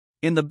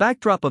In the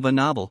backdrop of a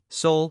novel,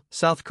 Seoul,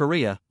 South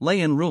Korea, lay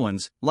in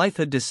ruins, life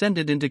had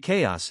descended into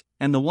chaos,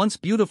 and the once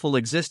beautiful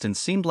existence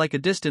seemed like a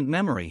distant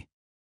memory.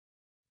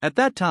 At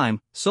that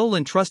time, Seoul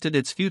entrusted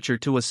its future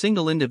to a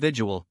single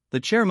individual, the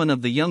chairman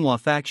of the Younghwa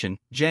faction,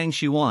 Jang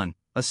Shiwan,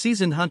 a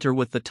seasoned hunter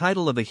with the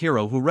title of a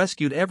hero who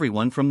rescued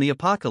everyone from the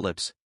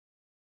apocalypse.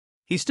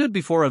 He stood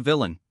before a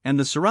villain, and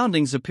the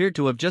surroundings appeared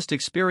to have just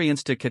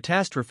experienced a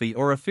catastrophe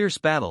or a fierce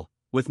battle,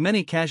 with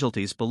many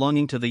casualties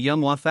belonging to the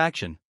Younghwa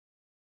faction.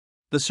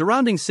 The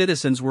surrounding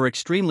citizens were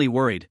extremely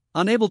worried,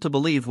 unable to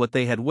believe what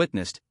they had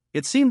witnessed.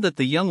 It seemed that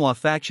the Younghwa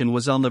faction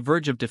was on the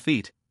verge of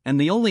defeat, and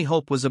the only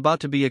hope was about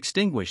to be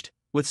extinguished,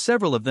 with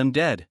several of them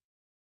dead.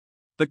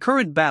 The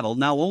current battle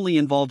now only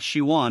involved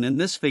Shiwan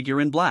and this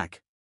figure in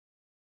black.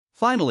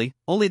 Finally,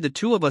 only the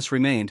two of us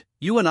remained.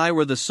 You and I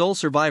were the sole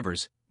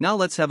survivors. Now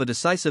let's have a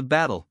decisive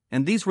battle.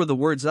 And these were the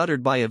words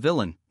uttered by a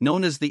villain,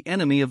 known as the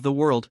enemy of the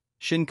world,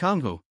 Shin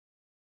Kanghu.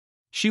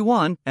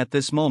 Shiwan, at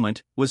this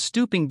moment, was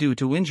stooping due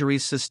to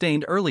injuries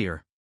sustained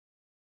earlier.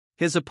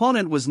 His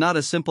opponent was not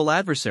a simple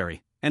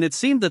adversary, and it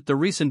seemed that the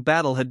recent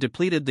battle had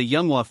depleted the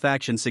Younghwa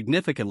faction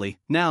significantly.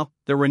 Now,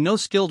 there were no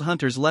skilled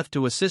hunters left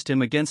to assist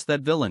him against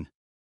that villain.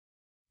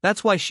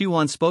 That's why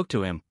Shiwan spoke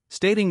to him,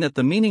 stating that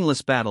the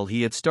meaningless battle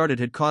he had started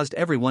had caused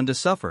everyone to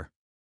suffer.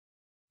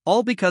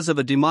 All because of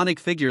a demonic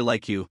figure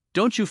like you.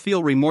 Don't you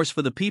feel remorse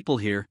for the people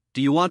here?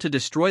 Do you want to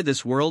destroy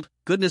this world?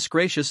 Goodness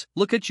gracious,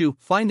 look at you,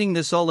 finding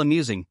this all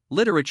amusing.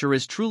 Literature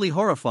is truly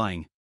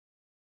horrifying.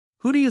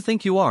 Who do you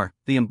think you are,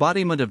 the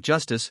embodiment of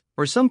justice,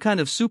 or some kind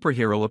of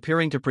superhero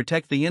appearing to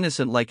protect the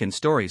innocent like in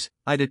stories?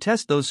 I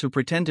detest those who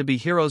pretend to be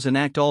heroes and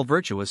act all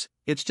virtuous.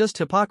 It's just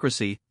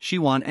hypocrisy,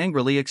 Shiwan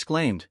angrily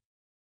exclaimed.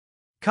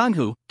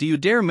 Kanghu, do you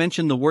dare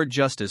mention the word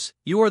justice?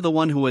 You are the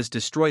one who has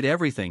destroyed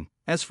everything.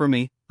 As for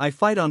me, I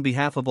fight on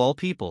behalf of all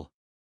people.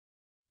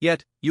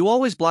 Yet, you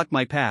always block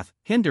my path,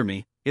 hinder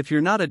me. If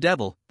you're not a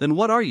devil, then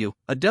what are you?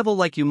 A devil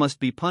like you must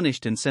be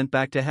punished and sent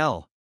back to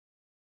hell.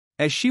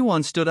 As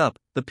Shiwan stood up,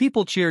 the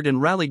people cheered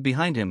and rallied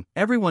behind him.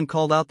 Everyone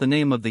called out the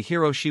name of the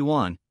hero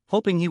Shiwan,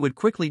 hoping he would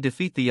quickly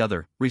defeat the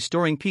other,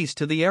 restoring peace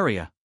to the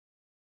area.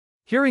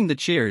 Hearing the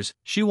cheers,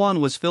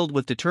 Shiwan was filled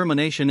with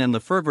determination and the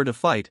fervor to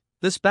fight.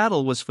 This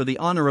battle was for the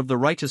honor of the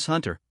righteous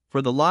hunter,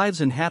 for the lives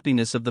and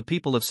happiness of the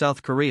people of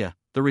South Korea.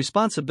 The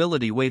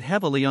responsibility weighed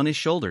heavily on his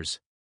shoulders.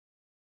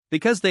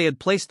 Because they had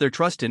placed their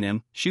trust in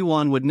him,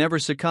 Shiwan would never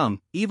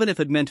succumb. Even if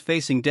it meant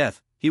facing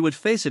death, he would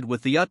face it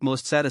with the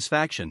utmost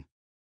satisfaction.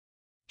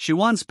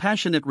 Shiwan's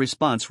passionate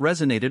response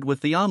resonated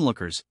with the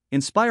onlookers,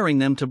 inspiring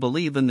them to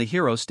believe in the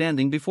hero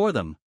standing before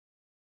them.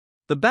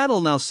 The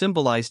battle now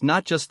symbolized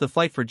not just the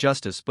fight for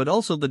justice but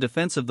also the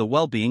defense of the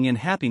well-being and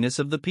happiness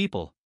of the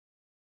people.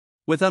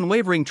 With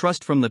unwavering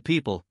trust from the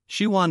people,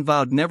 Shiwan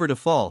vowed never to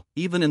fall,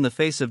 even in the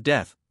face of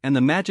death, and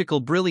the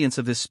magical brilliance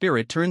of his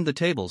spirit turned the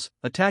tables,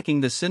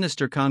 attacking the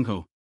sinister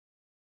Kanghu.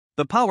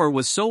 The power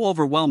was so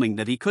overwhelming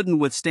that he couldn't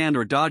withstand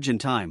or dodge in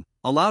time.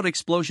 A loud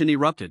explosion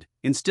erupted,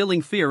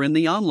 instilling fear in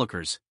the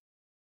onlookers.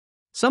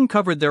 Some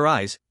covered their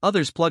eyes,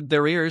 others plugged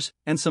their ears,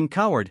 and some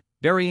cowered,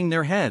 burying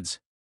their heads.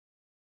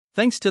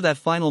 Thanks to that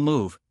final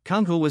move,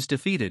 Kanghu was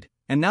defeated,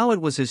 and now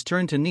it was his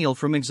turn to kneel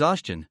from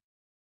exhaustion.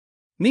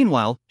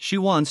 Meanwhile,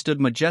 Shiwan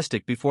stood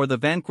majestic before the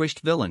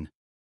vanquished villain.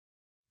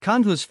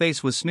 Kanghu's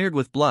face was smeared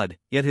with blood,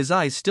 yet his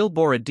eyes still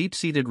bore a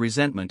deep-seated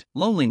resentment,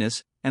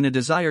 loneliness, and a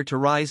desire to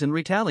rise and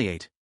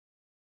retaliate.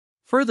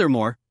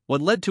 Furthermore,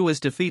 what led to his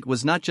defeat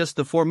was not just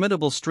the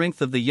formidable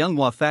strength of the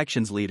Younghwa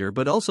faction's leader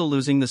but also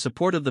losing the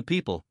support of the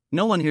people.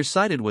 No one here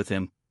sided with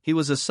him. He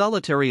was a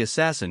solitary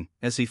assassin.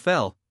 As he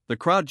fell, the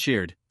crowd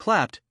cheered,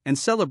 clapped, and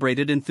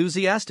celebrated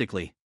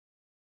enthusiastically.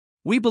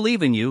 We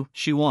believe in you,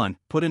 Shiwan.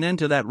 Put an end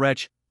to that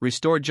wretch.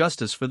 Restore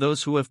justice for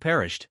those who have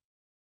perished.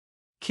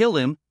 Kill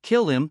him,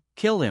 kill him,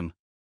 kill him.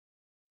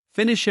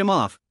 Finish him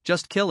off,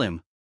 just kill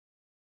him.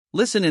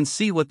 Listen and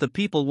see what the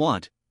people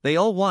want. They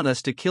all want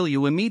us to kill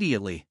you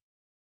immediately.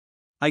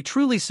 I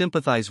truly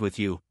sympathize with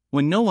you,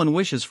 when no one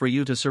wishes for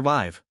you to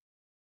survive.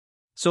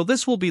 So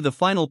this will be the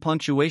final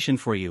punctuation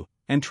for you,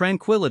 and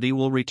tranquility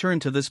will return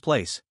to this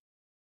place.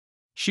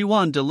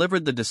 Shiwan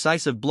delivered the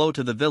decisive blow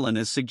to the villain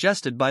as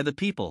suggested by the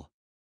people.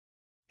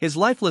 His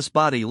lifeless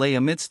body lay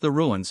amidst the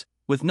ruins,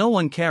 with no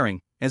one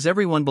caring, as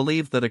everyone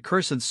believed that a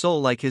cursed soul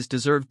like his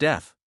deserved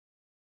death.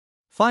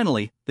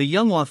 Finally, the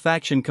Younghwa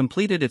faction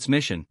completed its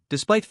mission,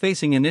 despite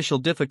facing initial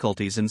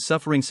difficulties and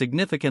suffering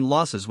significant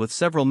losses with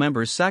several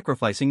members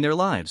sacrificing their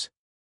lives.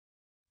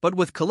 But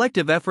with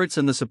collective efforts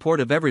and the support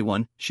of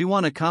everyone,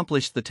 Shiwan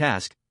accomplished the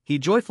task. He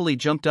joyfully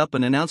jumped up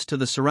and announced to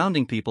the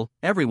surrounding people,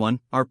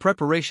 "Everyone, our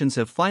preparations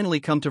have finally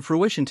come to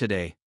fruition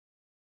today.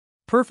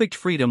 Perfect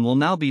freedom will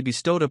now be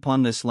bestowed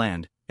upon this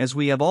land, as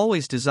we have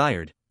always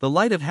desired. The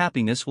light of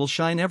happiness will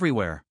shine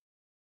everywhere."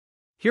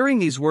 Hearing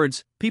these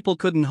words, people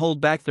couldn't hold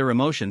back their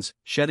emotions,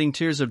 shedding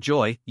tears of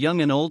joy,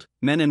 young and old,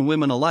 men and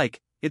women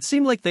alike. It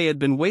seemed like they had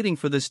been waiting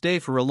for this day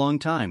for a long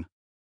time.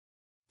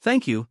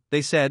 "Thank you,"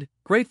 they said,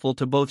 grateful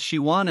to both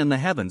Shiwan and the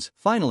heavens.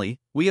 "Finally,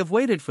 we have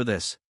waited for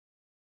this."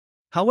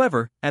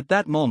 However, at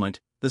that moment,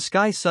 the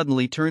sky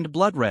suddenly turned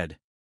blood red.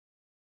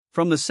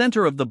 From the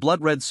center of the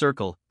blood-red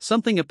circle,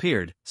 something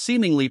appeared,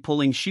 seemingly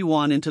pulling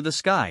Shiwan into the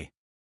sky.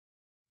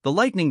 The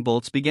lightning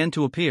bolts began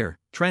to appear,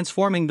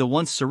 transforming the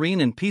once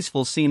serene and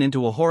peaceful scene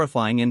into a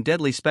horrifying and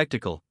deadly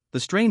spectacle. The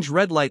strange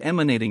red light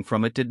emanating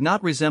from it did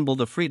not resemble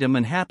the freedom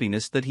and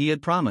happiness that he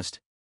had promised.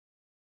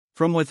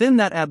 From within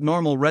that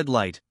abnormal red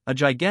light, a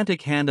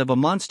gigantic hand of a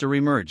monster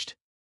emerged.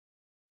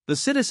 The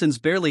citizens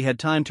barely had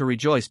time to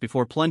rejoice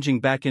before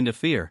plunging back into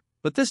fear,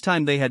 but this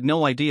time they had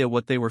no idea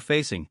what they were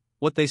facing.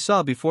 What they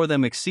saw before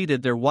them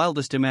exceeded their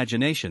wildest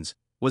imaginations.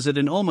 Was it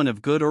an omen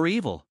of good or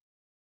evil?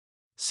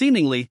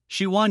 Seemingly,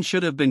 Shiwan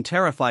should have been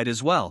terrified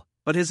as well,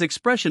 but his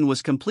expression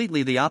was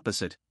completely the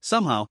opposite.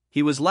 Somehow,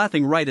 he was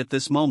laughing right at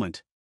this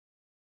moment.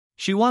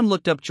 Shiwan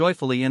looked up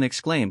joyfully and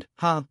exclaimed,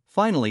 "Ha,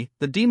 finally,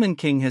 the Demon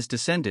King has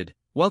descended.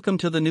 Welcome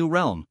to the new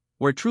realm,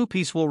 where true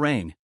peace will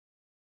reign."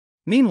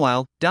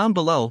 Meanwhile, down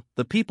below,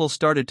 the people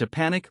started to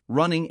panic,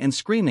 running and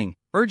screaming,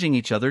 urging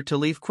each other to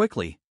leave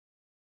quickly.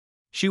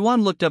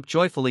 Shiwan looked up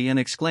joyfully and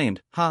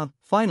exclaimed, "Ha,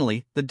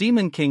 finally, the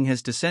Demon King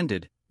has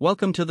descended.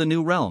 Welcome to the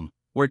new realm,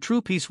 where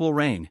true peace will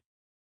reign."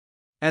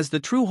 As the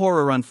true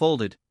horror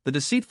unfolded, the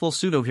deceitful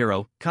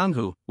pseudo-hero,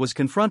 Kanghu, was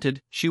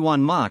confronted.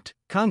 Shiwan mocked,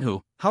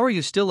 "Kanghu, how are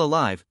you still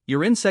alive?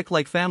 Your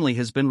insect-like family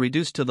has been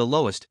reduced to the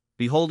lowest.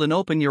 Behold and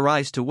open your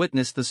eyes to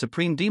witness the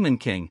Supreme Demon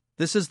King.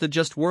 This is the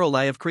just world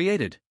I have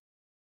created.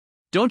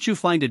 Don't you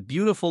find it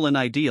beautiful and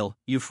ideal,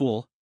 you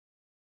fool?"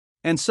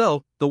 And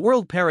so, the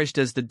world perished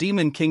as the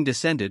Demon King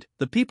descended.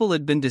 The people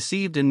had been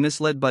deceived and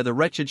misled by the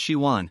wretched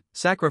Shiwan,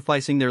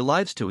 sacrificing their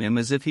lives to him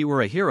as if he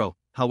were a hero.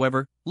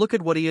 However, look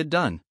at what he had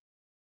done.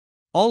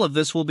 All of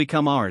this will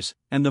become ours,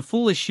 and the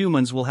foolish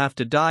humans will have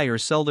to die or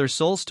sell their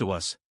souls to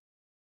us.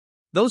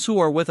 Those who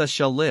are with us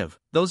shall live,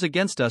 those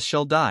against us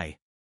shall die.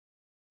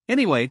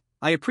 Anyway,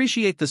 I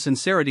appreciate the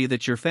sincerity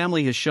that your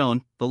family has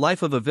shown. The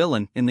life of a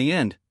villain, in the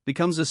end,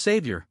 becomes a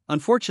savior.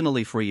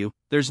 Unfortunately for you,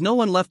 there's no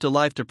one left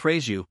alive to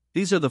praise you.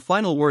 These are the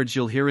final words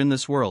you'll hear in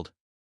this world.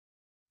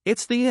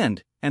 It's the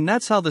end, and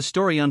that's how the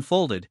story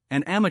unfolded.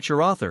 An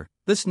amateur author,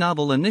 this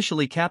novel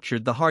initially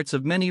captured the hearts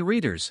of many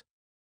readers.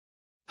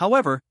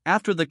 However,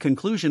 after the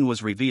conclusion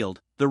was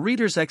revealed, the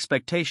reader's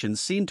expectations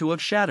seemed to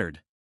have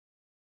shattered.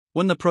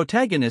 When the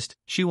protagonist,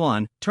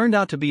 Shiwan, turned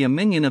out to be a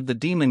minion of the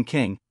Demon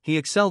King, he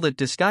excelled at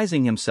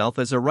disguising himself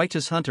as a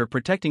righteous hunter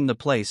protecting the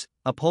place,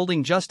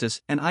 upholding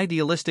justice and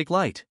idealistic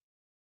light.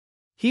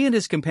 He and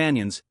his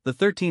companions, the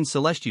 13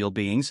 celestial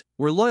beings,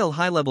 were loyal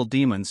high-level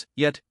demons,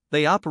 yet,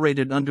 they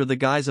operated under the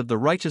guise of the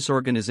righteous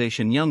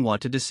organization Younghwa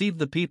to deceive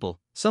the people.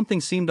 Something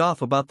seemed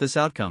off about this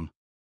outcome.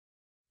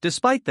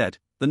 Despite that,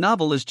 the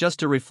novel is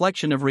just a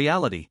reflection of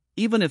reality.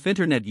 Even if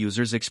internet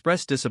users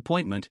express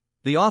disappointment,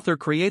 the author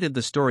created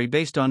the story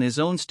based on his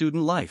own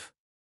student life.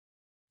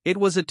 It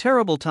was a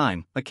terrible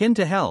time, akin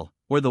to hell,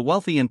 where the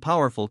wealthy and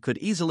powerful could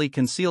easily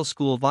conceal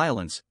school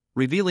violence,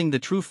 revealing the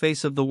true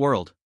face of the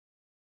world.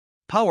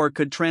 Power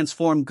could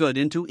transform good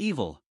into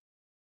evil.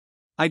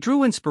 I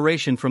drew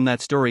inspiration from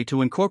that story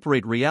to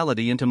incorporate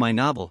reality into my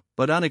novel,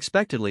 but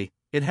unexpectedly,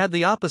 it had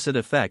the opposite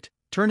effect,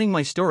 turning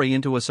my story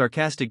into a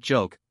sarcastic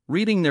joke.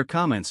 Reading their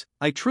comments,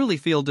 I truly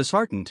feel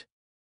disheartened.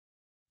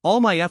 All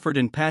my effort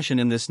and passion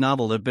in this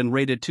novel have been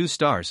rated 2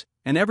 stars,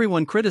 and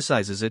everyone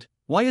criticizes it.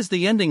 Why is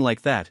the ending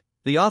like that?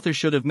 The author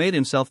should have made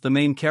himself the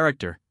main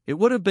character. It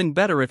would have been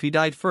better if he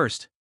died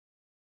first.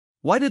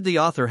 Why did the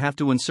author have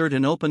to insert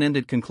an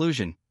open-ended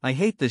conclusion? I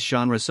hate this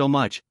genre so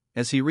much.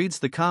 As he reads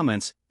the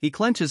comments, he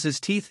clenches his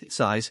teeth,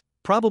 sighs,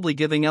 probably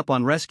giving up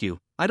on rescue.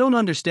 I don't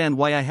understand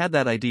why I had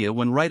that idea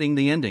when writing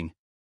the ending.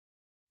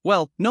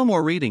 Well, no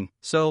more reading,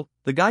 so,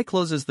 the guy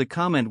closes the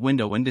comment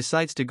window and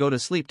decides to go to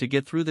sleep to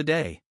get through the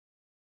day.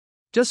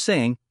 Just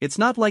saying, it's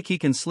not like he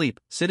can sleep.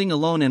 Sitting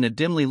alone in a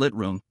dimly lit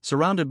room,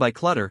 surrounded by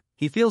clutter,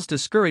 he feels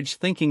discouraged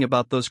thinking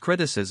about those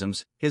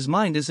criticisms. His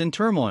mind is in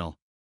turmoil.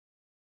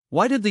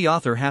 Why did the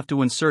author have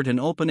to insert an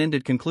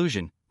open-ended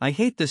conclusion? I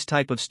hate this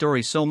type of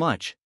story so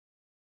much.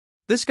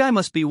 This guy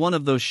must be one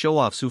of those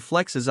show-offs who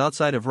flexes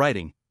outside of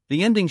writing.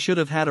 The ending should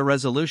have had a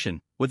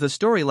resolution. With a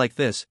story like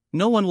this,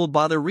 no one will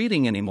bother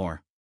reading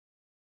anymore.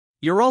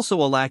 You're also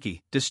a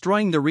lackey,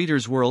 destroying the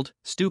reader's world.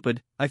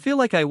 Stupid. I feel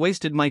like I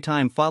wasted my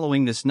time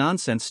following this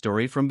nonsense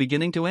story from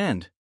beginning to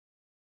end.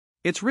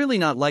 It's really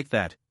not like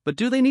that, but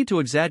do they need to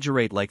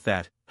exaggerate like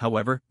that?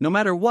 However, no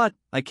matter what,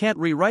 I can't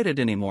rewrite it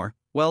anymore.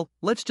 Well,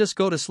 let's just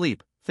go to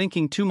sleep.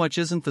 Thinking too much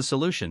isn't the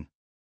solution.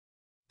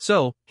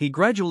 So, he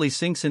gradually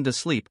sinks into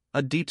sleep,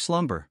 a deep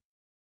slumber.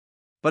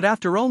 But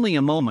after only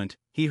a moment,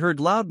 he heard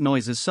loud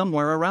noises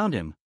somewhere around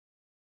him.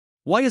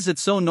 Why is it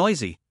so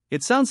noisy?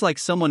 It sounds like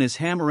someone is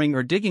hammering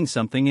or digging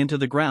something into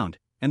the ground,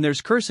 and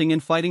there's cursing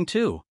and fighting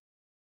too.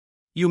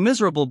 You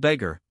miserable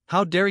beggar,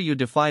 how dare you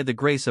defy the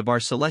grace of our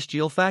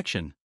celestial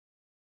faction?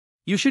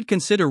 You should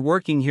consider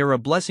working here a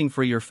blessing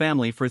for your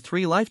family for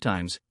 3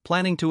 lifetimes,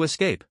 planning to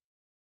escape.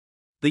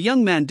 The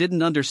young man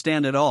didn't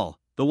understand at all.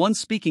 The one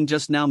speaking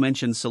just now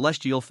mentioned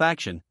celestial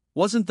faction.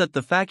 Wasn't that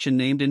the faction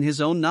named in his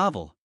own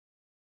novel?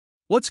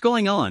 What's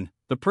going on?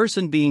 The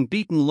person being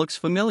beaten looks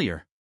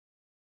familiar.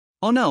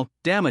 Oh no,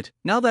 damn it,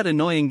 now that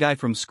annoying guy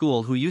from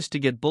school who used to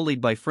get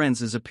bullied by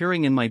friends is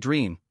appearing in my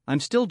dream.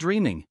 I'm still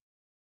dreaming.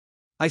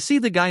 I see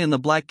the guy in the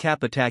black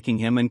cap attacking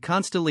him and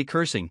constantly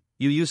cursing,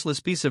 "You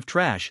useless piece of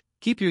trash,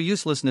 keep your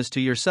uselessness to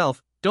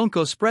yourself, don't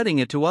go spreading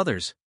it to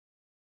others.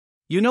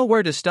 You know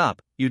where to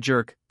stop, you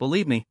jerk,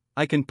 believe me,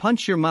 I can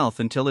punch your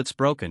mouth until it's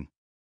broken."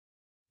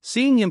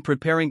 Seeing him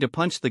preparing to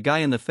punch the guy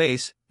in the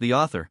face, the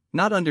author,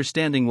 not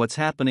understanding what's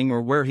happening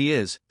or where he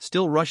is,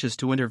 still rushes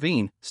to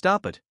intervene,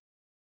 "Stop it."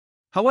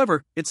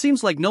 However, it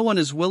seems like no one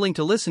is willing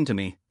to listen to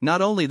me.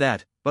 Not only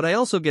that, but I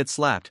also get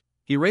slapped.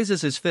 He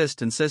raises his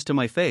fist and says to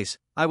my face,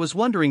 "I was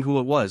wondering who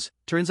it was,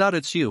 turns out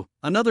it's you,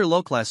 another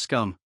low-class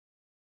scum."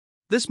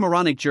 This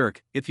moronic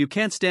jerk, if you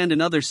can't stand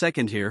another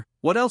second here,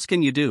 what else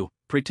can you do?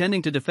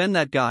 Pretending to defend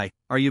that guy,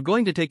 are you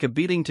going to take a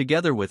beating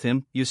together with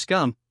him, you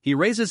scum? He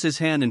raises his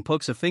hand and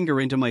pokes a finger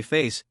into my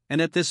face,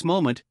 and at this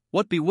moment,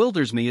 what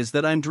bewilders me is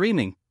that I'm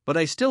dreaming, but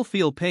I still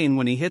feel pain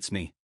when he hits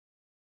me.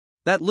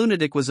 That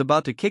lunatic was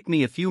about to kick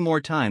me a few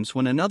more times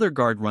when another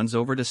guard runs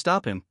over to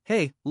stop him.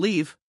 "Hey,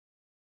 leave.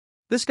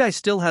 This guy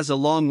still has a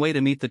long way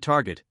to meet the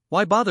target,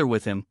 why bother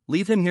with him,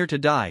 leave him here to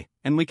die,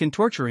 and we can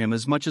torture him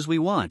as much as we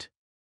want."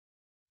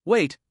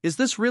 Wait, is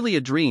this really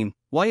a dream?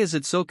 Why is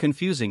it so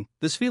confusing?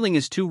 This feeling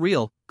is too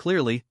real.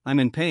 Clearly, I'm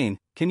in pain.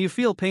 Can you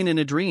feel pain in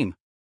a dream?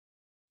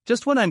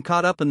 Just when I'm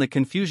caught up in the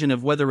confusion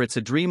of whether it's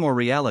a dream or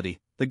reality,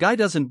 the guy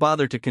doesn't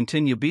bother to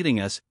continue beating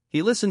us.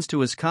 He listens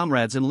to his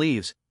comrades and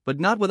leaves, but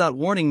not without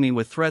warning me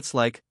with threats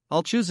like,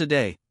 "I'll choose a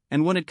day,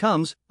 and when it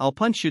comes, I'll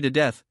punch you to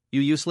death,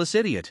 you useless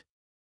idiot."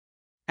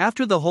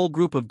 After the whole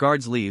group of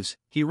guards leaves,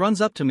 he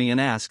runs up to me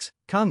and asks,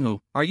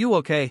 "Kanghu, are you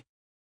okay?"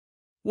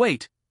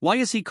 Wait, why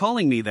is he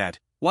calling me that?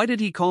 Why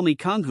did he call me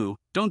Kanghu?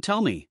 Don't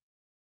tell me.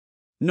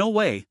 No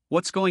way,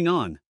 what's going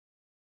on?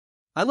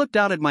 I look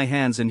down at my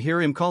hands and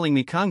hear him calling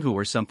me Kanghu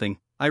or something.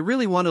 I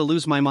really want to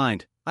lose my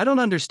mind. I don't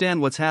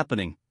understand what's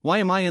happening. Why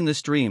am I in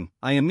this dream?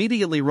 I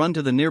immediately run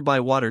to the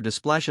nearby water to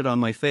splash it on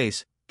my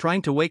face,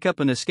 trying to wake up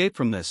and escape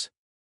from this.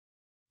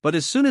 But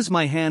as soon as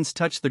my hands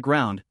touch the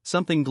ground,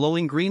 something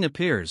glowing green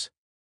appears.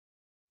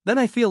 Then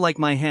I feel like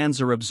my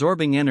hands are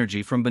absorbing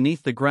energy from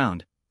beneath the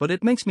ground, but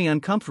it makes me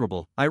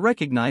uncomfortable. I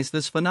recognize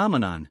this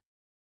phenomenon.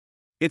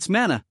 It's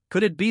mana.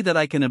 Could it be that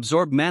I can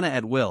absorb mana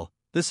at will?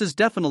 This is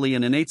definitely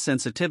an innate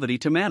sensitivity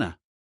to mana.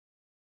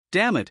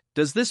 Damn it,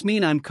 does this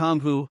mean I'm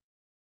Kanghu?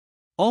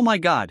 Oh my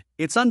god,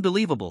 it's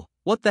unbelievable.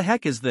 What the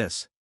heck is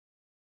this?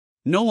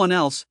 No one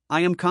else,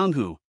 I am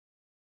Kanghu.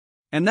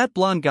 And that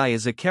blonde guy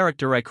is a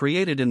character I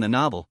created in the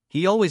novel.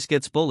 He always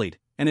gets bullied,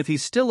 and if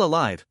he's still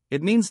alive,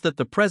 it means that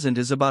the present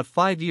is about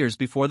 5 years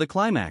before the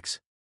climax.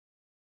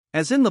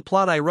 As in the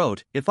plot I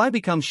wrote, if I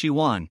become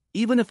Shiwan,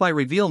 even if I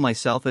reveal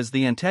myself as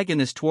the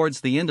antagonist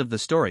towards the end of the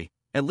story,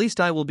 at least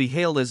I will be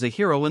hailed as a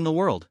hero in the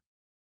world.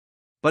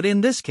 But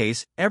in this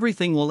case,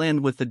 everything will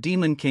end with the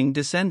Demon King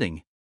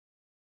descending.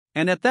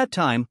 And at that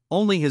time,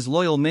 only his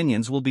loyal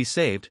minions will be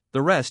saved,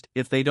 the rest,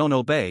 if they don't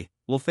obey,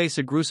 will face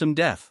a gruesome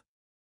death.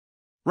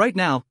 Right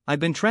now, I've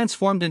been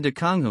transformed into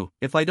Kanghu.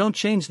 If I don't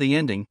change the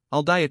ending,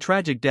 I'll die a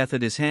tragic death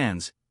at his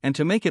hands, and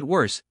to make it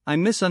worse,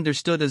 I'm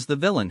misunderstood as the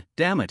villain,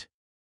 damn it.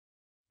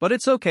 But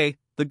it's okay,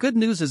 the good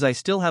news is I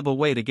still have a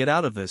way to get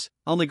out of this.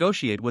 I'll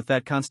negotiate with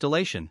that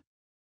constellation.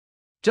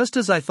 Just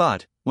as I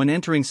thought, when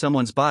entering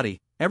someone's body,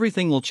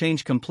 everything will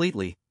change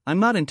completely. I'm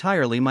not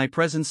entirely my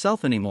present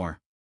self anymore.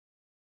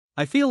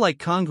 I feel like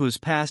Kanghu's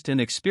past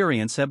and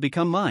experience have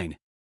become mine.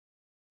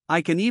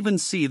 I can even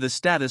see the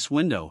status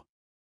window.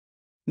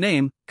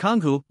 Name,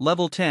 Kanghu,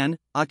 level 10,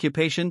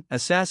 occupation,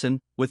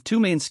 assassin, with 2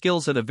 main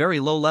skills at a very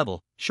low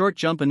level, short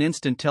jump and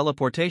instant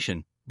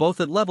teleportation, both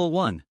at level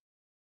 1.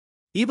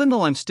 Even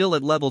though I'm still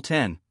at level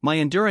 10, my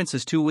endurance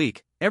is too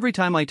weak. Every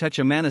time I touch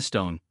a mana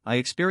stone, I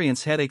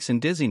experience headaches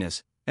and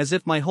dizziness, as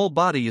if my whole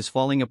body is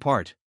falling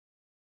apart.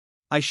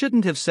 I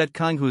shouldn't have set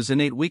Kanghu's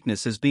innate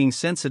weakness as being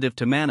sensitive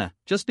to mana,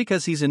 just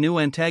because he's a new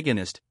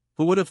antagonist.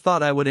 Who would have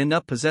thought I would end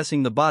up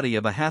possessing the body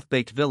of a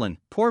half-baked villain?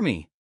 Poor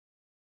me.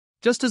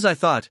 Just as I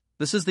thought,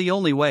 this is the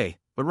only way,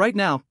 but right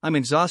now, I'm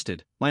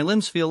exhausted. My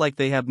limbs feel like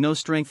they have no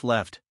strength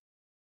left.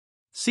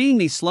 Seeing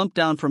me slump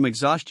down from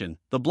exhaustion,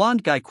 the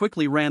blonde guy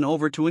quickly ran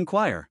over to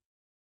inquire.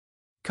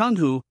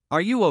 Kanghu,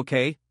 are you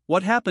okay?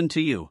 What happened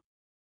to you?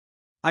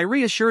 I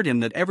reassured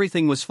him that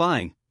everything was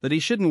fine, that he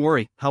shouldn't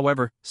worry.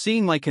 However,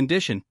 seeing my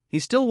condition, he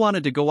still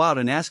wanted to go out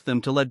and ask them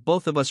to let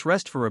both of us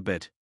rest for a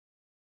bit.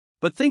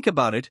 But think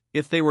about it,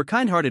 if they were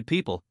kind-hearted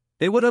people,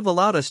 they would have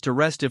allowed us to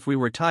rest if we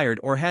were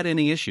tired or had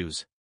any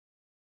issues.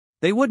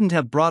 They wouldn't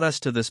have brought us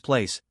to this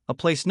place, a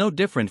place no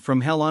different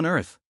from hell on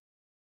earth.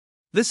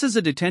 This is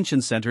a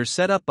detention center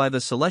set up by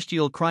the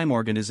Celestial Crime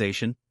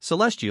Organization,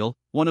 Celestial,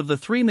 one of the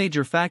 3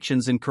 major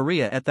factions in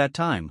Korea at that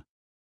time.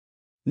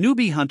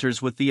 Newbie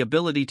hunters with the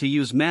ability to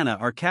use mana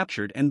are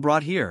captured and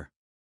brought here.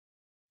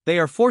 They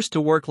are forced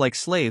to work like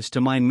slaves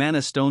to mine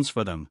mana stones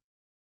for them.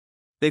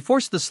 They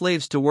force the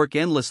slaves to work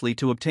endlessly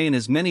to obtain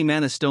as many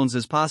mana stones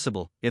as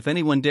possible. If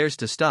anyone dares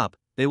to stop,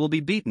 they will be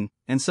beaten,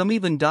 and some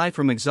even die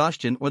from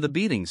exhaustion or the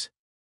beatings.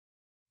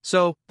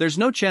 So, there's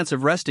no chance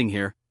of resting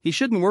here. He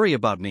shouldn't worry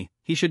about me,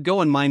 he should go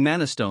and mine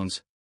mana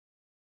stones.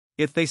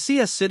 If they see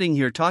us sitting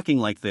here talking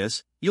like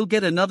this, you'll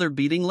get another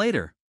beating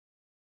later.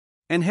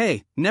 And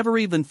hey, never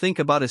even think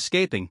about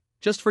escaping,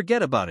 just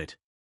forget about it.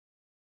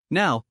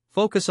 Now,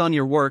 focus on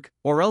your work,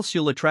 or else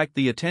you'll attract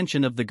the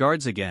attention of the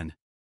guards again.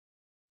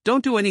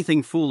 Don't do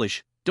anything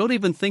foolish, don't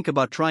even think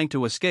about trying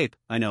to escape.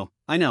 I know.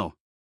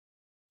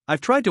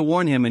 I've tried to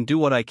warn him and do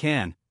what I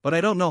can, but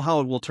I don't know how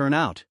it will turn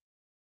out.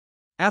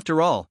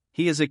 After all,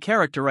 he is a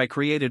character I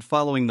created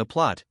following the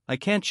plot, I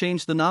can't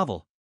change the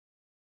novel.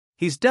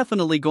 He's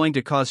definitely going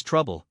to cause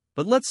trouble,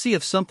 but let's see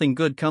if something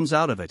good comes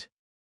out of it.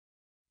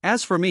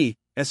 As for me,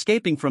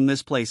 escaping from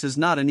this place is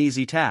not an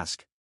easy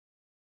task.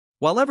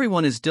 While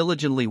everyone is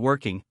diligently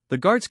working, the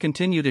guards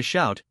continue to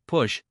shout,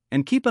 push,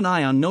 and keep an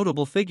eye on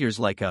notable figures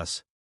like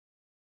us.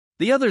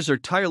 The others are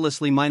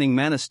tirelessly mining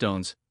mana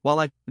stones, while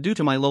I, due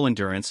to my low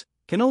endurance,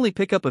 can only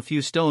pick up a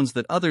few stones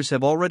that others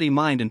have already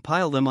mined and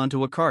pile them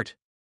onto a cart.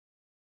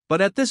 But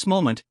at this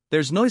moment,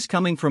 there's noise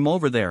coming from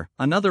over there,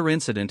 another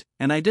incident,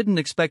 and I didn't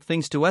expect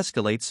things to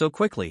escalate so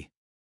quickly.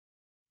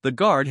 The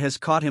guard has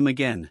caught him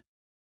again.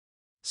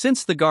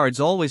 Since the guards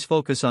always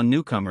focus on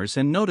newcomers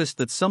and notice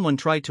that someone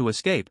tried to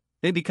escape,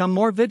 they become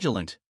more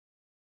vigilant.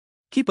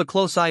 Keep a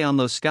close eye on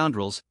those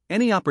scoundrels,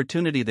 any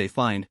opportunity they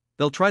find,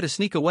 they'll try to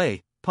sneak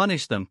away,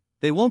 punish them,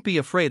 they won't be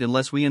afraid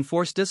unless we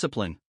enforce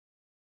discipline.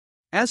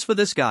 As for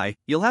this guy,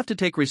 you'll have to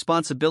take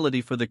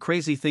responsibility for the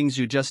crazy things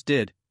you just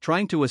did,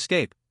 trying to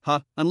escape,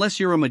 unless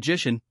you're a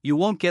magician, you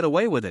won't get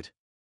away with it.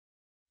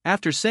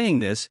 After saying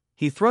this,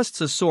 he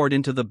thrusts a sword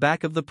into the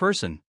back of the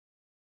person.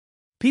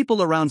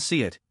 People around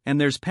see it,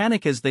 and there's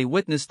panic as they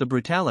witness the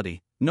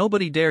brutality,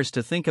 nobody dares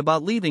to think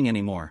about leaving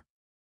anymore.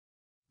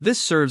 This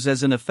serves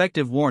as an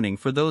effective warning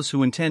for those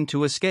who intend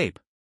to escape.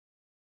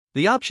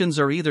 The options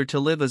are either to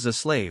live as a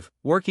slave,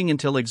 working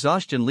until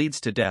exhaustion leads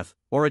to death,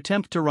 or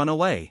attempt to run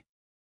away.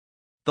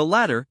 The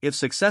latter, if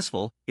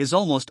successful, is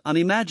almost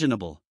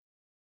unimaginable.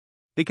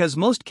 Because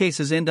most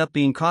cases end up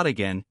being caught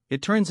again,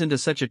 it turns into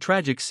such a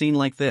tragic scene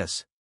like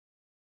this.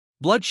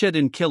 Bloodshed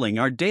and killing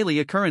are daily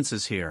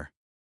occurrences here.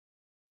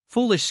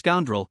 Foolish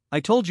scoundrel, I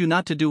told you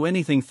not to do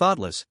anything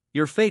thoughtless,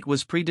 your fate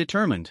was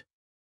predetermined.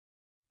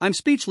 I'm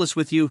speechless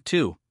with you,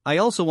 too, I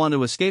also want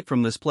to escape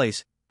from this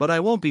place, but I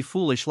won't be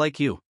foolish like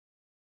you.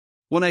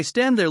 When I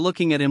stand there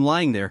looking at him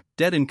lying there,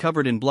 dead and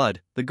covered in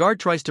blood, the guard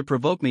tries to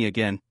provoke me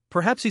again.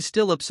 Perhaps he's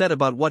still upset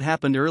about what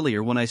happened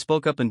earlier when I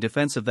spoke up in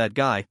defense of that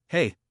guy.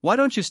 Hey, why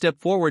don't you step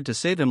forward to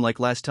save him like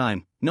last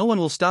time? No one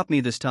will stop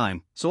me this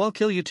time, so I'll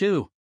kill you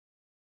too.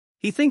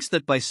 He thinks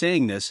that by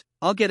saying this,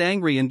 I'll get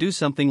angry and do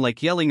something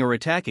like yelling or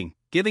attacking,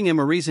 giving him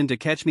a reason to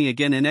catch me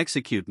again and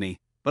execute me,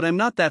 but I'm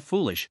not that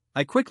foolish.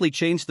 I quickly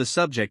change the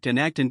subject and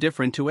act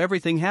indifferent to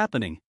everything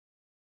happening.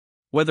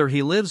 Whether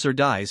he lives or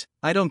dies,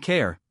 I don't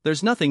care,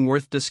 there's nothing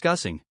worth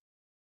discussing.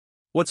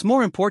 What's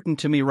more important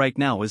to me right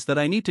now is that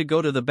I need to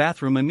go to the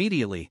bathroom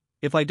immediately.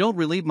 If I don't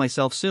relieve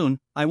myself soon,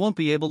 I won't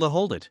be able to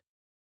hold it.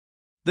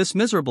 This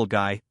miserable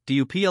guy, do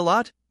you pee a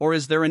lot, or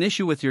is there an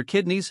issue with your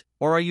kidneys,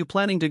 or are you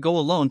planning to go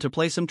alone to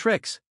play some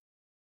tricks?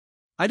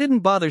 I didn't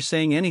bother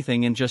saying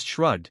anything and just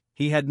shrugged,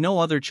 he had no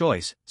other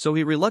choice, so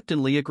he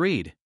reluctantly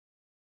agreed.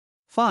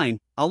 Fine,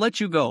 I'll let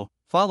you go,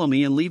 follow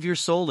me and leave your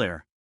soul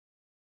there.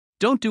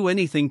 Don't do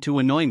anything to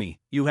annoy me,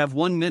 you have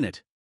 1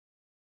 minute.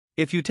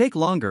 If you take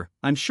longer,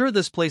 I'm sure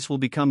this place will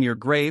become your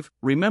grave,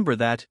 remember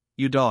that,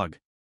 you dog.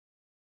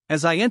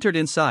 As I entered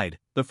inside,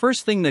 the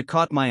first thing that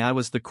caught my eye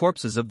was the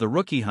corpses of the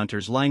rookie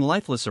hunters lying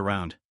lifeless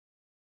around.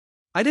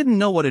 I didn't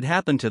know what had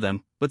happened to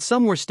them, but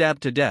some were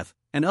stabbed to death,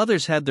 and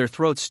others had their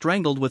throats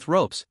strangled with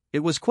ropes. It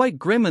was quite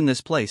grim in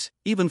this place,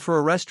 even for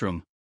a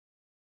restroom.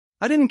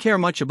 I didn't care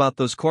much about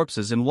those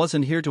corpses and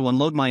wasn't here to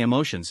unload my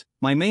emotions,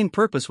 my main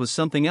purpose was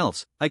something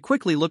else. I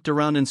quickly looked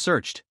around and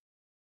searched.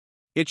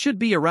 It should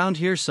be around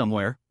here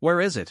somewhere,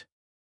 where is it?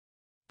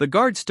 The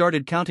guard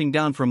started counting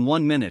down from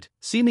 1 minute,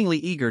 seemingly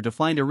eager to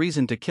find a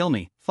reason to kill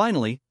me.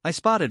 Finally, I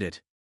spotted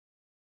it.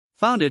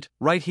 Found it,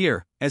 right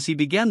here. As he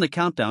began the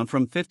countdown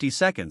from 50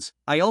 seconds,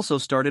 I also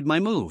started my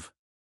move.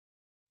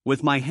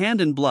 With my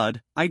hand in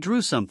blood, I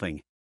drew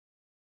something.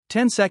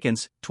 10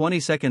 seconds,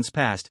 20 seconds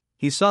passed,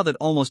 he saw that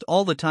almost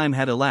all the time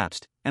had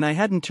elapsed, and I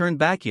hadn't turned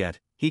back yet.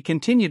 He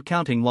continued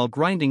counting while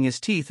grinding his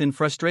teeth in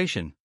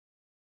frustration.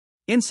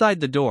 Inside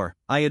the door,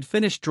 I had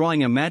finished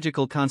drawing a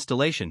magical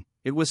constellation.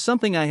 It was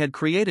something I had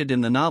created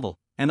in the novel,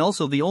 and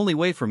also the only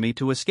way for me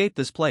to escape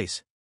this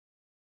place.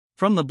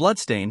 From the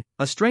bloodstain,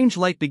 a strange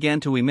light began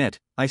to emit.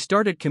 I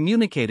started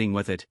communicating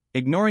with it,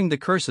 ignoring the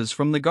curses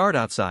from the guard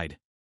outside.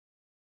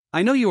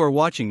 I know you are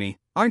watching me,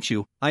 aren't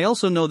you? I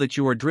also know that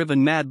you are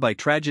driven mad by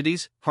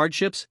tragedies,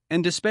 hardships,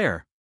 and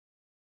despair.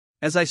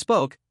 As I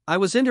spoke, I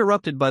was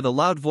interrupted by the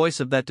loud voice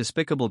of that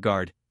despicable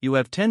guard. You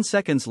have 10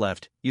 seconds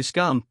left, you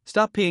scum,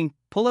 stop peeing,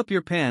 pull up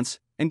your pants,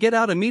 and get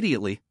out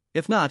immediately.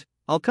 If not,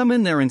 I'll come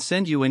in there and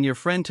send you and your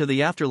friend to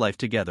the afterlife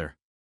together.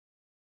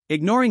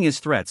 Ignoring his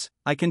threats,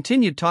 I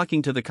continued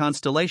talking to the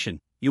constellation.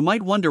 You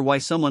might wonder why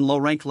someone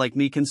low-ranked like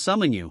me can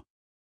summon you.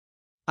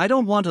 I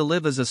don't want to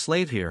live as a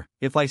slave here.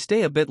 If I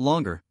stay a bit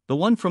longer, the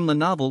one from the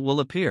novel will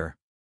appear.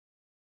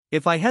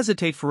 If I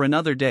hesitate for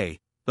another day,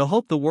 the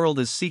hope the world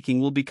is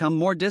seeking will become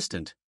more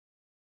distant.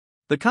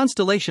 The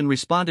constellation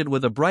responded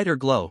with a brighter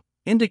glow,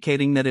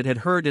 indicating that it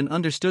had heard and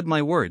understood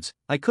my words.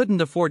 I couldn't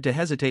afford to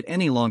hesitate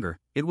any longer,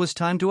 it was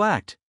time to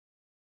act.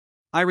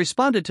 I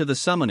responded to the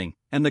summoning,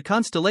 and the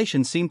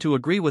constellation seemed to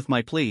agree with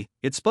my plea.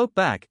 It spoke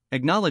back,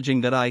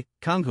 acknowledging that I,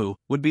 Kanghu,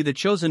 would be the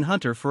chosen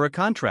hunter for a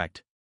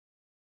contract.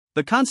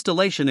 The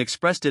constellation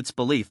expressed its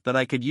belief that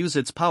I could use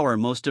its power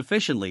most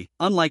efficiently,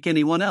 unlike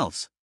anyone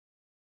else.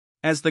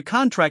 As the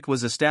contract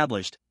was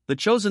established, the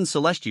chosen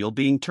celestial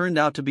being turned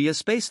out to be a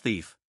space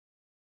thief.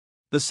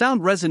 The sound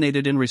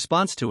resonated in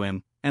response to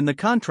him, and the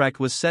contract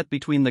was set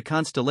between the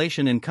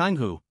constellation and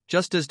Kanghu,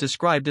 just as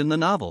described in the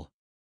novel.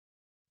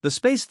 The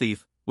space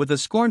thief, with a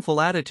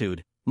scornful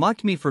attitude,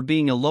 mocked me for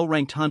being a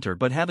low-ranked hunter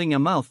but having a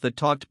mouth that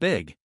talked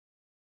big.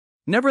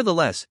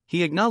 Nevertheless,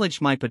 he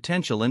acknowledged my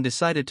potential and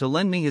decided to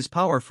lend me his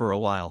power for a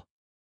while.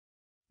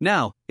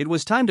 Now, it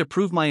was time to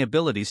prove my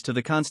abilities to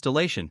the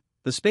constellation.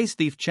 The space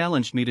thief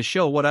challenged me to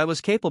show what I was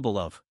capable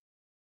of.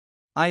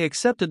 I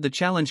accepted the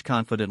challenge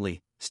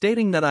confidently,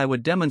 stating that I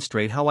would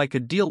demonstrate how I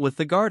could deal with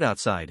the guard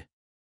outside.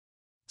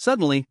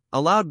 Suddenly,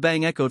 a loud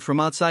bang echoed from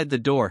outside the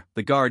door.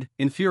 The guard,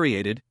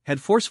 infuriated, had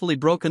forcefully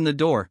broken the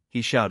door.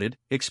 He shouted,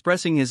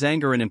 expressing his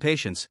anger and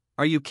impatience.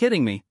 "Are you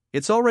kidding me?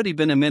 It's already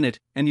been a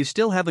minute, and you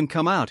still haven't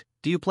come out.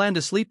 Do you plan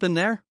to sleep in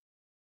there?"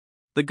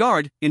 The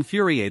guard,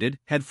 infuriated,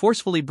 had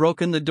forcefully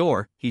broken the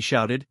door. He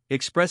shouted,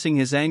 expressing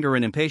his anger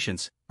and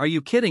impatience. "Are you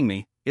kidding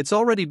me? It's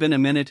already been a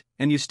minute,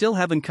 and you still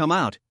haven't come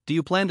out. Do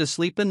you plan to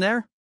sleep in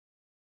there?"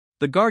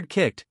 The guard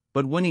kicked,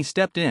 but when he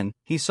stepped in,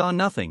 he saw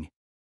nothing.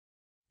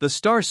 The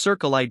star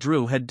circle I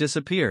drew had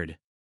disappeared.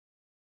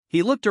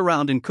 He looked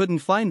around and couldn't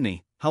find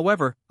me.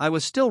 However, I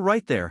was still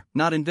right there,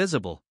 not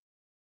invisible.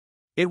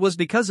 It was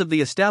because of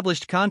the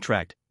established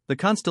contract. The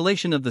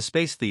constellation of the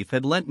space thief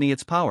had lent me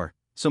its power,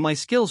 so my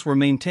skills were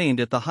maintained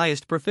at the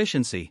highest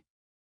proficiency.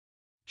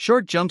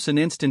 Short jumps and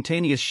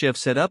instantaneous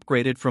shifts had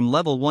upgraded from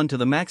level 1 to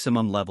the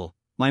maximum level.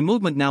 My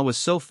movement now was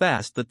so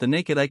fast that the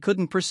naked eye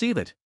couldn't perceive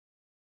it.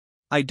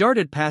 I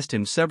darted past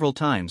him several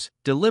times,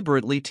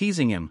 deliberately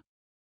teasing him.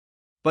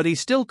 But he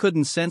still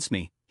couldn't sense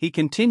me. He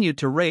continued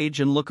to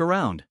rage and look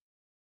around.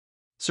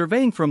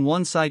 Surveying from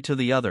one side to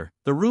the other,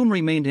 the room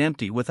remained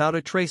empty without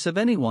a trace of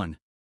anyone.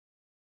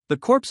 The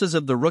corpses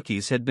of the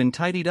rookies had been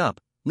tidied up,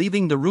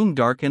 leaving the room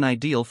dark and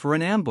ideal for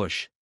an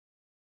ambush.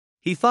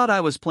 He thought I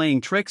was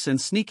playing tricks and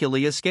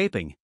sneakily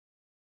escaping.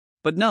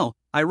 But no,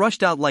 I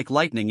rushed out like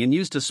lightning and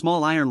used a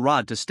small iron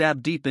rod to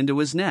stab deep into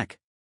his neck.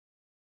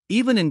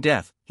 Even in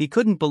death, he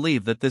couldn't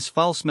believe that this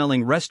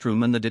foul-smelling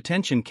restroom in the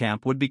detention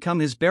camp would become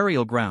his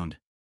burial ground.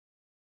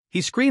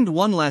 He screamed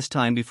one last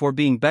time before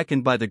being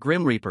beckoned by the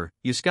Grim Reaper.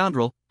 "You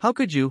scoundrel, how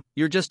could you?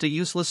 You're just a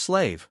useless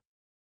slave.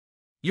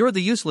 You're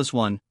the useless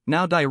one,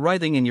 now die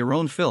writhing in your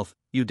own filth,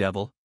 you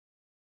devil."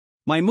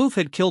 My move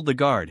had killed the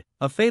guard,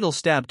 a fatal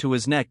stab to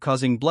his neck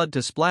causing blood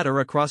to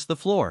splatter across the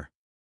floor.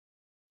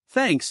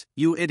 "Thanks,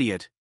 you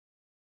idiot.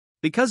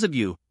 Because of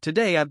you,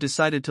 today I've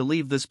decided to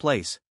leave this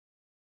place."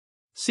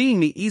 Seeing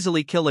me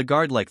easily kill a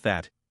guard like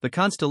that, the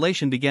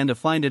constellation began to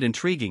find it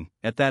intriguing.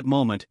 At that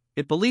moment,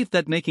 it believed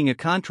that making a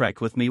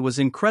contract with me was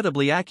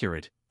incredibly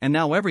accurate, and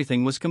now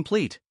everything was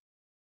complete.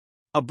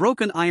 A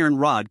broken iron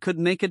rod could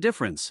make a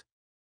difference.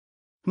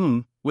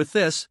 With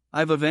this,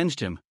 I've avenged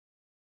him.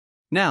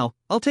 Now,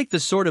 I'll take the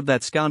sword of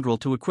that scoundrel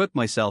to equip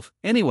myself.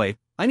 Anyway,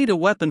 I need a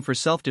weapon for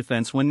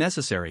self-defense when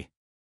necessary.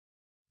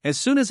 As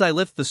soon as I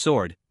lift the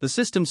sword, the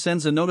system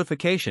sends a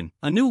notification.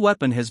 A new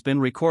weapon has been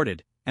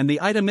recorded, and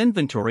the item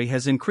inventory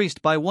has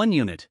increased by 1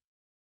 unit.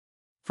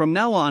 From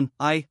now on,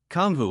 I,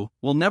 Kanghu,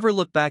 will never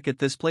look back at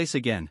this place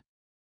again.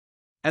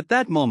 At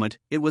that moment,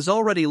 it was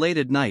already late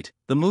at night.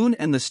 The moon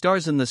and the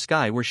stars in the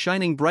sky were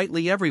shining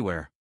brightly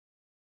everywhere.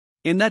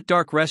 In that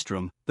dark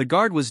restroom, the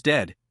guard was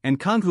dead, and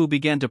Kanghu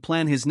began to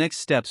plan his next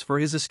steps for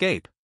his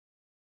escape.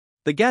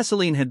 The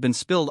gasoline had been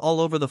spilled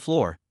all over the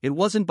floor. It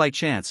wasn't by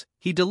chance,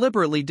 he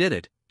deliberately did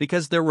it,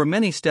 because there were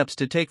many steps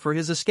to take for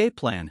his escape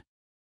plan.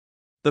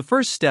 The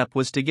first step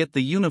was to get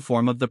the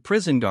uniform of the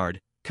prison guard.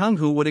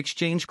 Kanghu would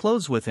exchange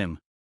clothes with him.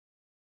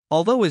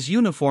 Although his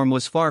uniform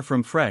was far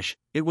from fresh,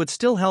 it would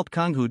still help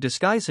Kanghu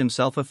disguise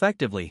himself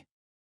effectively.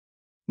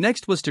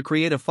 Next was to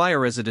create a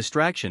fire as a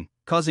distraction,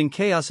 causing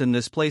chaos in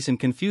this place and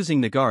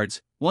confusing the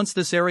guards. Once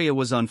this area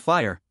was on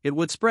fire, it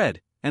would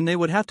spread, and they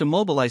would have to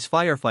mobilize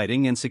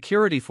firefighting and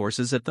security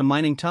forces at the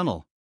mining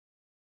tunnel.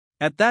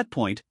 At that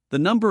point, the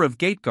number of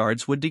gate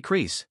guards would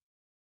decrease.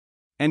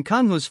 And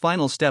Kanghu's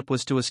final step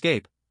was to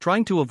escape.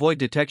 Trying to avoid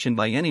detection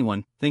by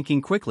anyone,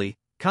 thinking quickly,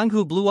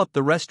 Kanghu blew up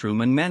the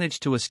restroom and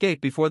managed to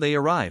escape before they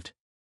arrived.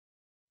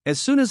 As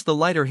soon as the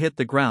lighter hit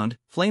the ground,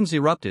 flames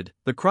erupted.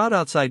 The crowd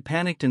outside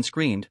panicked and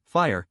screamed,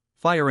 "Fire!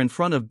 Fire in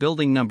front of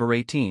building number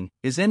 18,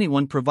 is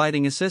anyone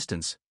providing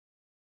assistance?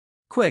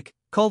 Quick,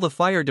 call the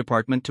fire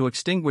department to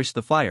extinguish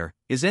the fire,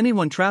 is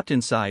anyone trapped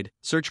inside,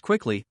 search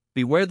quickly,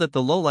 beware that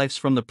the lowlifes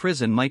from the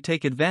prison might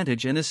take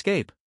advantage and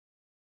escape."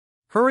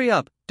 Hurry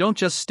up, don't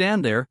just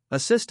stand there,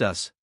 assist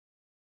us.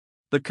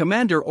 The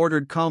commander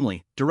ordered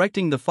calmly,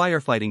 directing the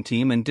firefighting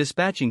team and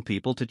dispatching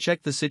people to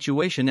check the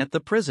situation at the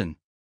prison.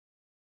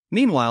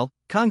 Meanwhile,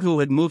 Kang-hoo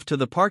had moved to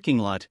the parking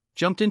lot,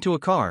 jumped into a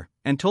car,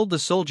 and told the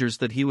soldiers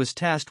that he was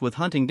tasked with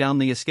hunting down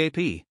the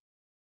escapee.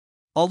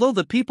 Although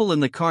the people in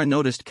the car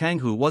noticed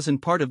Kang-hoo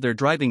wasn't part of their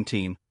driving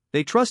team,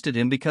 they trusted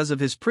him because of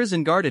his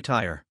prison guard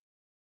attire.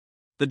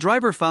 The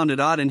driver found it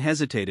odd and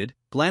hesitated,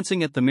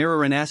 glancing at the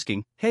mirror and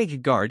asking, "Hey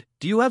guard,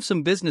 do you have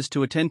some business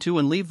to attend to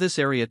and leave this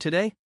area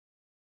today?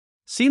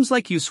 Seems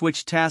like you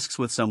switched tasks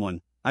with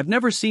someone. I've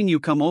never seen you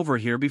come over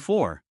here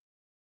before."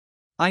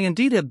 "I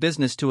indeed have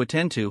business to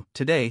attend to.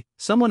 Today,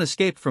 someone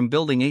escaped from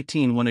Building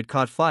 18 when it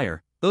caught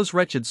fire. Those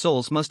wretched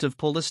souls must have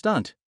pulled a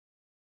stunt.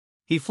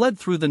 He fled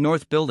through the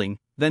north building,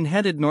 then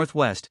headed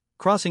northwest,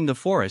 crossing the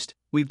forest.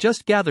 We've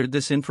just gathered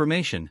this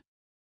information.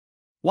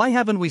 Why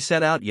haven't we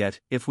set out yet?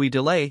 If we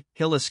delay,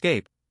 he'll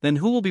escape, then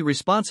who will be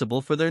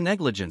responsible for their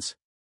negligence?"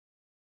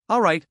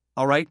 All right,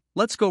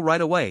 let's go right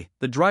away,"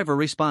 the driver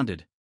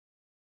responded.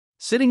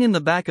 Sitting in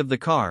the back of the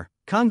car,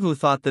 Kang-hoo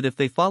thought that if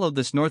they followed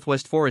this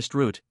northwest forest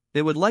route,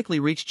 they would likely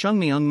reach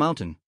Chungmyeong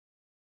Mountain.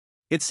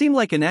 It seemed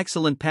like an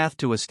excellent path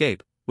to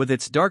escape, with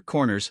its dark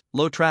corners,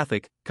 low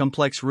traffic,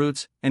 complex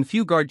routes, and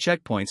few guard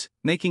checkpoints,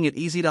 making it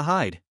easy to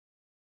hide.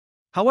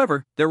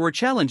 However, there were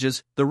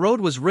challenges. The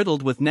road was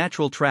riddled with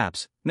natural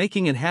traps,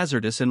 making it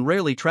hazardous and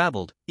rarely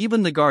traveled.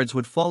 Even the guards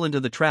would fall into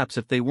the traps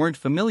if they weren't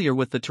familiar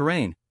with the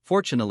terrain.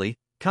 Fortunately,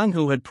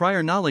 Kang-hoo had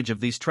prior knowledge of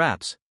these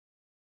traps.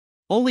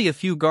 Only a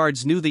few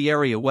guards knew the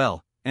area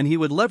well, and he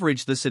would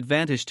leverage this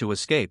advantage to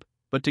escape,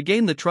 but to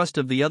gain the trust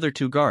of the other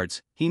two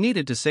guards, he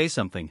needed to say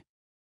something.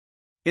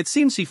 "It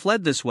seems he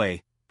fled this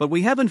way, but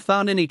we haven't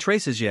found any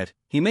traces yet.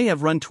 He may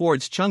have run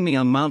towards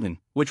Chungmyeong Mountain,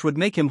 which would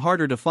make him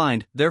harder to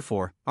find.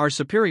 Therefore, our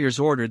superiors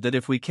ordered that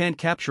if we can't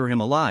capture him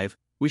alive,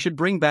 we should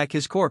bring back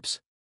his corpse."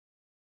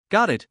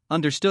 "Got it,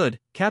 understood.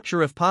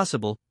 Capture if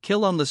possible,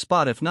 kill on the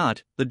spot if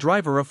not," the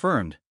driver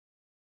affirmed.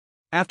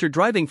 After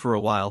driving for a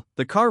while,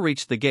 the car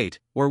reached the gate,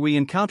 where we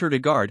encountered a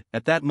guard.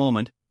 At that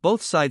moment,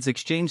 both sides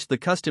exchanged the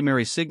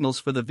customary signals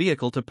for the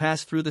vehicle to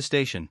pass through the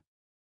station.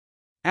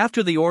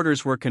 After the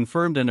orders were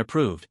confirmed and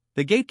approved,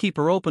 the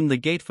gatekeeper opened the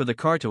gate for the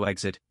car to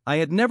exit. I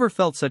had never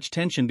felt such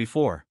tension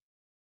before.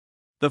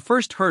 The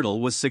first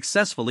hurdle was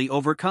successfully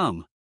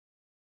overcome.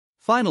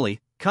 Finally,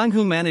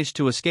 Kang-hoo managed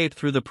to escape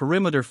through the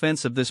perimeter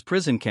fence of this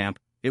prison camp.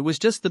 It was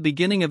just the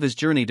beginning of his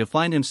journey to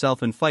find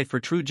himself and fight for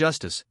true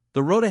justice.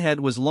 The road ahead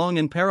was long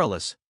and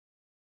perilous.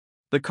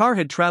 The car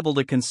had traveled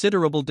a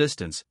considerable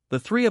distance, the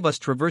three of us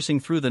traversing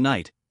through the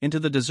night, into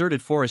the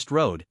deserted forest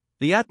road.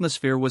 The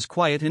atmosphere was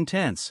quiet and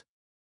tense.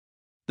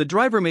 The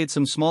driver made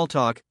some small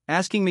talk,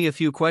 asking me a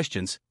few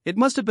questions. "It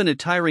must have been a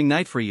tiring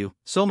night for you,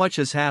 so much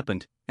has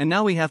happened, and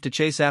now we have to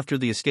chase after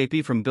the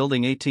escapee from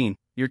Building 18.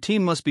 Your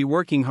team must be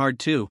working hard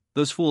too.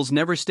 Those fools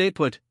never stay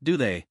put, do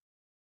they?"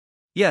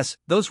 "Yes,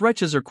 those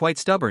wretches are quite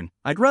stubborn.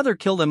 I'd rather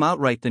kill them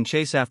outright than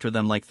chase after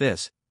them like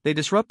this. They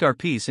disrupt our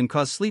peace and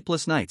cause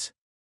sleepless nights.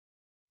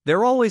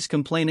 They're always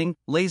complaining,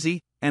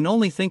 lazy, and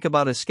only think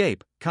about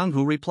escape,"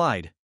 Kang-hoo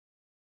replied.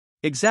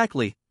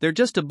 "Exactly, they're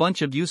just a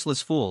bunch of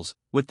useless fools,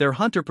 with their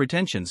hunter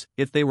pretensions.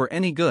 If they were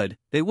any good,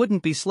 they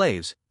wouldn't be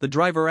slaves," the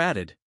driver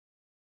added.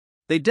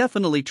 "They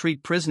definitely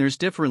treat prisoners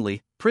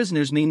differently.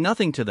 Prisoners mean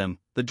nothing to them."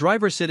 The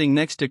driver sitting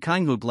next to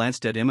Kang-hoo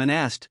glanced at him and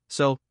asked,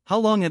 "So, how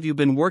long have you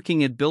been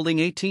working at Building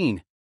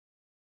 18?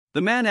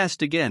 The man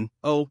asked again,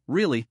 "Oh,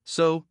 really,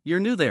 so, you're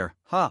new there,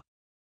 huh?"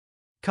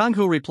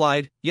 Kang-hoo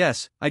replied,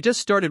 "Yes, I just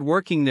started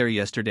working there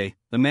yesterday."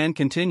 The man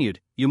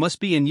continued, "You must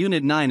be in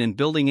Unit 9 in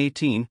Building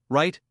 18,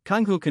 right?"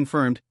 Kang-hoo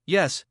confirmed,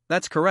 "Yes,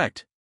 that's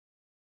correct."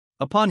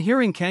 Upon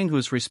hearing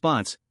Kang-hoo's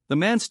response, the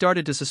man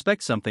started to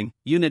suspect something.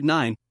 Unit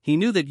 9, he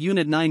knew that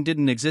Unit 9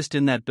 didn't exist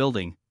in that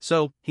building,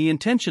 so, he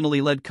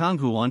intentionally led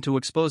Kang-hoo on to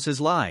expose his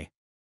lie.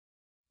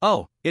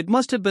 "Oh, it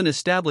must have been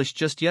established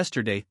just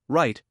yesterday,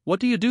 right?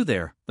 What do you do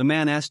there?" the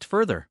man asked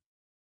further.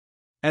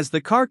 As the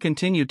car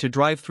continued to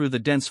drive through the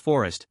dense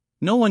forest,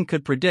 no one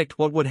could predict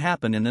what would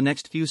happen in the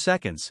next few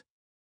seconds.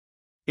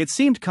 It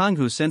seemed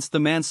Kang-hoo sensed the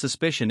man's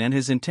suspicion and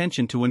his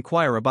intention to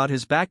inquire about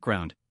his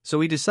background, so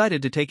he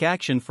decided to take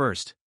action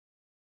first.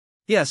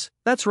 "Yes,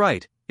 that's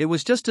right, it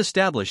was just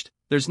established,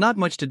 there's not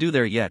much to do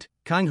there yet,"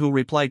 Kang-hoo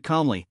replied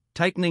calmly,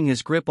 tightening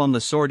his grip on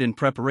the sword in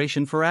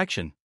preparation for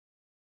action.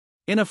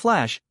 In a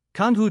flash,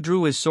 Kang-hoo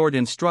drew his sword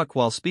and struck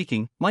while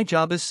speaking, "My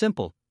job is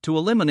simple, to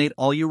eliminate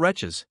all you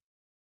wretches."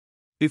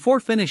 Before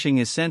finishing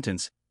his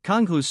sentence,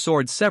 Kang-hoo's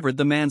sword severed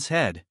the man's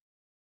head.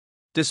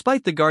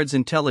 Despite the guard's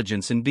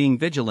intelligence in being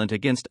vigilant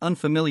against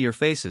unfamiliar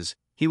faces,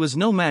 he was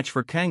no match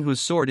for Kang-hoo's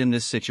sword in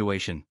this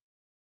situation.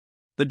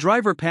 The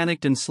driver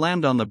panicked and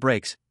slammed on the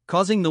brakes,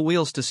 causing the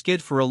wheels to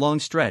skid for a long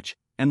stretch,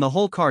 and the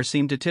whole car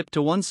seemed to tip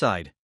to one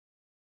side.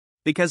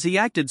 Because he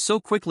acted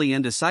so quickly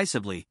and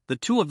decisively, the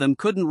two of them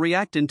couldn't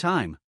react in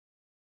time.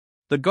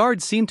 The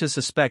guard seemed to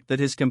suspect that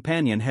his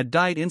companion had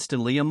died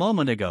instantly a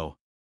moment ago.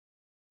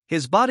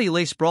 His body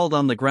lay sprawled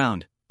on the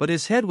ground, but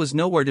his head was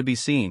nowhere to be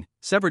seen,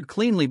 severed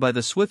cleanly by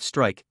the swift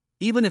strike.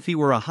 even if he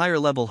were a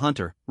higher-level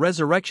hunter,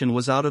 resurrection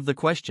was out of the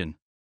question.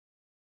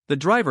 The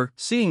driver,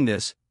 seeing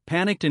this,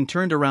 panicked and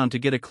turned around to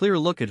get a clear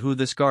look at who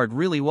this guard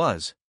really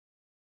was.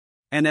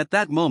 And at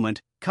that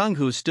moment,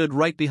 Kang-Hu stood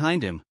right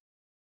behind him.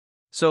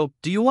 "So,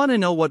 do you want to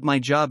know what my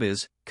job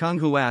is?"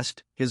 Kang-Hu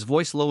asked, his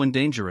voice low and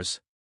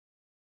dangerous.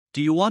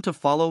 "Do you want to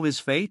follow his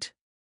fate?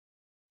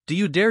 Do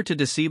you dare to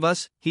deceive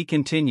us?" he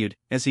continued,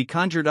 as he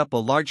conjured up a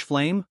large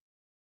flame.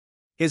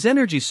 His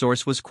energy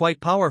source was quite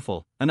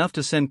powerful, enough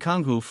to send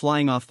Kang-Hu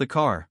flying off the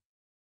car.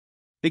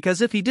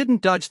 Because if he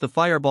didn't dodge the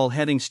fireball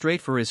heading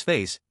straight for his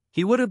face,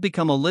 he would have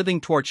become a living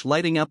torch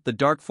lighting up the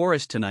dark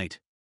forest tonight.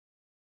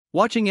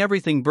 Watching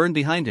everything burn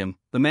behind him,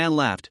 the man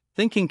laughed,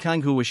 thinking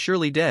Kang-Hu was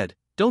surely dead.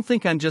 "Don't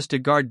think I'm just a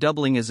guard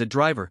doubling as a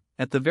driver,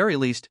 at the very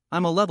least,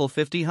 I'm a level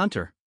 50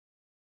 hunter."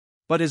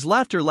 But his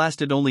laughter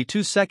lasted only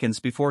 2 seconds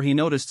before he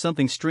noticed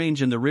something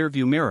strange in the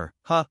rearview mirror.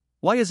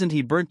 Why isn't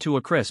he burnt to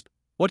a crisp?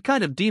 What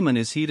kind of demon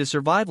is he to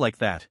survive like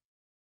that?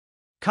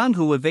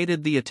 Kang-Hu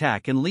evaded the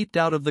attack and leaped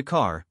out of the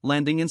car,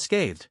 landing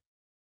unscathed.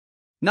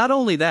 Not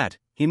only that,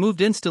 he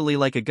moved instantly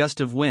like a gust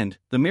of wind.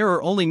 The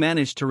mirror only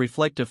managed to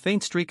reflect a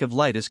faint streak of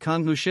light as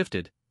Kang-Hu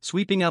shifted,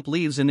 sweeping up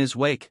leaves in his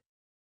wake.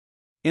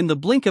 In the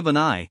blink of an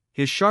eye,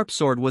 his sharp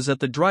sword was at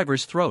the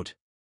driver's throat.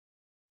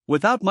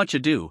 Without much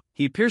ado,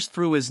 he pierced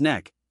through his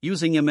neck,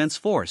 using immense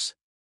force.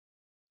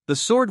 The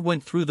sword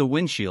went through the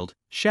windshield,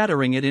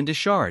 shattering it into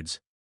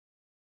shards.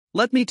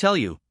 "Let me tell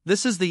you,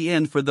 this is the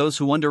end for those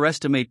who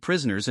underestimate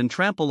prisoners and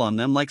trample on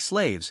them like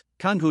slaves,"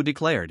 Kang-Hu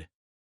declared.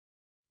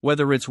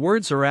 "Whether it's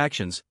words or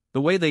actions,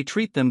 the way they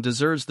treat them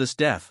deserves this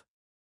death."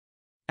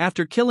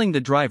 After killing the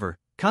driver,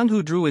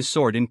 Kang-Hu drew his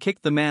sword and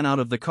kicked the man out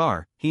of the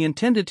car. He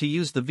intended to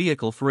use the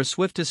vehicle for a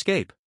swift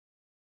escape.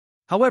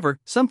 However,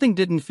 something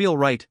didn't feel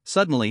right.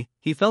 Suddenly,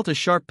 he felt a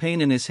sharp pain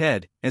in his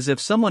head, as if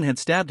someone had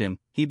stabbed him.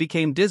 He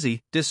became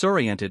dizzy,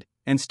 disoriented,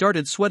 and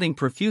started sweating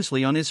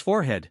profusely on his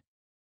forehead.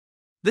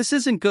 "This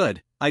isn't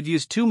good. I've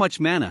used too much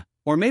mana,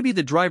 or maybe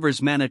the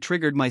driver's mana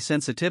triggered my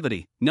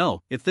sensitivity.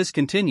 No, if this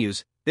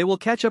continues, they will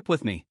catch up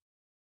with me."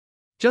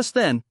 Just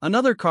then,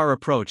 another car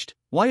approached.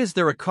 Why is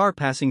there a car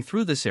passing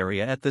through this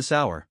area at this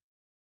hour?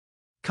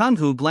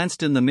 Kang-Hu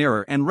glanced in the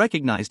mirror and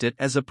recognized it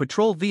as a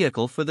patrol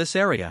vehicle for this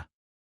area.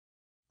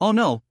 "Oh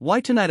no,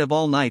 why tonight of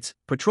all nights,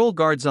 patrol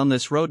guards on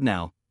this road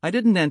now? I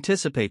didn't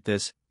anticipate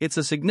this. It's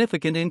a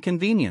significant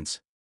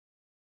inconvenience."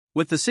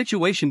 With the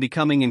situation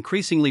becoming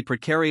increasingly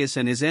precarious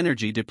and his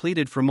energy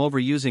depleted from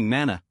overusing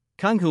mana,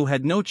 Kang-Hu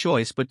had no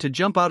choice but to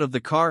jump out of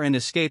the car and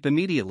escape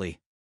immediately.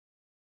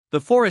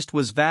 The forest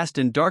was vast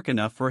and dark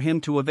enough for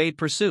him to evade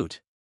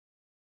pursuit.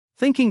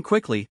 Thinking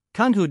quickly,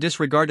 Kang-Hu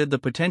disregarded the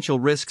potential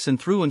risks and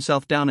threw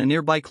himself down a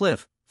nearby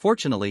cliff.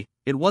 Fortunately,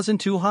 it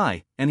wasn't too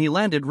high, and he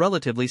landed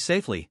relatively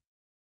safely.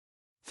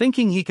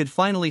 Thinking he could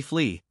finally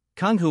flee,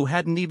 Kang-Hu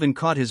hadn't even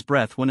caught his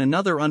breath when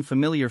another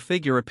unfamiliar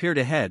figure appeared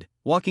ahead,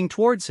 walking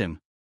towards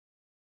him.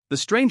 The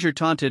stranger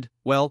taunted,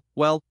 Well,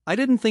 I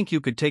didn't think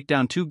you could take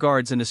down 2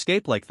 guards and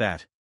escape like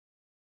that.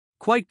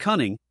 Quite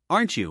cunning,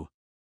 aren't you?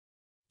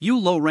 You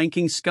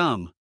low-ranking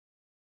scum."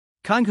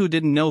 Kang-Hu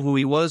didn't know who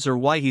he was or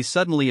why he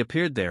suddenly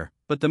appeared there,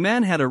 but the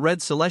man had a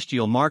red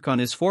celestial mark on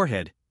his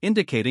forehead,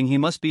 indicating he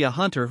must be a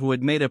hunter who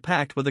had made a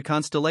pact with a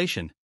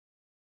constellation.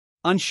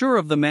 Unsure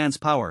of the man's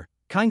power,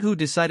 Kang-Hu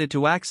decided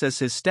to access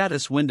his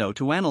status window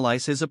to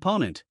analyze his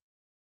opponent.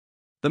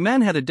 The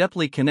man had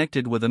adeptly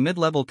connected with a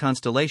mid-level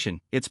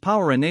constellation. Its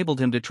power enabled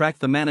him to track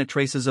the mana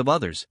traces of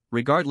others,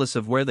 regardless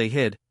of where they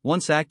hid.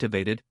 Once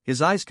activated,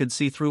 his eyes could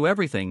see through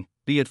everything,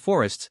 be it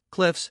forests,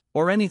 cliffs,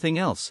 or anything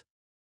else.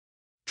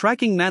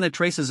 Tracking mana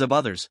traces of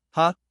others,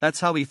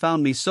 that's how he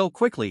found me so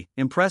quickly.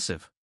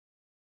 Impressive.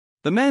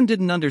 The man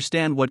didn't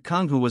understand what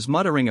Kang-Hu was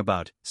muttering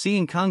about.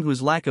 Seeing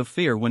Kang-Hu's lack of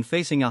fear when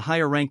facing a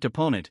higher-ranked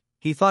opponent,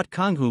 he thought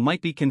Kang-Hu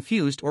might be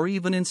confused or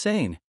even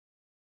insane.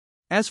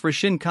 As for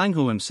Shin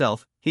Kang-Hu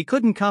himself, he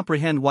couldn't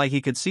comprehend why he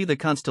could see the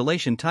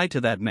constellation tied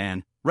to that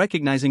man.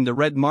 Recognizing the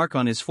red mark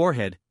on his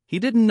forehead, he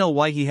didn't know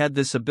why he had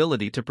this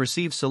ability to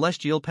perceive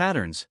celestial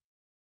patterns.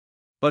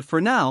 But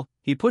for now,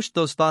 he pushed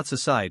those thoughts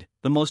aside.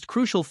 The most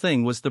crucial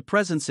thing was the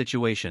present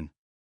situation.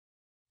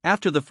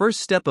 After the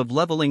first step of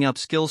leveling up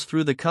skills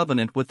through the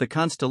covenant with the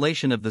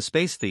constellation of the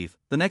space thief,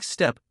 the next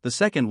step, the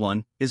second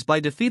one, is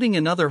by defeating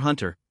another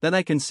hunter. Then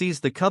I can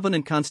seize the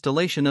covenant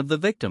constellation of the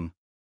victim.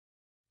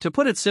 To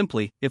put it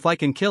simply, if I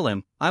can kill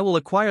him, I will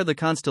acquire the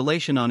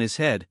constellation on his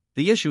head.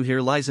 The issue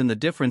here lies in the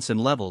difference in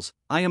levels.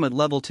 I am at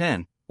level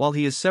 10, while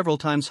he is several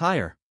times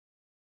higher.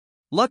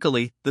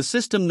 Luckily, the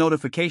system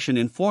notification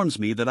informs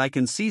me that I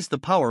can seize the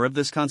power of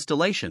this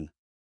constellation.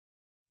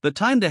 The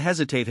time to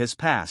hesitate has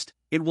passed.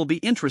 It will be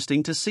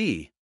interesting to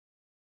see.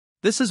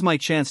 This is my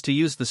chance to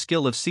use the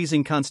skill of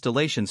seizing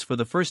constellations for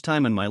the first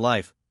time in my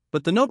life,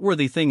 but the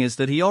noteworthy thing is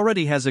that he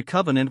already has a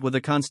covenant with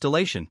a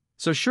constellation,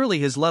 so surely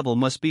his level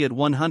must be at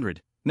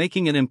 100,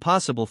 making it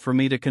impossible for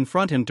me to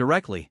confront him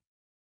directly.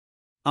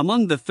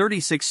 Among the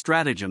 36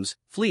 stratagems,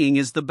 fleeing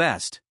is the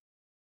best.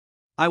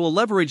 I will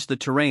leverage the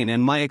terrain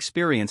and my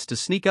experience to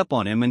sneak up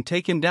on him and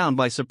take him down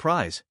by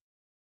surprise.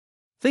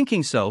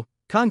 Thinking so,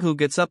 Kang-Hu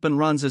gets up and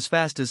runs as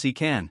fast as he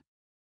can.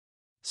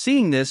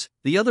 Seeing this,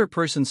 the other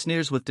person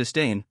sneers with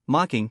disdain,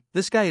 mocking,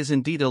 "This guy is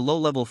indeed a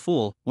low-level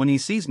fool. When he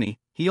sees me,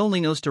 he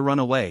only knows to run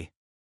away.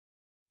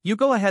 You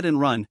go ahead and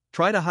run,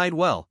 try to hide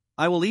well,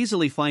 I will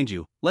easily find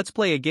you, let's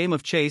play a game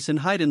of chase and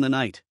hide in the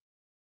night."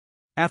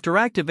 After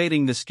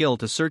activating the skill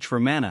to search for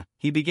mana,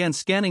 he began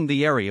scanning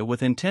the area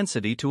with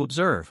intensity to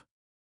observe.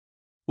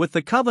 With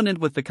the covenant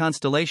with the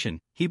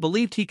constellation, he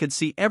believed he could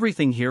see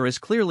everything here as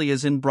clearly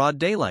as in broad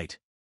daylight.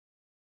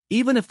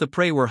 Even if the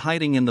prey were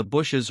hiding in the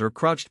bushes or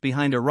crouched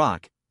behind a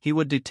rock, he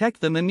would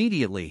detect them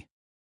immediately.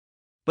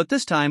 But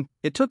this time,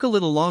 it took a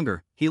little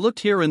longer. He looked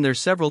here and there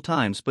several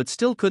times but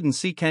still couldn't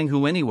see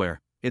Kanghu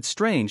anywhere. "It's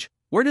strange,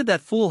 where did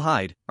that fool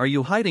hide? Are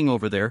you hiding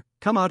over there?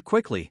 Come out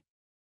quickly.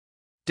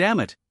 Damn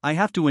it, I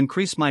have to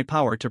increase my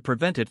power to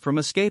prevent it from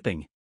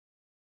escaping.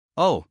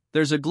 Oh,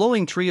 there's a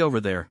glowing tree over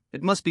there,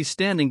 it must be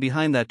standing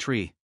behind that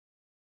tree.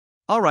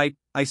 Alright,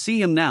 I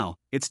see him now,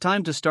 it's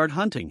time to start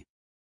hunting.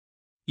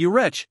 You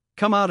wretch,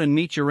 come out and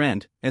meet your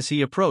end." As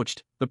he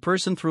approached, the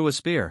person threw a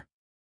spear.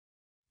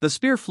 The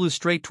spear flew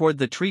straight toward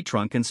the tree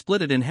trunk and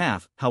split it in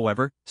half.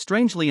 However,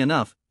 strangely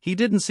enough, he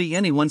didn't see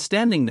anyone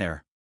standing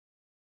there.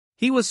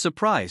 He was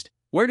surprised.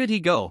 Where did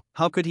he go?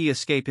 How could he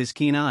escape his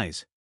keen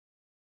eyes?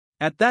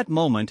 At that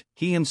moment,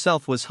 he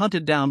himself was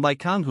hunted down by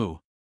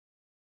Kanghu.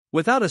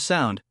 Without a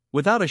sound,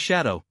 without a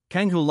shadow,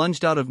 Kanghu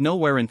lunged out of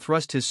nowhere and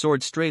thrust his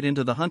sword straight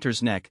into the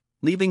hunter's neck,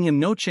 leaving him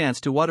no chance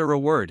to utter a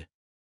word.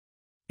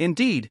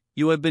 "Indeed,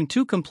 you have been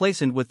too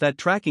complacent with that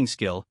tracking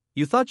skill.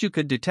 You thought you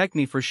could detect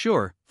me for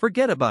sure,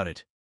 forget about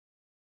it.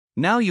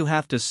 Now you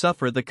have to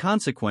suffer the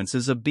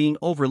consequences of being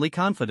overly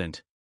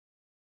confident.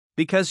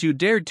 Because you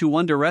dared to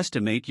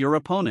underestimate your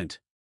opponent.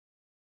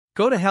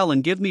 Go to hell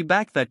and give me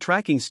back that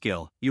tracking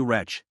skill, you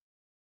wretch."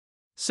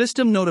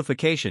 System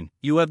notification: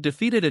 you have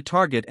defeated a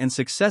target and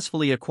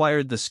successfully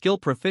acquired the skill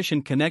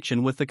Proficient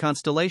Connection with the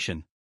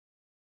constellation.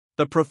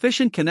 The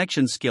Proficient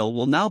Connection skill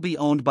will now be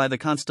owned by the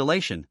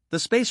constellation, the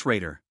Space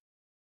Raider.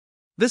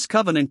 This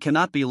covenant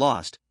cannot be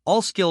lost.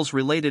 All skills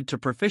related to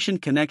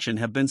Proficient Connection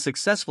have been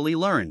successfully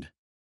learned.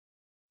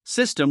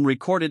 System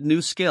recorded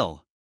new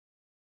skill.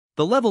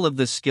 The level of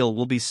this skill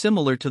will be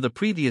similar to the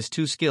previous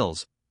two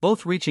skills,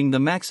 both reaching the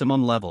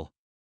maximum level.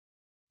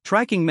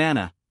 Tracking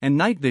mana and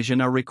night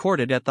vision are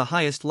recorded at the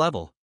highest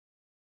level.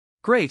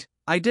 Great,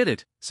 I did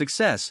it,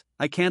 success,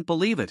 I can't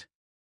believe it.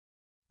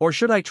 Or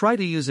should I try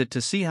to use it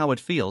to see how it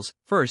feels?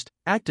 First,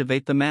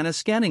 activate the mana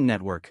scanning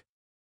network.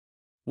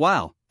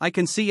 Wow, I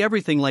can see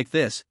everything like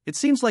this. It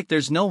seems like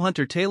there's no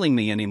hunter tailing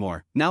me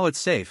anymore. Now it's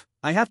safe.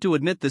 I have to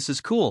admit this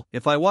is cool.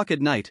 If I walk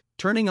at night,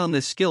 turning on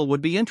this skill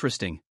would be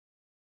interesting.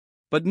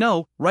 But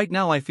no, right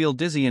now I feel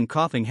dizzy and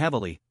coughing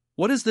heavily.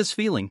 What is this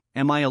feeling?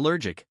 Am I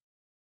allergic?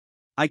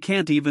 I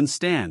can't even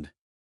stand.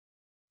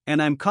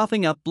 And I'm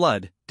coughing up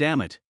blood,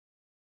 damn it.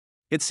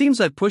 It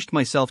seems I've pushed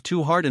myself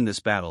too hard in this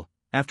battle.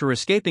 After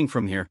escaping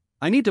from here,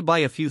 I need to buy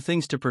a few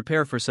things to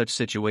prepare for such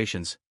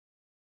situations.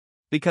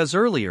 Because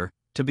earlier,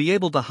 to be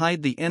able to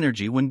hide the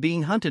energy when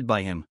being hunted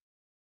by him,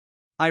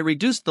 I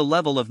reduced the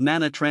level of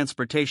mana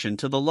transportation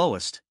to the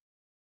lowest.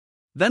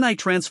 Then I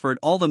transferred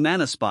all the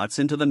mana spots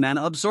into the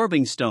mana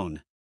absorbing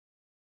stone.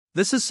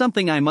 This is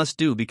something I must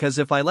do because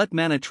if I let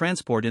mana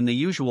transport in the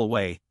usual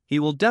way, he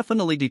will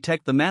definitely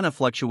detect the mana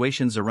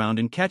fluctuations around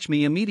and catch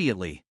me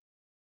immediately.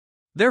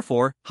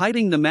 Therefore,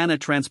 hiding the mana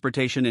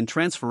transportation and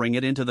transferring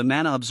it into the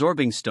mana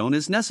absorbing stone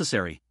is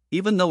necessary,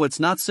 even though it's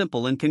not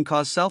simple and can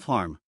cause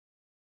self-harm.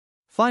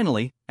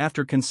 Finally,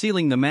 after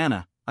concealing the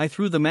mana, I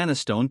threw the mana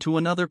stone to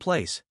another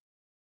place.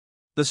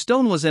 The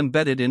stone was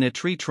embedded in a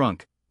tree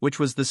trunk, which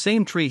was the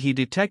same tree he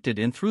detected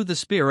and threw the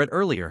spear at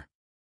earlier.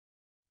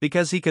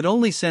 Because he could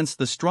only sense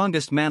the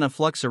strongest mana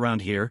flux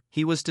around here,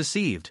 he was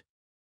deceived.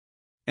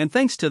 And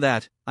thanks to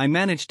that, I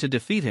managed to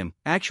defeat him.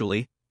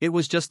 Actually, it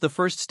was just the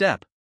first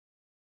step.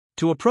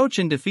 To approach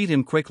and defeat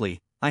him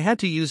quickly, I had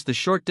to use the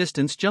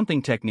short-distance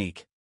jumping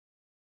technique.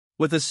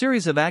 With a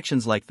series of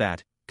actions like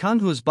that,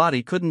 Kanghu's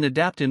body couldn't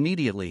adapt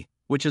immediately,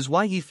 which is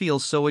why he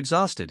feels so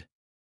exhausted.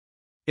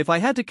 If I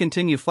had to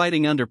continue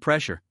fighting under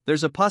pressure,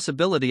 there's a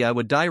possibility I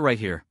would die right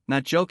here.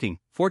 Not joking,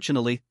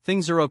 fortunately,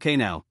 things are okay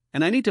now,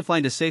 and I need to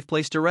find a safe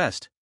place to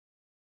rest.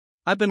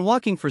 I've been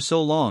walking for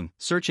so long,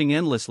 searching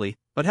endlessly,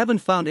 but haven't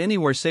found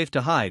anywhere safe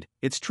to hide.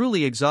 It's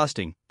truly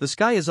exhausting. The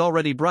sky is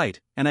already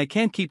bright, and I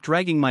can't keep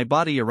dragging my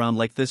body around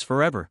like this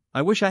forever.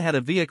 I wish I had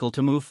a vehicle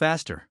to move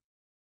faster.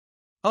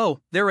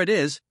 Oh, there it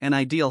is, an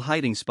ideal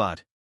hiding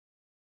spot.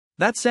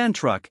 That sand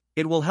truck,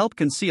 it will help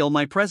conceal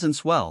my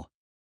presence well.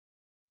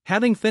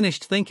 Having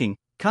finished thinking,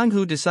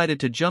 Kanghu decided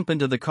to jump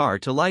into the car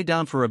to lie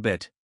down for a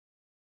bit.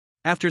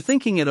 After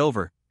thinking it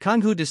over,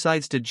 Kanghu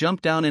decides to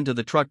jump down into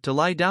the truck to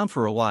lie down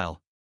for a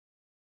while.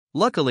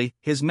 Luckily,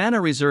 his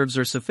mana reserves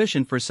are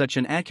sufficient for such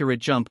an accurate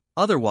jump,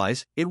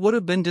 otherwise, it would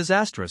have been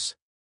disastrous.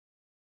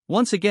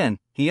 Once again,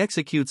 he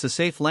executes a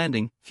safe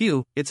landing.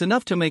 Phew, it's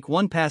enough to make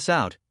one pass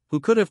out. Who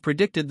could have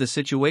predicted the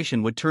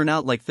situation would turn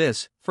out like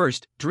this?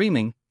 First,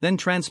 dreaming, then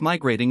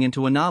transmigrating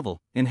into a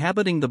novel,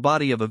 inhabiting the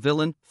body of a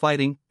villain,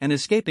 fighting, and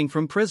escaping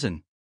from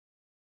prison.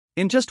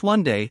 In just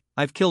one day,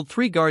 I've killed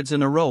 3 guards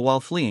in a row while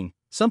fleeing.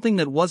 something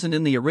that wasn't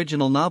in the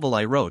original novel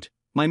I wrote.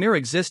 My mere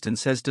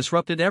existence has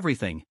disrupted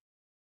everything.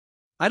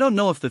 I don't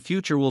know if the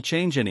future will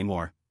change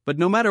anymore, but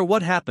no matter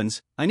what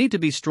happens, I need to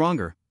be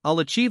stronger. I'll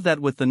achieve that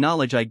with the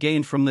knowledge I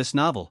gained from this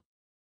novel.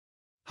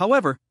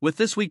 However, with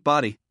this weak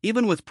body,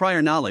 even with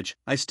prior knowledge,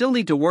 I still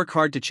need to work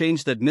hard to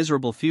change that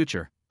miserable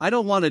future. I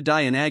don't want to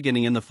die in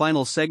agony in the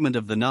final segment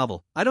of the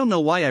novel. I don't know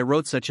why I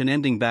wrote such an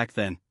ending back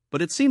then,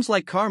 but it seems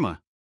like karma.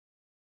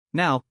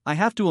 Now, I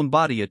have to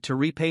embody it to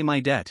repay my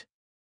debt.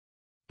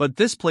 But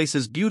this place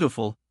is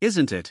beautiful,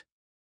 isn't it?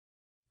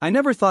 I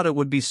never thought it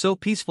would be so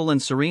peaceful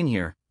and serene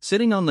here,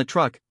 sitting on the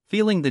truck,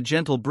 feeling the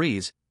gentle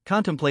breeze,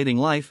 contemplating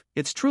life.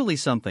 It's truly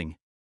something.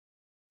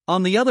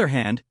 On the other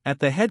hand, at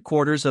the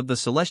headquarters of the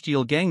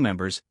Celestial gang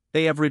members,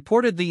 they have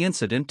reported the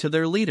incident to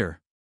their leader.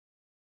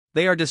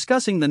 They are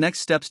discussing the next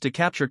steps to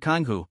capture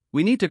Kanghu.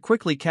 We need to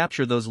quickly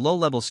capture those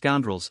low-level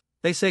scoundrels,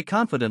 they say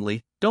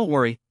confidently. Don't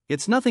worry,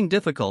 it's nothing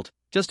difficult,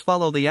 just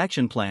follow the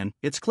action plan,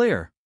 it's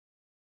clear.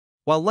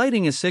 While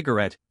lighting a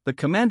cigarette, the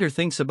commander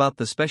thinks about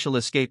the special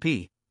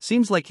escapee.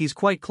 Seems like he's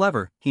quite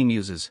clever, he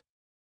muses.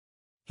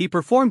 He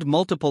performed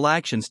multiple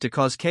actions to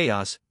cause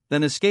chaos,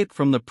 then escaped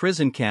from the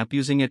prison camp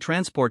using a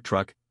transport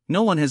truck.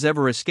 No one has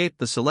ever escaped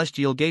the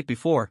Celestial Gate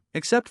before,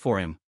 except for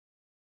him.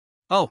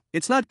 Oh,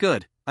 it's not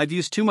good. I've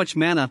used too much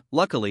mana.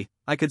 Luckily,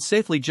 I could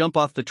safely jump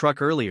off the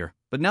truck earlier,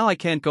 but now I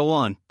can't go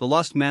on. The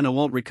lost mana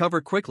won't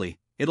recover quickly.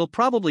 It'll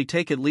probably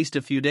take at least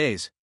a few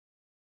days.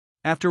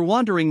 After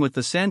wandering with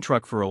the sand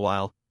truck for a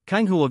while,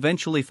 Kanghu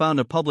eventually found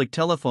a public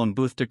telephone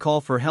booth to call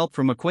for help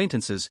from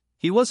acquaintances.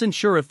 He wasn't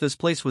sure if this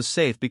place was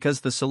safe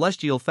because the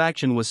Celestial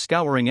faction was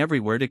scouring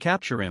everywhere to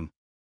capture him.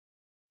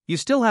 You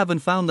still haven't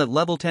found that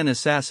level 10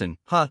 assassin?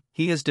 Huh,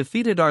 he has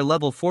defeated our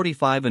level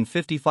 45 and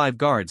 55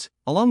 guards,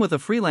 along with a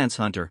freelance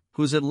hunter,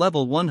 who's at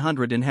level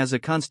 100 and has a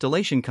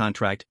constellation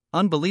contract.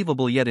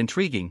 Unbelievable yet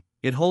intriguing,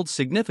 it holds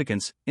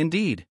significance,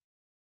 indeed.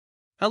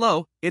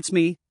 Hello, it's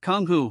me,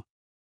 Kanghu.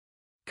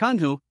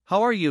 Kanghu,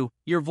 how are you?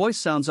 Your voice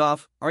sounds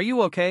off, are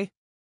you okay?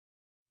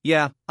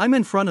 Yeah, I'm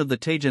in front of the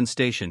Taijin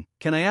station.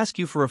 Can I ask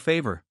you for a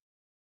favor?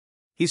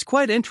 He's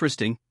quite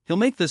interesting. He'll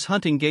make this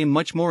hunting game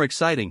much more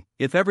exciting.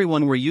 If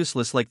everyone were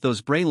useless like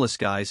those brainless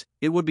guys,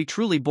 it would be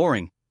truly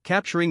boring.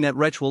 Capturing that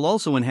wretch will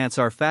also enhance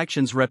our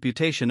faction's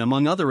reputation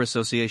among other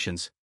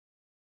associations.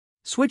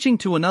 Switching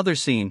to another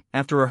scene,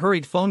 after a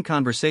hurried phone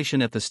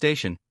conversation at the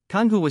station,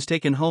 Kanghu was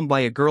taken home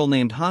by a girl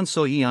named Han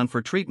So-yeon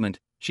for treatment.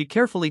 She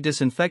carefully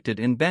disinfected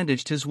and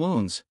bandaged his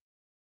wounds.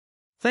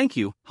 Thank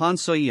you, Han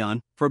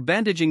So-yeon, for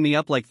bandaging me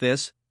up like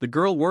this, the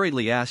girl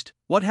worriedly asked.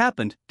 What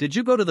happened? Did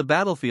you go to the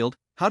battlefield?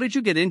 How did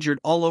you get injured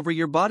all over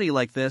your body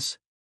like this?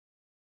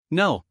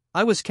 No,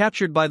 I was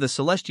captured by the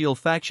Celestial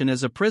faction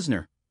as a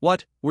prisoner.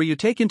 What, were you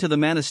taken to the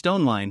Mana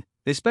Stone Mine?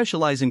 They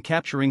specialize in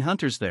capturing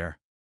hunters there.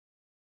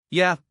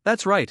 Yeah,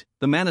 that's right,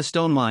 the Mana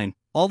Stone Mine.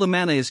 All the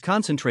mana is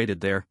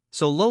concentrated there,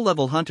 so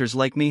low-level hunters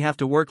like me have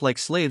to work like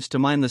slaves to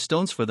mine the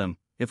stones for them.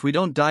 If we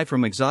don't die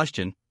from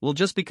exhaustion, we'll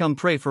just become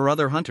prey for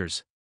other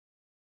hunters.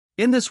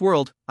 In this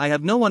world, I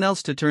have no one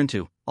else to turn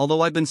to.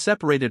 Although I've been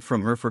separated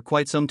from her for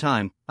quite some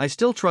time, I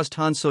still trust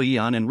Han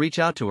So-yeon and reach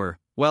out to her.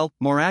 Well,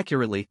 more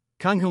accurately,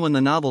 Kanghu in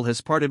the novel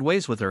has parted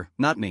ways with her,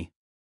 not me.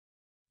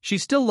 She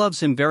still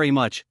loves him very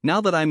much,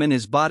 now that I'm in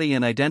his body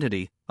and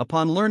identity.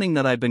 Upon learning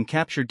that I've been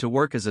captured to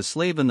work as a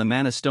slave in the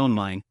Mana Stone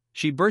Mine,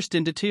 she burst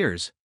into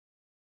tears.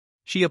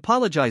 She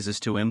apologizes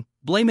to him,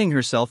 blaming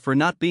herself for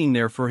not being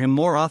there for him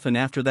more often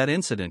after that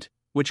incident,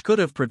 which could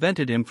have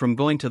prevented him from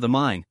going to the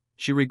mine.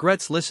 She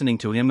regrets listening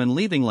to him and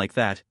leaving like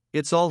that.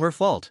 It's all her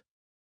fault.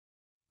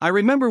 I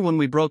remember when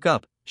we broke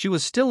up, she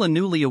was still a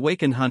newly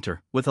awakened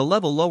hunter, with a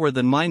level lower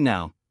than mine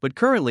now, but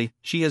currently,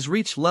 she has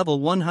reached level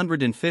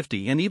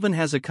 150 and even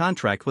has a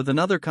contract with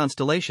another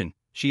constellation.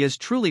 She has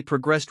truly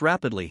progressed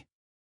rapidly.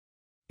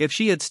 If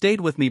she had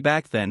stayed with me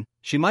back then,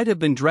 she might have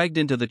been dragged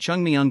into the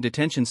Chungmyeong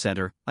detention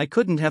center. I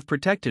couldn't have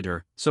protected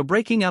her, so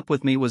breaking up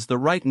with me was the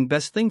right and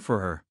best thing for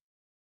her.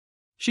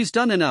 She's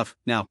done enough.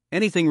 Now,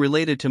 anything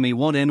related to me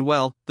won't end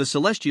well. The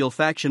Celestial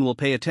faction will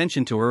pay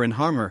attention to her and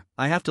harm her.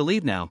 I have to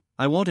leave now.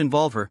 I won't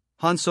involve her.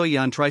 Han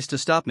So-yeon tries to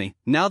stop me.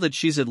 Now that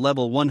she's at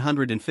level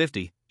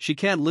 150, she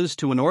can't lose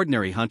to an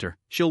ordinary hunter.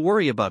 She'll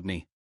worry about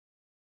me.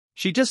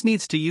 She just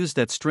needs to use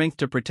that strength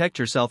to protect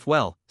herself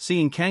well.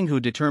 Seeing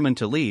Kanghu determined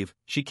to leave,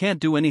 she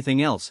can't do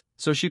anything else,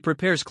 so she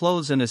prepares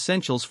clothes and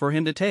essentials for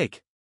him to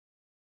take.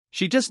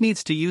 She just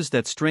needs to use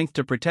that strength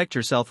to protect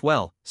herself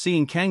well.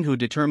 Seeing Kanghu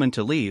determined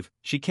to leave,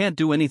 she can't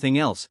do anything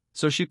else,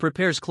 so she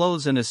prepares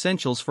clothes and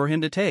essentials for him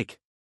to take.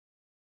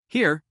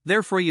 Here,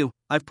 there for you.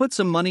 I've put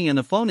some money and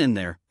a phone in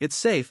there. It's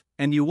safe,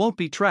 and you won't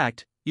be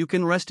tracked, you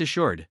can rest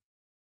assured.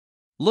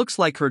 Looks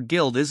like her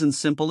guild isn't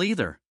simple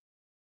either.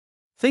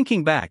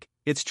 Thinking back,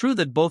 it's true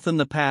that both in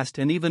the past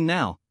and even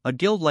now, a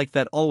guild like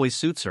that always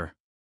suits her.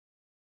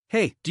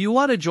 Hey, do you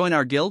want to join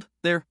our guild?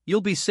 There,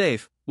 you'll be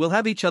safe, we'll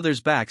have each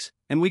other's backs,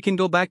 and we can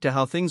go back to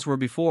how things were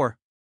before.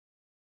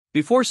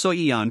 Before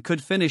So-yeon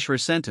could finish her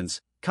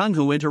sentence,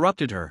 Kanghu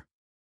interrupted her.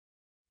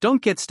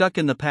 Don't get stuck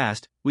in the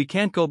past, we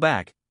can't go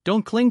back,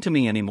 don't cling to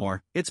me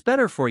anymore, it's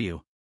better for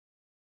you.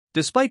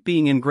 Despite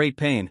being in great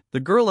pain, the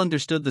girl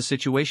understood the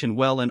situation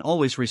well and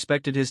always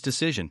respected his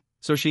decision,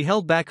 so she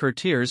held back her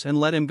tears and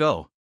let him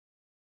go.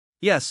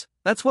 Yes,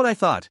 that's what I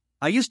thought.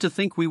 I used to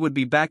think we would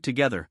be back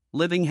together,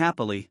 living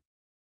happily.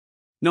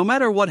 No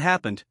matter what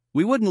happened,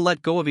 we wouldn't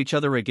let go of each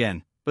other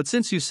again, but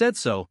since you said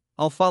so,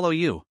 I'll follow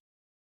you.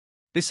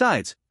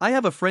 Besides, I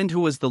have a friend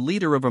who is the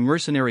leader of a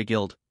mercenary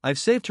guild. I've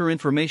saved her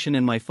information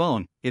in my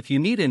phone. If you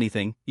need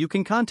anything, you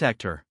can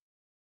contact her.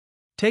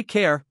 Take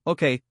care.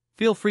 Okay,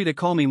 feel free to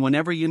call me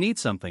whenever you need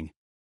something.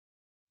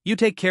 You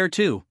take care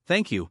too,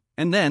 thank you.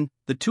 And then,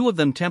 the two of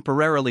them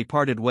temporarily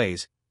parted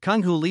ways,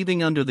 Kang-hoo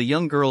leaving under the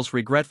young girl's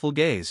regretful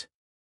gaze.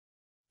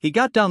 He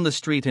got down the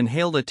street and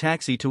hailed a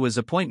taxi to his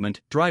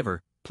appointment.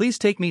 Driver, please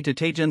take me to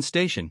Taejeon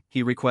Station,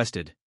 he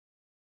requested.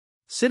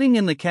 Sitting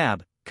in the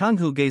cab,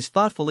 Kang-hoo gazed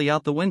thoughtfully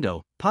out the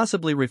window,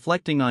 possibly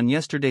reflecting on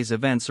yesterday's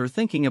events or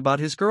thinking about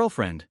his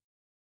girlfriend.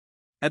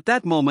 At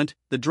that moment,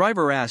 the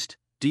driver asked,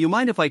 "Do you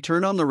mind if I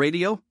turn on the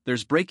radio?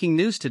 There's breaking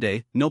news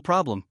today." "No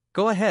problem,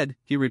 go ahead,"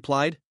 he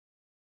replied.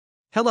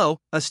 Hello,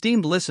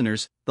 esteemed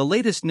listeners, the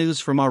latest news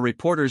from our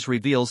reporters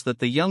reveals that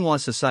the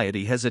Younghwa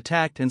Society has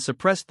attacked and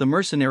suppressed the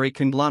mercenary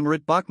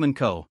conglomerate Bachman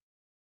Co.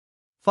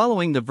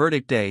 Following the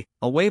verdict day,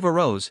 a wave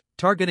arose,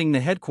 targeting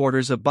the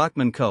headquarters of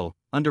Bachman Co.,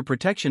 under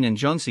protection in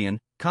Jongseon,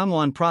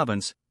 Gangwon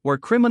Province, where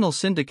criminal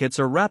syndicates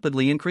are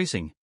rapidly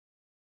increasing.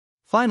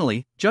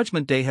 Finally,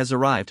 Judgment Day has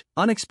arrived,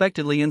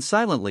 unexpectedly and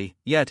silently,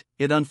 yet,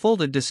 it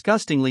unfolded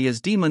disgustingly as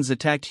demons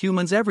attacked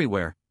humans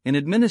everywhere, in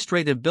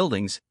administrative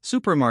buildings,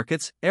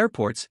 supermarkets,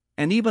 airports,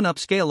 and even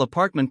upscale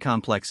apartment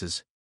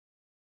complexes.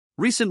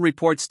 Recent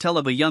reports tell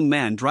of a young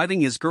man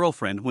driving his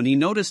girlfriend when he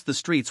noticed the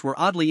streets were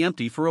oddly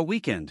empty for a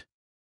weekend.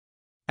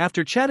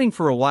 After chatting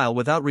for a while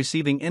without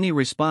receiving any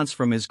response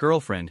from his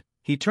girlfriend,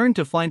 he turned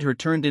to find her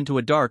turned into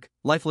a dark,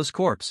 lifeless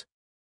corpse.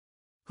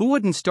 Who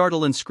wouldn't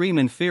startle and scream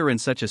in fear in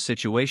such a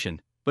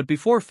situation? But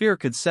before fear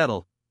could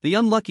settle, the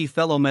unlucky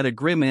fellow met a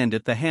grim end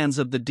at the hands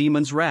of the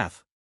demon's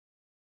wrath.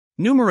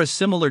 Numerous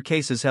similar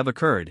cases have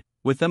occurred,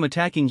 with them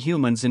attacking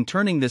humans and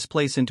turning this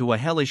place into a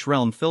hellish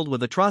realm filled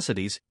with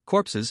atrocities,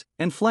 corpses,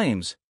 and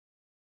flames.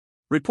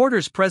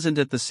 Reporters present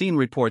at the scene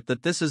report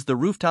that this is the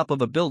rooftop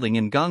of a building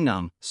in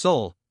Gangnam,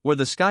 Seoul, where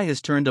the sky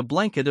has turned a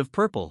blanket of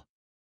purple.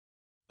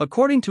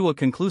 According to a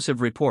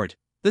conclusive report,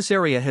 this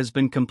area has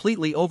been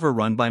completely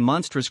overrun by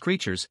monstrous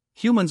creatures.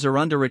 Humans are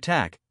under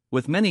attack,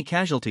 with many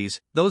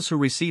casualties. Those who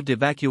received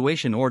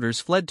evacuation orders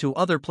fled to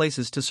other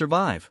places to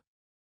survive.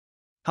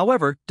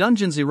 However,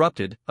 dungeons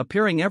erupted,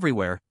 appearing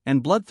everywhere,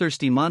 and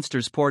bloodthirsty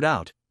monsters poured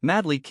out,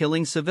 madly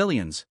killing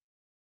civilians.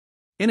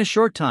 In a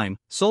short time,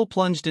 Seoul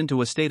plunged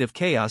into a state of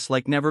chaos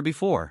like never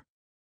before.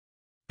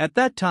 At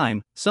that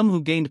time, some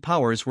who gained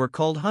powers were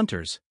called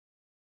hunters.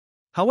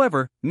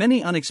 However,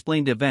 many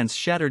unexplained events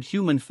shattered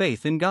human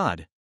faith in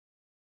God.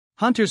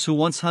 Hunters who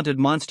once hunted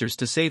monsters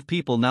to save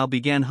people now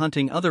began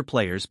hunting other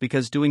players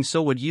because doing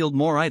so would yield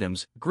more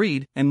items.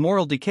 Greed and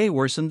moral decay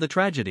worsened the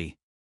tragedy.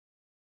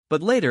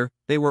 But later,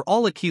 they were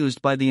all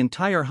accused by the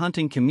entire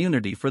hunting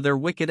community for their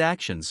wicked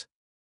actions.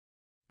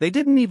 They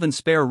didn't even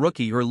spare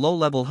rookie or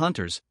low-level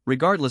hunters,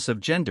 regardless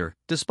of gender,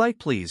 despite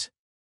pleas.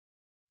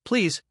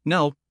 Please,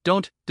 no,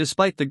 don't.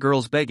 Despite the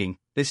girl's begging,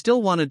 they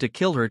still wanted to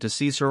kill her to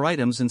seize her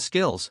items and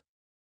skills.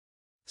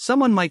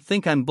 Someone might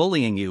think I'm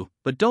bullying you,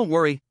 but don't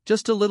worry,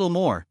 just a little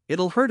more,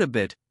 it'll hurt a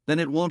bit, then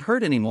it won't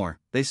hurt anymore,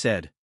 they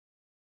said.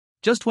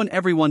 Just when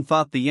everyone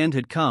thought the end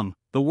had come,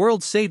 the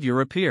world's savior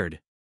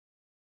appeared.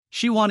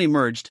 Shiwan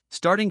emerged.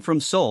 Starting from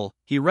Seoul,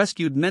 he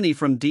rescued many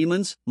from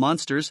demons,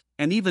 monsters,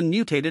 and even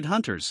mutated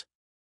hunters.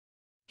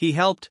 He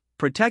helped,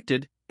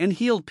 protected, and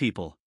healed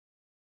people.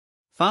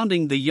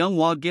 Founding the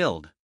Younghwa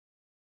Guild.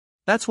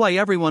 That's why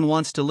everyone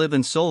wants to live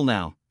in Seoul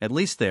now, at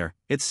least there,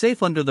 it's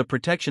safe under the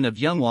protection of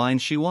Younghwa and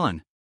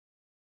Shiwan.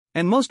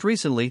 And most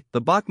recently,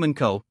 the Bachman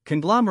Co.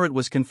 conglomerate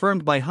was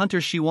confirmed by Hunter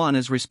Shiwan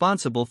as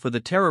responsible for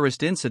the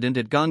terrorist incident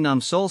at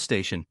Gangnam Seoul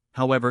Station.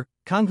 However,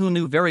 Kang-hoo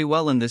knew very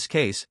well in this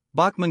case,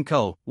 Bachman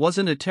Co.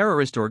 wasn't a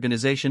terrorist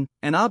organization,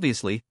 and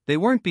obviously, they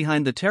weren't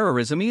behind the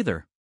terrorism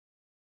either.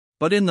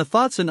 But in the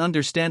thoughts and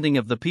understanding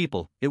of the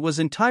people, it was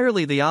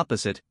entirely the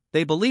opposite.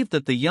 They believed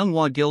that the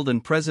Younghwa Guild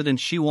and President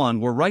Shiwan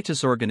were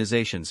righteous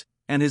organizations,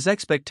 and his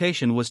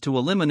expectation was to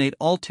eliminate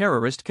all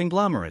terrorist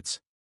conglomerates.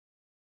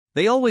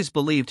 They always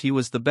believed he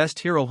was the best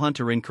hero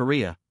hunter in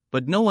Korea,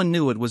 but no one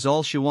knew it was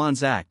all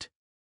Shiwan's act.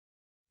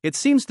 It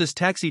seems this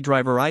taxi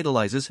driver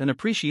idolizes and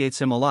appreciates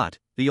him a lot.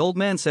 The old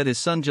man said his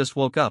son just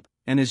woke up,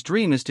 and his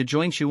dream is to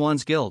join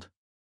Shiwan's guild.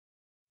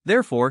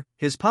 Therefore,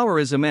 his power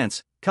is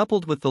immense,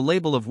 coupled with the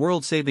label of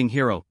world-saving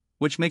hero,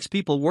 which makes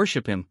people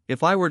worship him.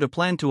 If I were to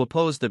plan to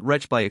oppose that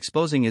wretch by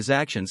exposing his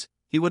actions,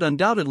 he would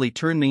undoubtedly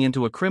turn me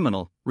into a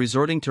criminal,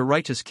 resorting to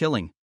righteous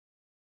killing.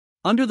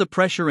 Under the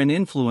pressure and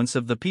influence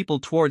of the people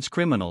towards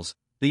criminals,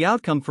 the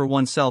outcome for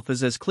oneself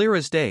is as clear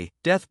as day,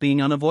 death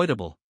being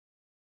unavoidable.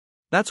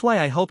 That's why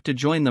I hope to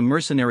join the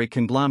mercenary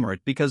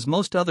conglomerate, because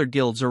most other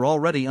guilds are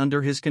already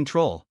under his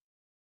control.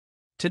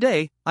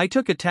 Today, I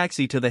took a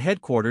taxi to the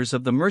headquarters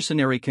of the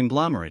mercenary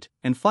conglomerate,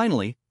 and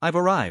finally, I've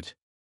arrived.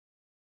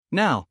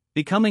 Now,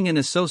 becoming an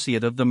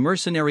associate of the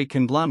mercenary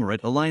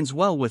conglomerate aligns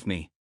well with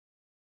me.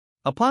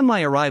 Upon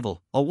my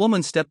arrival, a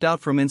woman stepped out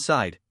from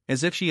inside,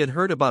 as if she had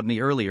heard about me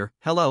earlier.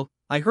 "Hello,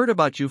 I heard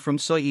about you from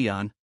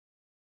Soyeon.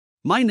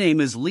 My name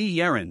is Lee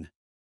Yaren."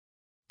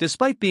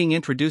 Despite being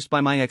introduced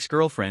by my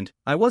ex-girlfriend,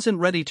 I wasn't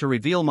ready to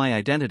reveal my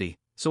identity,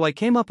 so I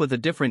came up with a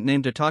different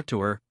name to talk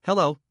to her.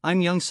 "Hello,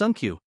 I'm Young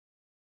Sungkyu.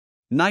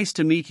 Nice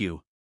to meet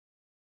you.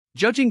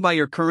 Judging by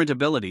your current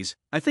abilities,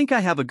 I think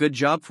I have a good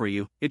job for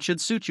you. It should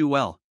suit you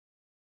well."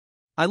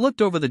 I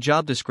looked over the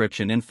job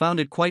description and found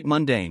it quite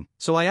mundane,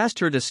 so I asked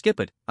her to skip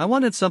it. I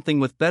wanted something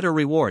with better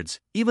rewards,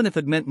 even if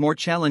it meant more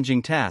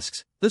challenging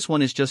tasks. This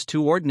one is just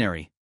too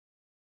ordinary.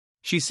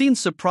 She seemed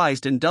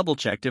surprised and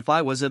double-checked if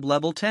I was at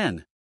level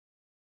 10.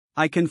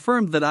 I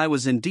confirmed that I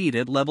was indeed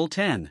at level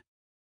 10.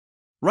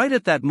 Right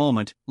at that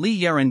moment, Lee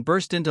Yaren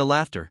burst into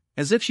laughter,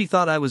 as if she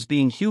thought I was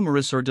being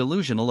humorous or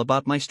delusional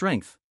about my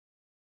strength.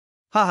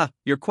 "Haha,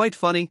 you're quite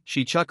funny,"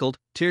 she chuckled,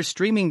 tears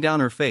streaming down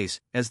her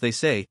face. "As they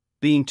say,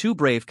 being too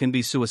brave can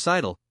be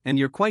suicidal, and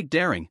you're quite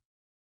daring.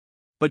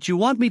 But you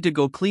want me to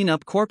go clean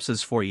up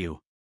corpses for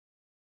you?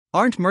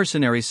 Aren't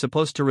mercenaries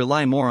supposed to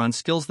rely more on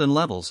skills than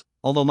levels?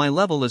 Although my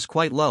level is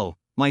quite low,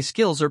 my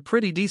skills are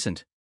pretty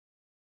decent."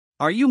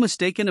 "Are you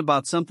mistaken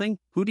about something?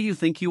 Who do you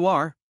think you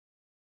are?"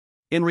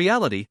 In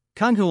reality,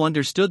 Kanghu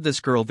understood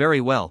this girl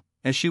very well,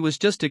 as she was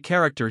just a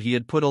character he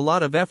had put a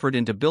lot of effort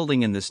into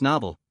building in this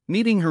novel.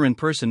 Meeting her in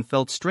person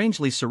felt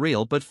strangely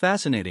surreal but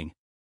fascinating.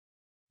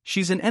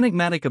 She's an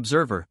enigmatic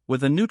observer,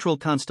 with a neutral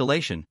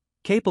constellation,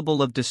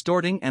 capable of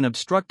distorting and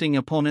obstructing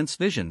opponents'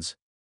 visions.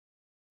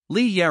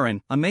 Lee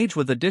Yaren, a mage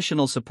with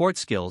additional support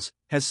skills,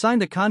 has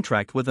signed a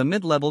contract with a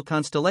mid-level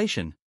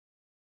constellation.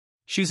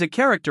 She's a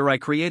character I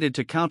created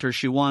to counter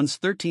Shuan's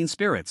 13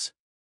 spirits.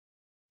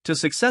 To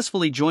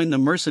successfully join the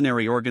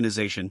mercenary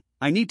organization,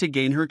 I need to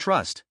gain her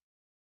trust.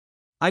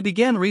 I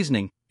began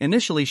reasoning.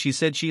 Initially she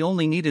said she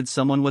only needed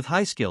someone with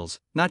high skills,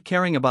 not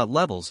caring about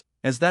levels,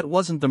 as that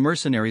wasn't the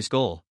mercenary's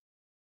goal.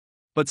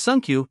 But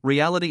Sungkyu,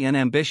 reality and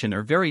ambition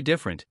are very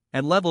different.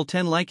 At level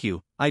 10 like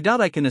you, I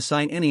doubt I can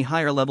assign any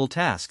higher level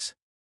tasks.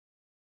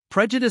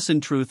 Prejudice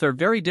and truth are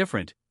very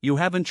different. You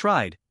haven't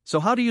tried, so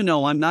how do you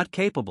know I'm not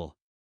capable?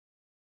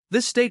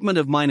 This statement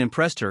of mine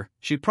impressed her.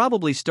 She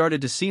probably started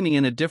to see me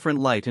in a different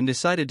light and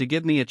decided to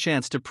give me a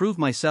chance to prove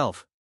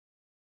myself.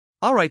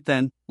 "Alright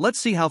then, let's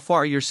see how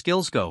far your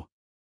skills go.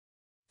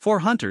 For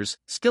hunters,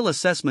 skill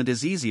assessment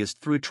is easiest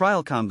through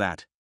trial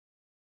combat.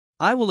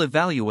 I will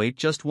evaluate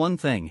just one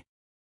thing.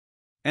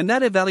 And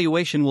that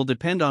evaluation will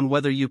depend on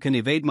whether you can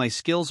evade my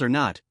skills or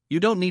not.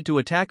 You don't need to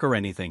attack or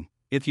anything.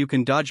 If you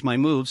can dodge my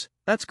moves,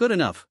 that's good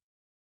enough."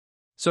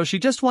 So she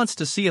just wants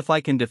to see if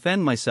I can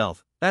defend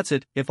myself. That's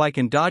it. If I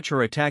can dodge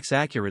her attacks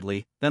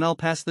accurately, then I'll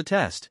pass the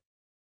test.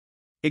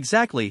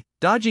 Exactly,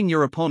 dodging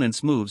your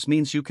opponent's moves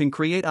means you can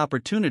create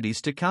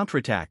opportunities to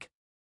counterattack.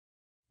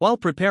 While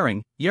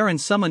preparing, Yaren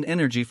summoned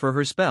energy for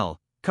her spell,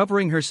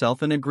 covering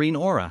herself in a green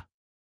aura.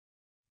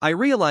 I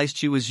realized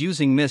she was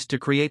using mist to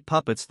create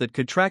puppets that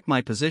could track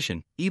my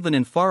position, even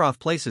in far-off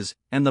places,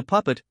 and the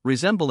puppet,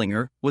 resembling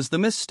her, was the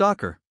mist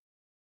stalker.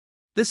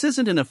 This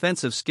isn't an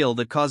offensive skill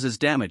that causes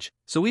damage,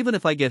 so even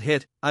if I get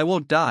hit, I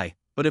won't die,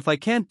 but if I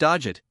can't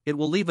dodge it, it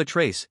will leave a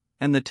trace,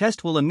 and the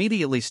test will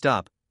immediately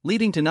stop,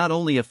 leading to not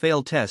only a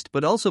failed test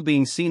but also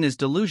being seen as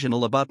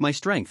delusional about my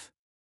strength.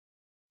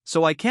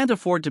 So I can't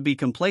afford to be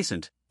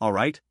complacent.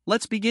 Alright,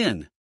 let's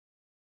begin.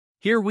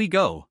 Here we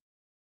go.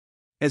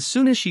 As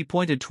soon as she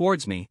pointed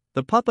towards me,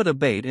 the puppet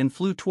obeyed and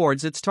flew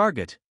towards its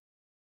target.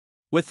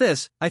 With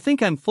this, I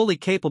think I'm fully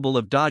capable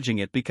of dodging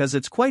it because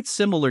it's quite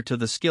similar to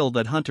the skill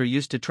that Hunter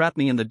used to trap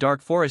me in the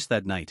dark forest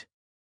that night.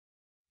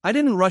 I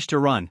didn't rush to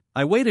run,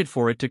 I waited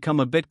for it to come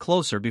a bit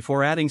closer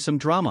before adding some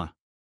drama.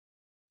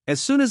 As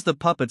soon as the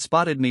puppet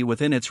spotted me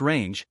within its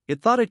range,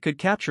 it thought it could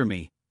capture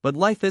me, but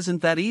life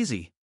isn't that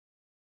easy.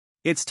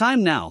 "It's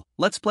time now,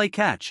 let's play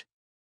catch."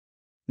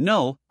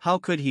 No, how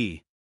could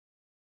he?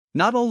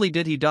 Not only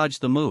did he dodge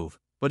the move,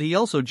 but he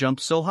also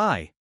jumped so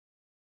high.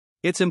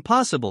 It's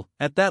impossible.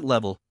 At that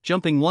level,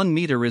 jumping 1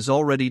 meter is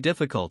already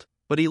difficult,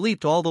 but he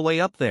leaped all the way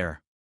up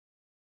there.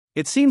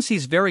 It seems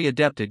he's very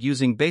adept at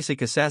using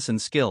basic assassin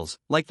skills,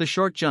 like the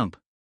short jump.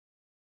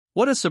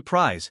 What a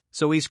surprise,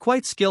 so he's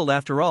quite skilled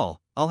after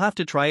all. I'll have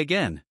to try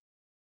again.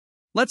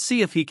 Let's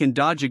see if he can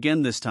dodge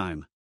again this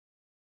time.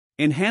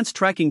 Enhanced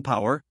tracking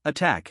power,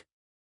 attack.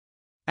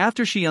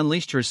 After she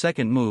unleashed her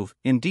second move,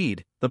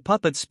 indeed, the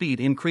puppet's speed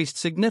increased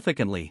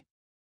significantly.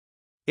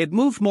 It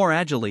moved more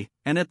agilely,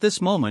 and at this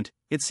moment,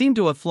 it seemed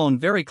to have flown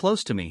very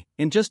close to me,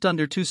 in just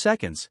under 2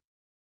 seconds.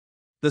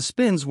 The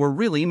spins were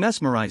really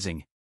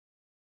mesmerizing.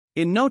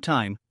 In no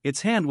time,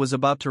 its hand was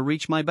about to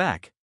reach my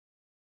back.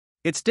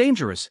 It's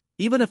dangerous.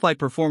 Even if I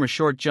perform a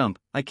short jump,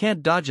 I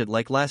can't dodge it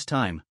like last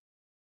time.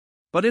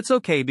 But it's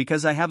okay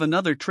because I have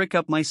another trick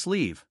up my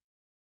sleeve.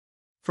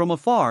 From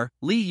afar,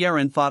 Lee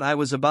Yaren thought I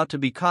was about to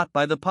be caught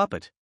by the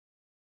puppet.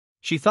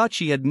 She thought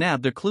she had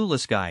nabbed a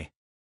clueless guy.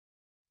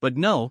 But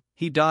no,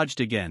 he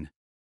dodged again.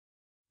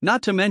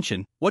 Not to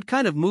mention, what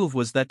kind of move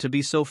was that to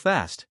be so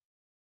fast?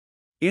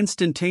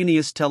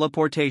 Instantaneous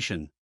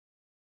teleportation.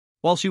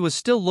 While she was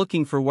still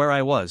looking for where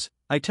I was,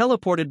 I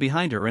teleported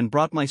behind her and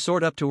brought my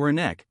sword up to her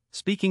neck,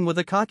 speaking with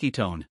a cocky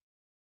tone.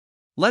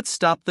 Let's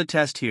stop the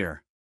test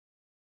here.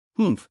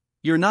 Humph,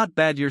 you're not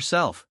bad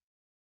yourself.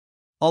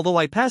 Although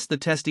I passed the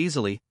test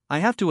easily, I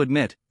have to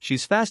admit,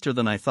 she's faster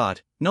than I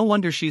thought. No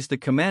wonder she's the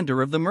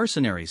commander of the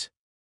mercenaries.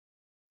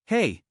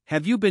 Hey,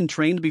 have you been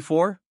trained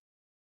before?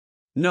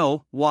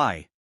 No,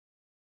 why?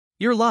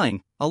 You're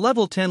lying, a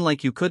level 10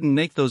 like you couldn't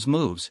make those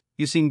moves.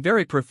 You seem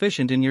very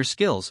proficient in your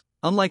skills,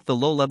 unlike the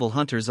low-level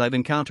hunters I've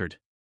encountered.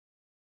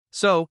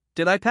 So,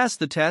 did I pass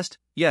the test?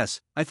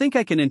 Yes, I think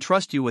I can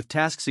entrust you with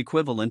tasks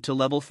equivalent to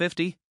level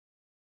 50.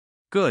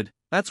 Good,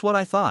 that's what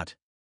I thought.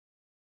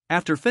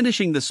 After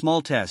finishing the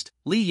small test,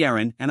 Lee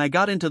Yaren and I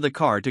got into the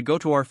car to go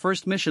to our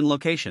first mission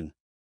location.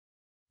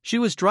 She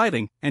was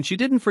driving, and she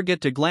didn't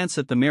forget to glance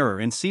at the mirror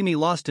and see me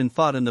lost in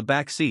thought in the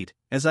back seat,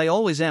 as I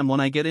always am when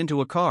I get into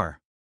a car.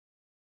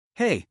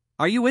 Hey,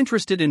 are you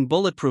interested in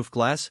bulletproof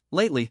glass?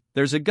 Lately,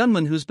 there's a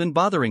gunman who's been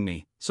bothering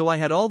me, so I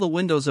had all the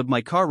windows of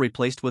my car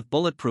replaced with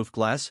bulletproof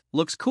glass.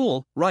 Looks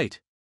cool, right?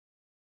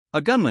 A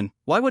gunman,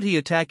 why would he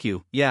attack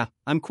you? Yeah,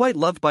 I'm quite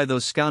loved by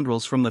those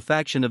scoundrels from the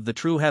faction of the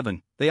True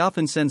Heaven. They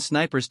often send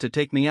snipers to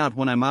take me out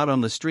when I'm out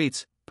on the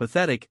streets.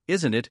 Pathetic,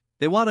 isn't it?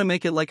 They want to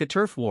make it like a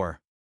turf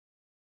war.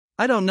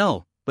 I don't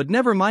know, but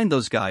never mind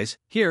those guys.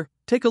 Here,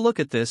 take a look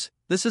at this.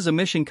 This is a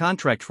mission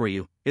contract for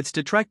you. It's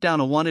to track down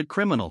a wanted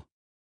criminal.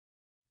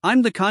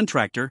 I'm the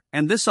contractor,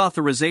 and this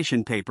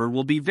authorization paper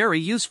will be very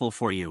useful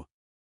for you.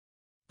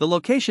 The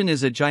location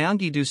is at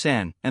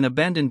Gyeonggi-Dusan, an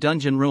abandoned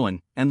dungeon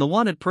ruin, and the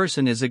wanted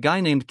person is a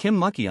guy named Kim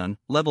Mukyeon,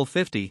 level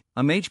 50,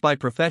 a mage by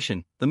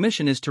profession. The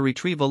mission is to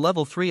retrieve a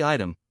level 3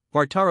 item,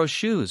 Bartaro's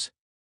shoes.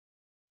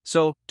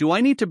 So, do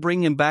I need to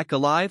bring him back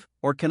alive,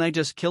 or can I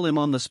just kill him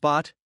on the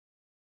spot?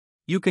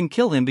 You can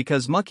kill him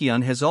because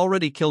Mukyeon has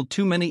already killed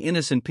too many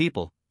innocent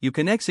people. You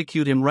can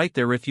execute him right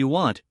there if you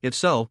want. If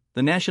so,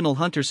 the National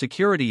Hunter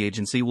Security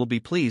Agency will be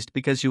pleased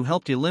because you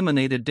helped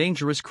eliminate a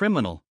dangerous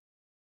criminal.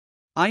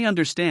 I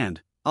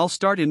understand. I'll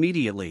start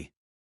immediately.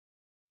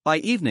 By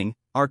evening,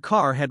 our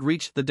car had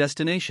reached the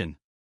destination.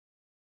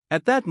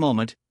 At that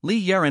moment,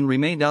 Lee Yaren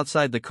remained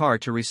outside the car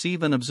to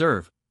receive and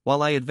observe,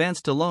 while I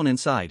advanced alone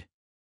inside.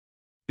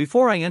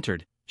 Before I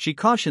entered, she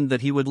cautioned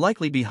that he would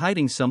likely be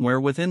hiding somewhere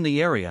within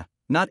the area,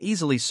 not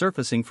easily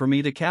surfacing for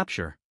me to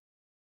capture.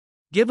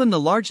 Given the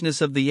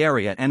largeness of the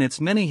area and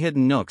its many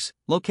hidden nooks,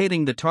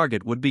 locating the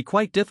target would be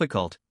quite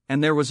difficult,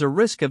 and there was a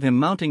risk of him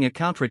mounting a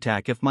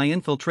counterattack if my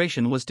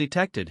infiltration was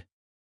detected.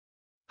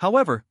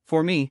 However,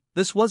 for me,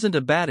 this wasn't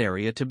a bad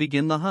area to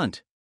begin the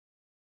hunt.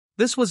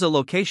 This was a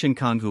location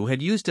Kangoo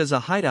had used as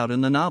a hideout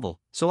in the novel,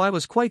 so I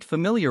was quite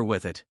familiar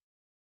with it.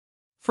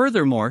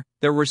 Furthermore,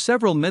 there were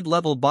several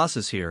mid-level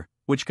bosses here,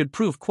 which could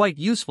prove quite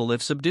useful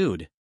if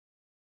subdued.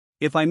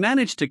 If I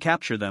managed to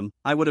capture them,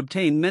 I would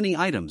obtain many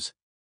items.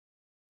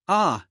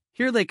 Ah,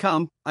 here they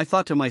come, I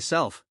thought to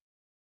myself.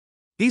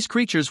 These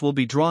creatures will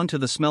be drawn to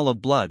the smell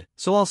of blood,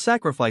 so I'll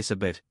sacrifice a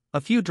bit.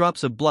 A few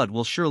drops of blood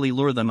will surely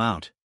lure them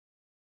out.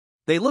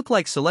 They look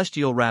like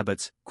celestial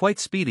rabbits, quite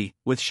speedy,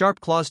 with sharp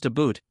claws to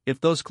boot.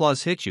 If those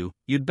claws hit you,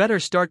 you'd better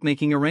start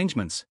making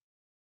arrangements.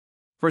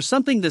 For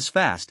something this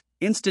fast,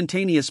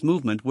 instantaneous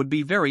movement would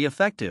be very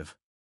effective.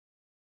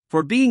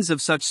 For beings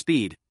of such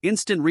speed,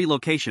 instant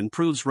relocation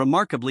proves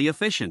remarkably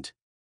efficient.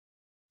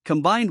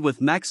 Combined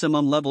with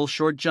maximum level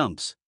short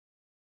jumps.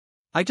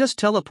 I just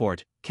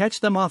teleport,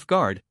 catch them off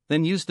guard,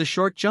 then use the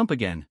short jump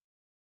again.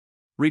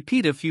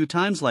 Repeat a few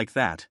times like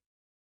that.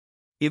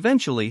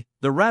 Eventually,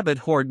 the rabbit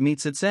horde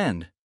meets its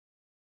end.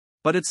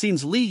 But it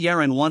seems Lee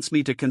Yaren wants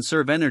me to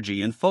conserve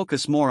energy and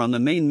focus more on the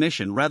main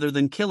mission rather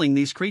than killing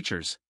these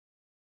creatures.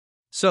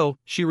 So,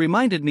 she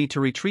reminded me to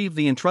retrieve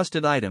the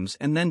entrusted items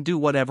and then do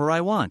whatever I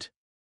want.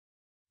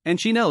 And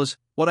she knows,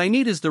 what I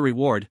need is the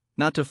reward,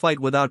 not to fight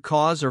without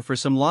cause or for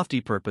some lofty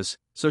purpose,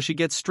 so she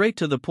gets straight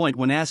to the point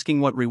when asking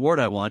what reward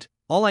I want.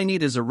 All I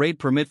need is a raid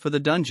permit for the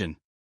dungeon.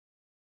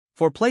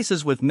 For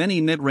places with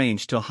many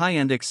mid-range to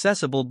high-end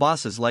accessible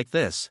bosses like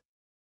this.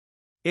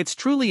 It's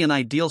truly an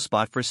ideal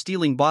spot for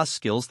stealing boss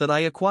skills that I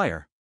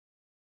acquire.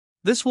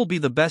 This will be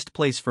the best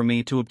place for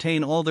me to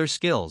obtain all their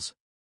skills.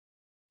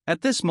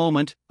 At this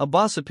moment, a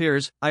boss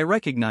appears. I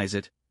recognize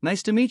it.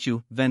 Nice to meet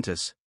you,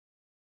 Ventus.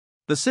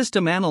 The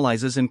system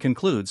analyzes and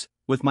concludes,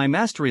 with my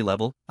mastery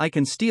level, I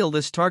can steal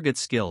this target's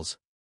skills.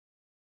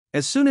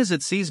 As soon as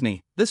it sees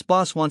me, this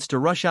boss wants to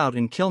rush out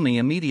and kill me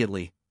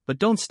immediately, but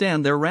don't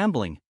stand there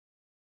rambling.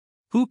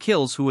 Who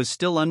kills who is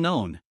still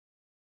unknown?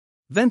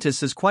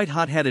 Ventus is quite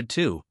hot-headed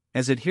too.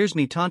 As it hears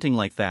me taunting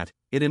like that,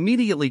 it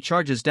immediately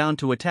charges down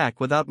to attack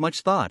without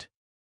much thought.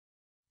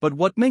 But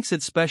what makes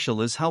it special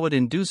is how it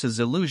induces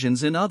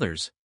illusions in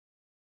others.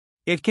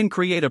 It can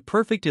create a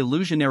perfect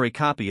illusionary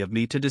copy of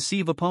me to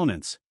deceive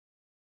opponents.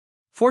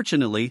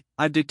 Fortunately,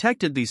 I've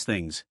detected these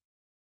things.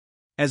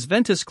 As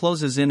Ventus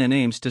closes in and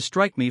aims to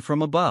strike me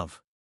from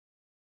above.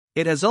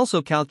 It has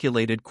also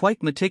calculated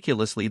quite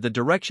meticulously the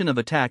direction of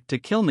attack to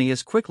kill me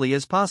as quickly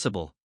as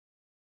possible.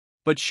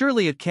 But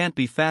surely it can't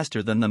be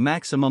faster than the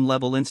maximum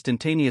level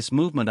instantaneous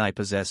movement I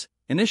possess.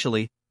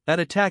 Initially, that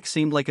attack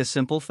seemed like a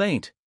simple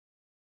feint.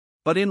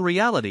 But in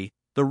reality,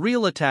 the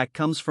real attack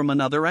comes from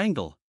another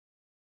angle.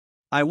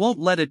 I won't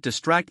let it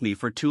distract me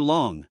for too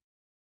long,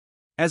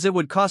 as it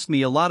would cost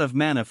me a lot of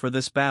mana for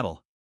this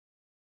battle.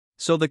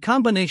 So the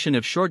combination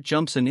of short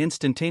jumps and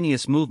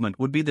instantaneous movement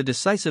would be the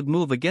decisive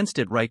move against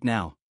it right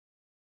now.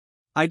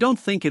 I don't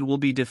think it will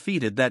be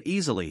defeated that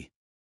easily.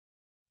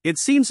 It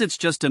seems it's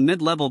just a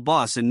mid-level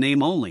boss in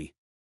name only,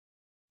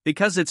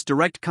 because its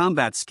direct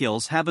combat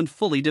skills haven't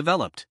fully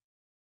developed.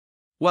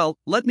 Well,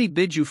 let me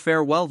bid you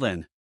farewell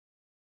then.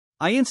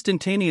 I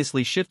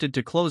instantaneously shifted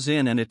to close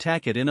in and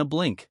attack it in a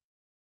blink.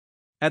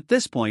 At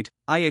this point,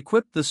 I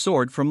equipped the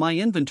sword from my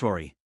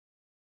inventory.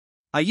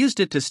 I used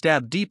it to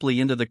stab deeply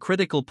into the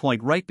critical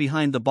point right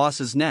behind the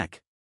boss's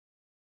neck.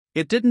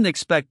 It didn't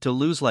expect to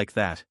lose like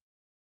that.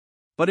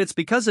 But it's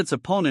because its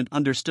opponent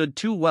understood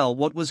too well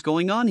what was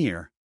going on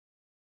here,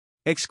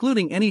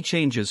 excluding any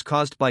changes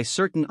caused by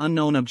certain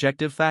unknown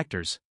objective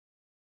factors.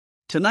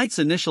 Tonight's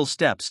initial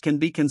steps can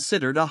be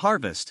considered a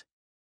harvest.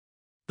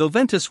 Though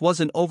Ventus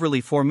wasn't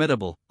overly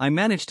formidable, I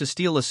managed to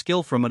steal a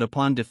skill from it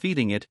upon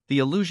defeating it, the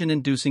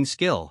illusion-inducing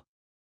skill.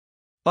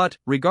 But,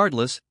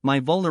 regardless, my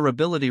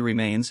vulnerability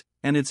remains,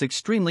 and it's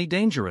extremely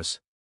dangerous.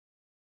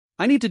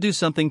 I need to do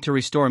something to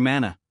restore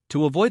mana,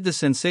 to avoid the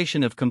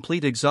sensation of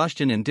complete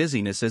exhaustion and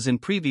dizziness as in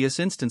previous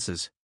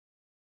instances.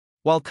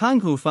 While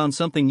Kanghu found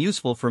something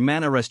useful for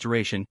mana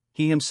restoration,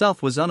 he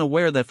himself was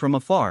unaware that from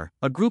afar,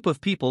 a group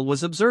of people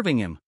was observing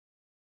him.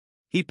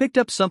 He picked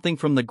up something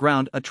from the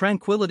ground, a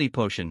tranquility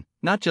potion,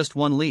 not just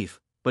one leaf,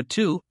 but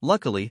two.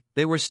 Luckily,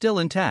 they were still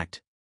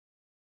intact.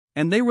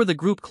 And they were the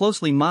group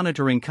closely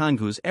monitoring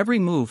Kanghu's every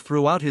move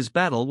throughout his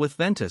battle with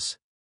Ventus.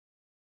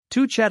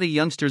 Two chatty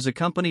youngsters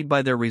accompanied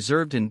by their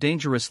reserved and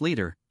dangerous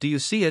leader. Do you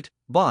see it,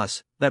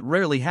 boss? That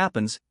rarely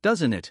happens,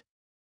 doesn't it?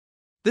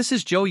 This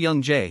is Zhou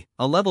Young-jae,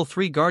 a level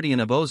 3 guardian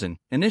of Ozin.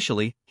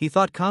 Initially, he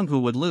thought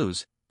Kanghu would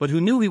lose, but who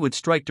knew he would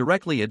strike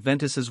directly at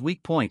Ventus's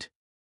weak point.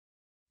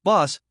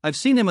 Boss, I've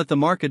seen him at the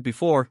market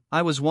before.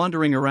 I was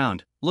wandering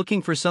around,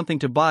 looking for something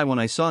to buy when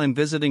I saw him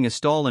visiting a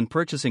stall and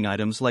purchasing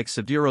items like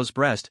Saviro's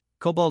breast,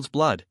 kobold's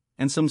blood,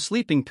 and some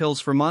sleeping pills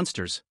for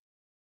monsters.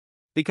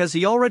 Because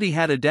he already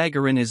had a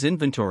dagger in his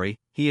inventory,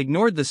 he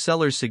ignored the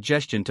seller's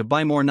suggestion to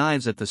buy more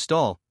knives at the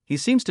stall. He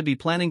seems to be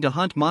planning to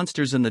hunt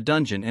monsters in the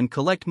dungeon and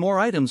collect more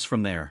items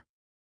from there.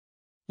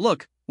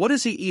 Look, what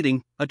is he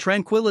eating? A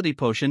tranquility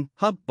potion?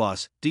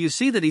 Boss, do you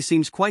see that he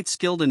seems quite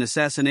skilled in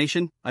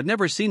assassination? I've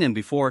never seen him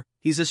before.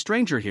 He's a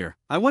stranger here.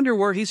 I wonder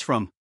where he's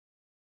from.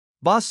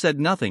 Boss said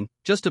nothing,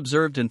 just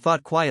observed and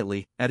thought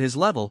quietly. At his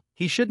level,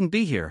 he shouldn't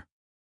be here.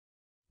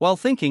 While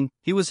thinking,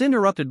 he was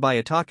interrupted by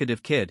a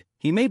talkative kid.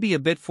 He may be a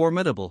bit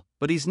formidable,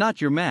 but he's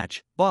not your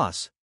match,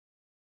 boss.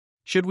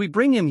 Should we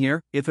bring him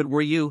here? If it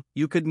were you,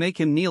 you could make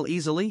him kneel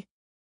easily?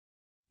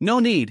 No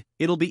need,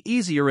 it'll be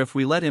easier if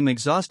we let him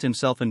exhaust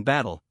himself in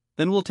battle,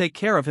 then we'll take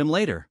care of him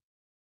later.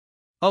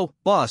 Oh,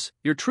 boss,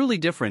 you're truly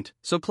different,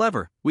 so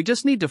clever. We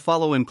just need to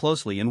follow him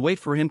closely and wait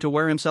for him to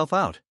wear himself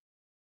out.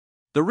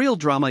 The real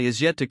drama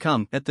is yet to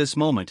come. At this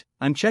moment,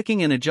 I'm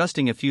checking and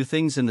adjusting a few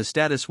things in the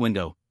status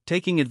window.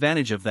 Taking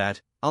advantage of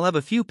that, I'll have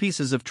a few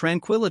pieces of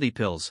tranquility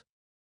pills.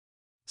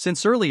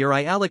 Since earlier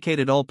I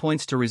allocated all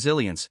points to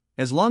resilience,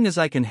 as long as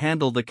I can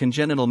handle the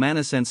congenital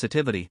mana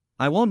sensitivity,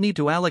 I won't need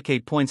to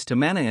allocate points to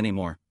mana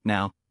anymore.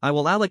 Now, I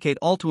will allocate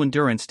all to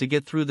endurance to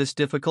get through this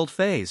difficult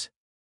phase.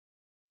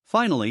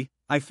 Finally,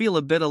 I feel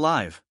a bit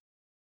alive.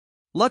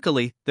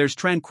 Luckily, there's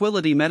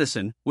tranquility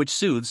medicine, which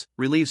soothes,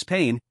 relieves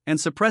pain, and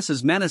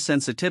suppresses mana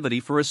sensitivity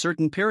for a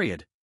certain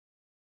period.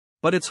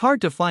 But it's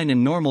hard to find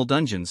in normal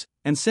dungeons,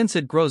 and since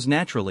it grows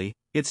naturally,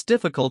 it's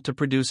difficult to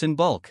produce in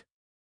bulk.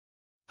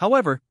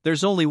 However,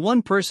 there's only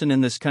one person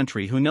in this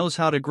country who knows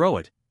how to grow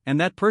it, and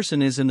that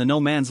person is in the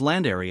no man's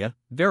land area,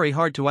 very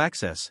hard to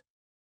access.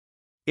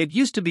 It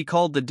used to be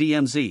called the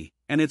DMZ,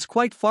 and it's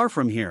quite far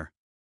from here.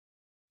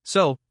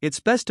 So,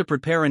 it's best to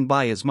prepare and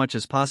buy as much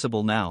as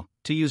possible now,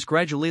 to use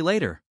gradually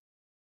later.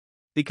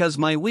 Because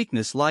my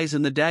weakness lies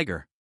in the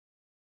dagger.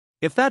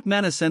 If that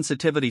mana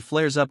sensitivity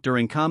flares up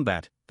during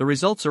combat, the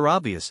results are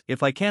obvious.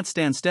 If I can't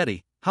stand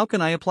steady, how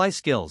can I apply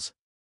skills?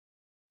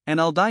 And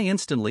I'll die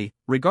instantly,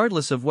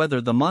 regardless of whether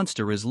the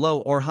monster is low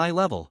or high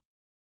level.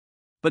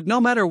 But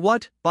no matter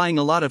what, buying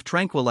a lot of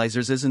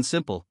tranquilizers isn't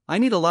simple. I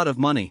need a lot of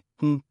money.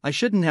 I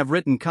shouldn't have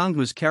written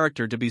Kanghu's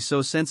character to be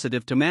so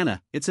sensitive to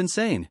mana, it's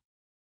insane.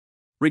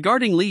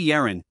 Regarding Li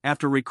Yaren,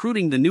 after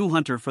recruiting the new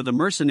hunter for the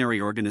mercenary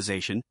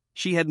organization,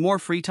 she had more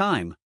free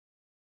time.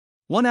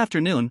 One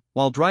afternoon,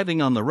 while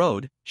driving on the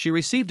road, she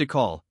received a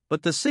call,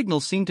 but the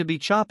signal seemed to be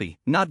choppy,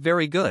 not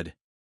very good.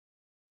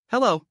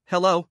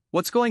 Hello,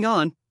 what's going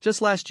on?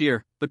 Just last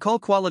year, the call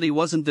quality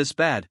wasn't this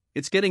bad,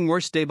 it's getting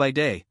worse day by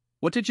day.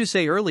 What did you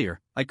say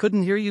earlier? I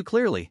couldn't hear you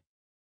clearly.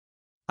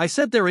 I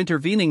said they're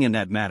intervening in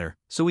that matter,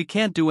 so we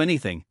can't do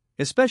anything,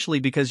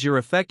 especially because you're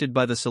affected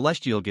by the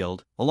Celestial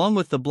Guild, along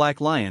with the Black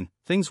Lion,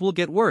 things will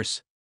get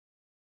worse.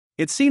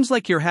 It seems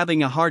like you're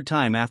having a hard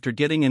time after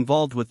getting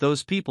involved with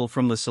those people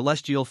from the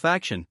Celestial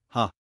faction,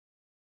 huh?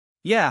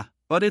 Yeah,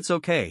 but it's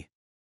okay.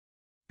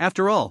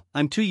 After all,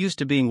 I'm too used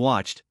to being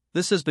watched.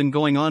 This has been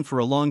going on for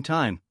a long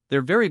time.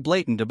 They're very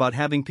blatant about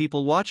having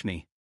people watch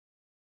me.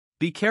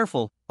 Be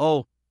careful.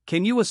 Oh,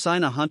 can you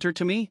assign a hunter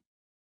to me?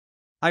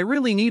 I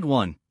really need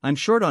one. I'm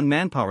short on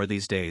manpower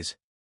these days.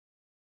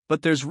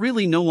 But there's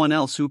really no one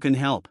else who can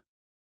help.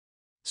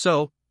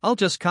 So, I'll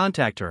just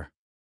contact her.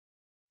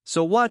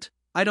 So what?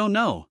 I don't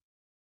know.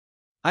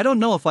 I don't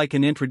know if I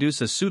can introduce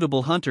a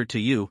suitable hunter to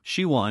you,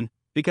 Shiwan,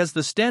 because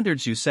the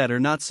standards you set are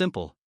not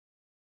simple.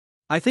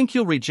 I think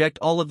you'll reject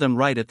all of them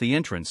right at the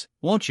entrance,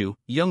 won't you,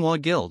 Younghwa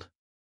Guild?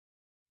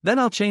 Then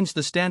I'll change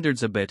the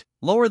standards a bit,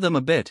 lower them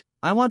a bit.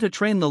 I want to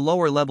train the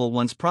lower level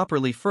ones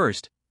properly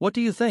first. What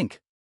do you think?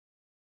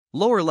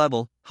 Lower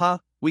level, huh?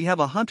 We have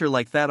a hunter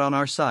like that on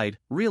our side,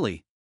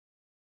 really.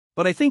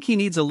 But I think he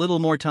needs a little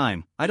more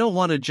time. I don't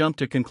want to jump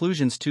to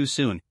conclusions too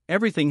soon.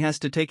 Everything has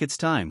to take its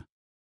time.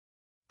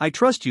 I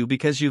trust you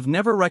because you've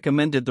never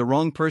recommended the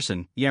wrong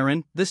person,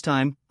 Yaren. This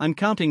time, I'm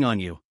counting on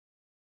you.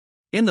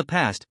 In the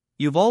past,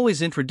 you've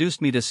always introduced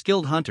me to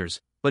skilled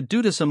hunters, but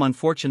due to some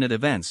unfortunate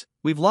events,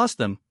 we've lost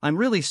them. I'm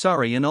really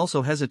sorry and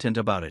also hesitant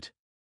about it.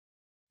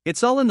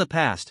 It's all in the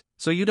past,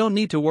 so you don't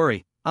need to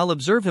worry. I'll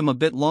observe him a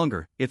bit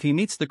longer. If he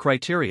meets the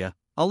criteria,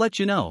 I'll let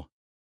you know.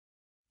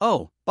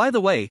 Oh, by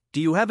the way,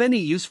 do you have any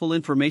useful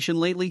information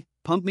lately?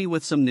 Pump me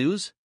with some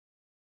news?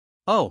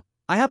 Oh,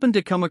 I happened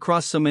to come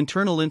across some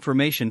internal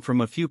information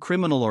from a few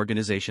criminal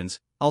organizations.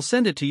 I'll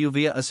send it to you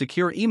via a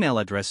secure email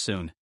address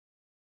soon.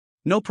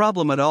 No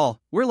problem at all.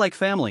 We're like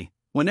family.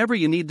 Whenever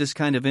you need this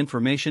kind of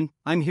information,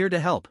 I'm here to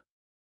help.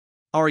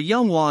 Our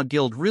Younghwa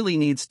Guild really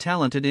needs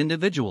talented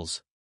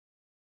individuals.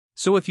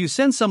 So if you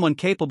send someone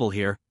capable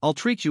here, I'll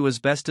treat you as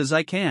best as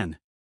I can.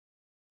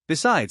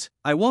 Besides,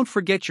 I won't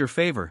forget your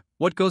favor.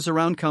 What goes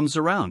around comes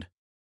around.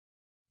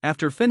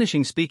 After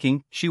finishing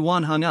speaking,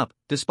 Shiwan hung up.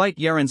 Despite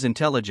Yaren's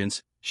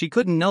intelligence, she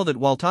couldn't know that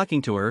while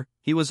talking to her,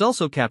 he was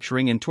also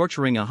capturing and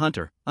torturing a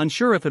hunter,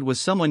 unsure if it was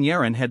someone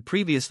Yaren had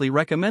previously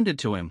recommended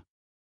to him.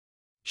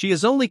 She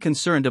is only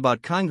concerned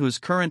about Kanghu's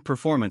current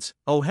performance.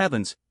 Oh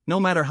heavens, no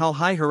matter how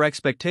high her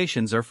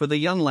expectations are for the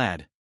young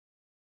lad.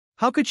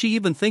 How could she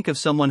even think of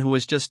someone who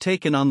has just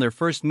taken on their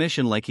first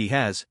mission like he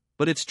has?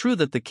 But it's true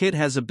that the kid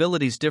has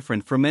abilities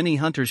different from any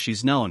hunters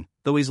she's known.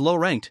 Though he's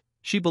low-ranked,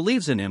 she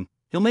believes in him.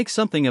 He'll make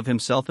something of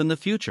himself in the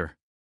future.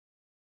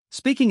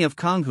 Speaking of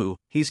Kanghu,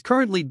 he's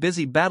currently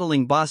busy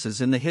battling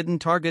bosses in the hidden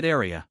target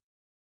area.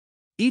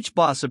 Each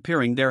boss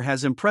appearing there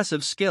has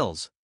impressive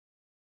skills.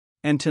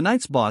 And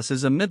tonight's boss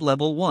is a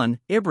mid-level one,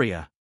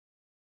 Ibria.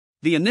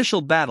 The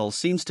initial battle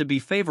seems to be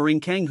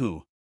favoring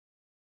Kanghu.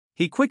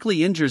 He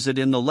quickly injures it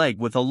in the leg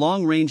with a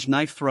long-range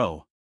knife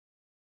throw.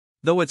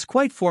 Though it's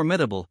quite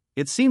formidable,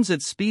 it seems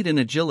its speed and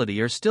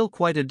agility are still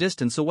quite a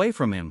distance away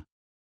from him.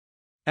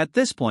 At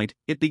this point,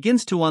 it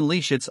begins to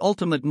unleash its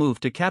ultimate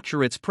move to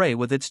capture its prey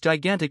with its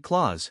gigantic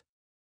claws.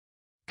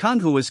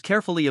 Kanghu is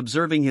carefully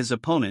observing his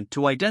opponent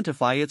to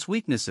identify its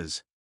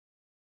weaknesses.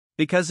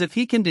 Because if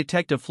he can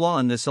detect a flaw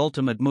in this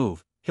ultimate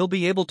move, he'll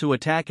be able to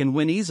attack and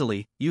win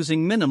easily,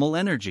 using minimal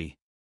energy.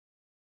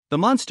 The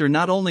monster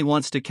not only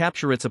wants to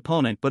capture its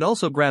opponent but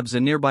also grabs a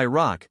nearby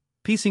rock,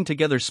 piecing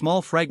together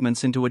small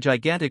fragments into a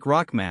gigantic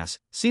rock mass,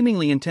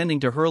 seemingly intending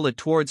to hurl it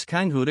towards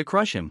Kanghu to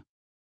crush him.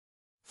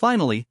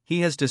 Finally,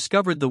 he has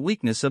discovered the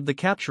weakness of the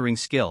capturing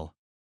skill.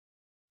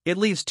 It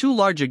leaves too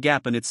large a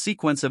gap in its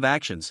sequence of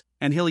actions,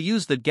 and he'll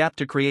use that gap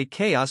to create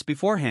chaos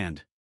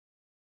beforehand.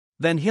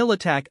 Then he'll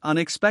attack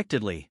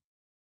unexpectedly.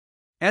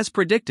 As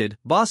predicted,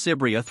 Boss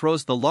Ibria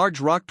throws the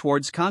large rock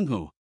towards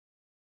Kanghu.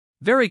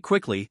 Very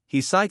quickly, he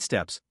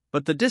sidesteps,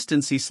 but the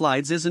distance he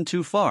slides isn't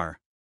too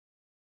far.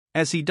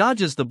 As he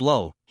dodges the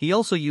blow, he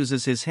also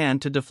uses his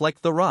hand to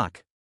deflect the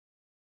rock.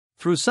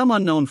 Through some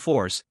unknown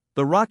force,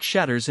 the rock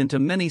shatters into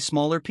many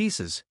smaller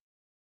pieces.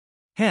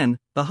 The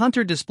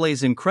hunter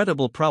displays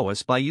incredible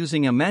prowess by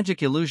using a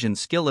magic illusion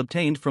skill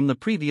obtained from the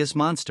previous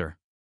monster.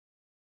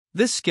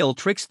 This skill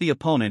tricks the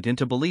opponent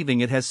into believing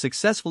it has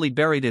successfully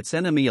buried its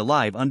enemy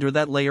alive under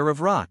that layer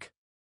of rock.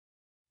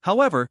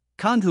 However,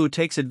 Kanghu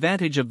takes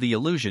advantage of the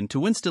illusion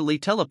to instantly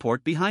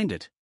teleport behind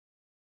it.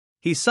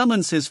 He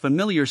summons his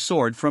familiar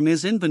sword from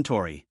his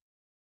inventory.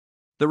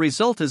 The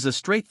result is a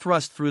straight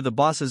thrust through the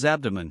boss's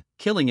abdomen,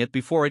 killing it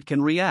before it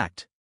can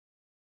react.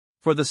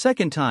 For the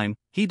second time,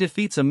 he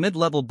defeats a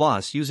mid-level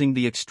boss using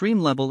the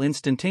extreme-level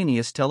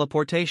instantaneous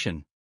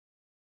teleportation.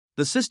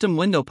 The system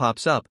window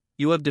pops up.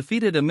 You have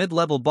defeated a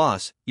mid-level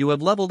boss, you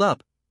have leveled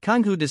up.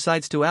 Kanghu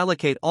decides to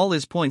allocate all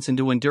his points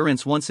into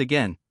endurance once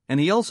again, and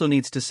he also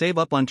needs to save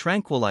up on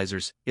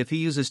tranquilizers. If he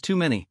uses too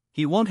many,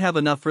 he won't have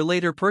enough for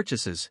later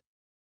purchases.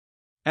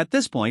 At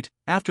this point,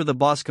 after the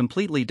boss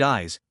completely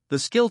dies, the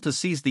skill to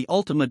seize the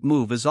ultimate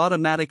move is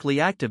automatically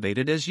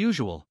activated as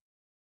usual.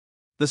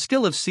 The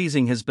skill of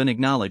seizing has been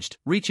acknowledged,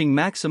 reaching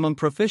maximum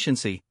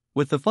proficiency,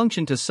 with the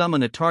function to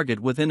summon a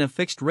target within a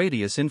fixed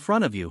radius in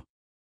front of you.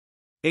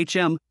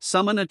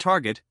 Summon a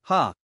target,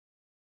 huh?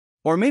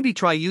 Or maybe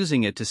try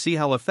using it to see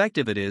how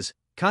effective it is.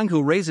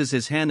 Kanghu raises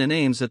his hand and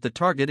aims at the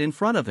target in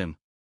front of him.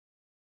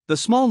 The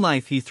small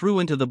knife he threw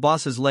into the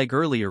boss's leg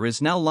earlier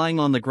is now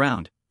lying on the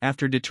ground,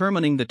 after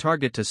determining the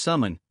target to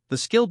summon, the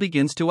skill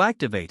begins to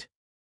activate.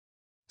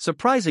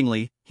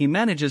 Surprisingly, he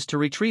manages to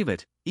retrieve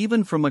it,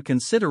 even from a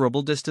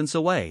considerable distance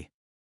away.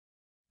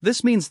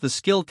 This means the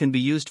skill can be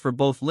used for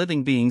both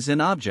living beings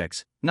and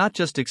objects, not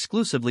just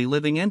exclusively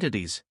living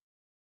entities.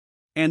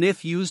 And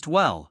if used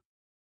well,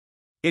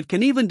 it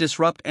can even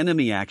disrupt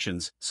enemy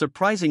actions.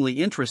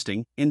 Surprisingly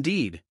interesting,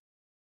 indeed.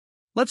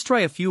 Let's try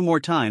a few more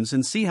times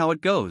and see how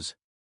it goes.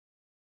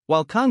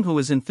 While Kanghu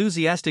is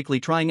enthusiastically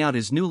trying out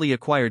his newly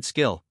acquired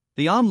skill,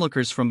 the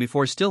onlookers from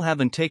before still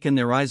haven't taken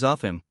their eyes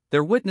off him.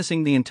 They're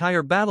witnessing the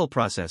entire battle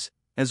process,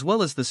 as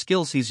well as the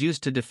skills he's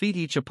used to defeat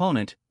each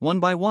opponent, one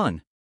by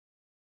one.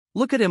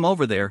 Look at him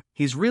over there,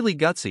 he's really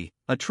gutsy,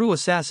 a true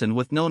assassin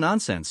with no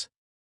nonsense.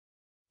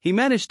 He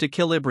managed to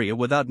kill Ibria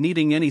without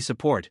needing any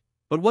support,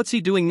 but what's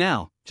he doing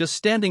now, just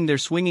standing there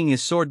swinging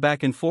his sword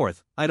back and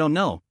forth? I don't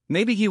know,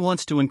 maybe he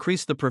wants to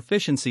increase the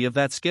proficiency of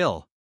that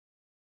skill.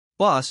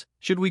 Boss,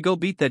 should we go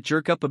beat that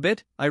jerk up a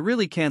bit? I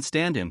really can't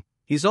stand him,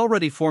 he's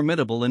already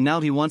formidable and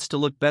now he wants to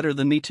look better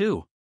than me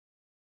too.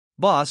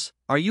 Boss,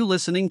 are you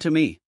listening to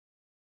me?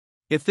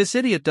 If this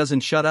idiot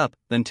doesn't shut up,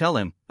 then tell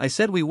him, I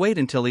said we wait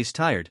until he's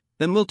tired,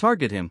 then we'll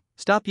target him.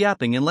 Stop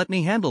yapping and let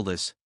me handle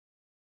this.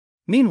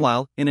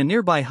 Meanwhile, in a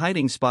nearby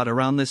hiding spot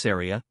around this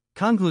area,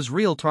 Kanghu's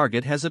real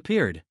target has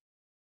appeared.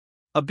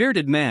 A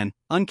bearded man,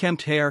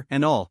 unkempt hair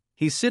and all,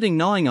 he's sitting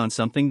gnawing on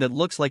something that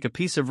looks like a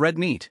piece of red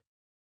meat.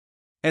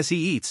 As he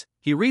eats,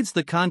 he reads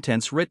the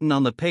contents written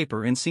on the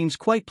paper and seems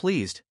quite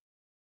pleased.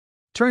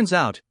 Turns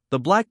out, the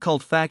Black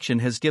Cult faction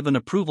has given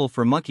approval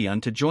for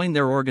Makian to join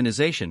their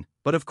organization,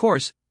 but of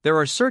course, there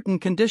are certain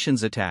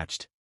conditions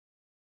attached.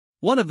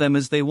 One of them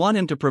is they want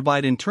him to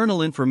provide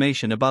internal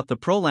information about the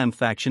Prolam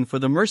faction for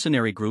the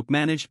mercenary group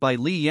managed by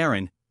Li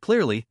Yaren.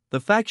 Clearly, the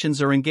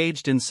factions are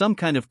engaged in some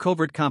kind of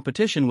covert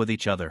competition with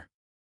each other.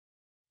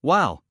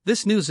 Wow,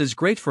 this news is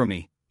great for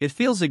me. It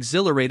feels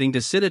exhilarating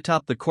to sit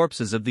atop the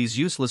corpses of these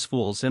useless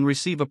fools and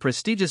receive a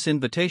prestigious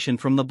invitation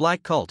from the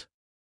Black Cult.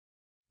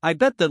 I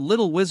bet that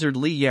little wizard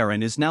Li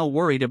Yaren is now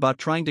worried about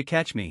trying to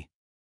catch me.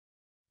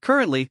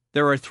 Currently,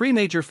 there are 3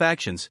 major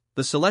factions,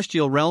 the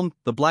Celestial Realm,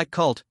 the Black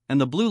Cult, and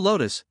the Blue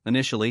Lotus.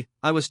 Initially,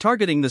 I was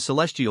targeting the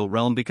Celestial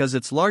Realm because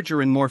it's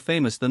larger and more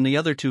famous than the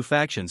other 2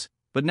 factions,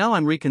 but now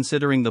I'm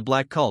reconsidering the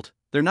Black Cult.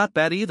 They're not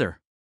bad either.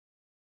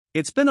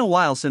 It's been a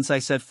while since I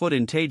set foot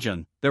in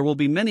Taejun, there will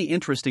be many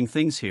interesting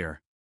things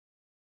here.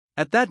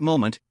 At that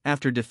moment,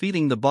 after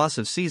defeating the boss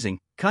of seizing,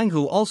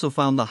 Kanghu also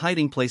found the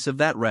hiding place of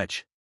that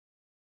wretch.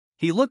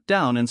 He looked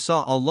down and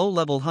saw a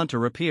low-level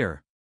hunter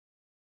appear.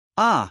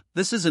 Ah,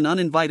 this is an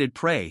uninvited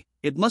prey,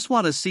 it must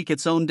want to seek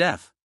its own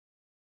death.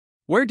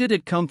 Where did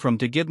it come from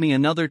to give me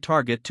another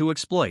target to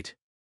exploit?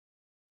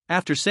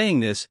 After saying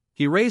this,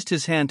 he raised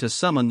his hand to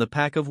summon the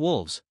pack of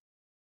wolves.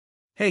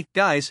 Hey,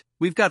 guys,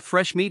 we've got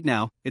fresh meat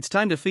now, it's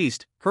time to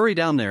feast, hurry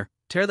down there,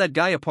 tear that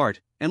guy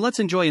apart, and let's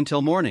enjoy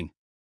until morning.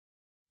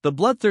 The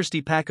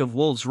bloodthirsty pack of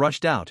wolves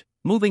rushed out,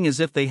 moving as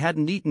if they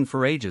hadn't eaten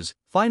for ages,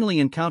 finally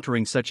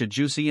encountering such a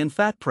juicy and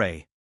fat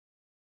prey.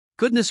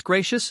 Goodness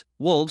gracious,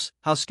 wolves,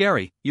 how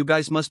scary, you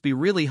guys must be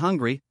really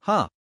hungry,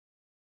 huh?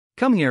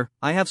 Come here,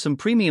 I have some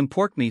premium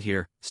pork meat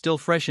here, still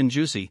fresh and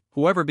juicy,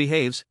 whoever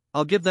behaves,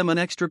 I'll give them an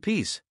extra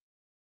piece.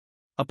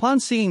 Upon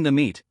seeing the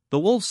meat, the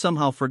wolves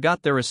somehow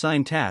forgot their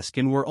assigned task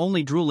and were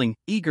only drooling,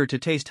 eager to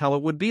taste how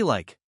it would be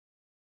like.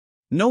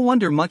 No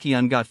wonder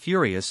Makian got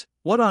furious,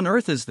 what on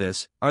earth is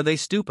this, are they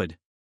stupid?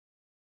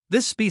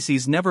 This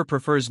species never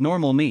prefers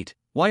normal meat,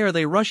 why are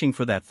they rushing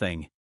for that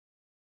thing?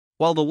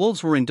 While the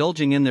wolves were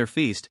indulging in their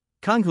feast,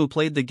 Kanghu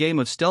played the game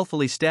of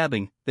stealthily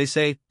stabbing. They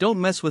say, don't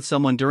mess with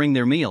someone during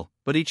their meal,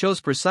 but he chose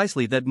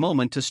precisely that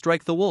moment to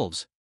strike the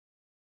wolves.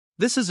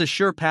 This is a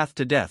sure path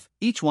to death,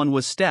 each one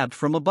was stabbed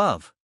from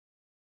above.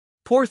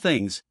 Poor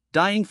things,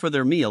 dying for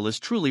their meal is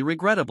truly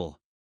regrettable.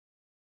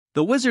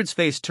 The wizard's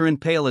face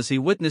turned pale as he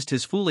witnessed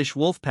his foolish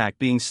wolf pack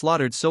being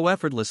slaughtered so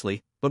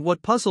effortlessly, but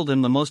what puzzled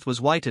him the most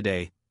was why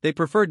today, they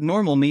preferred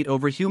normal meat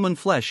over human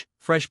flesh,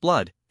 fresh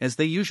blood, as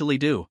they usually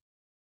do.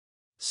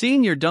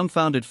 Seeing your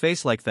dumbfounded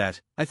face like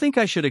that, I think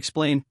I should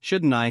explain,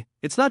 shouldn't I?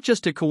 It's not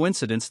just a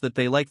coincidence that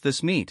they like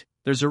this meat,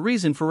 there's a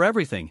reason for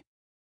everything.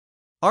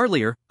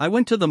 Earlier, I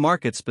went to the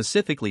market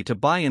specifically to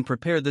buy and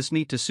prepare this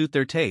meat to suit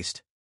their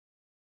taste.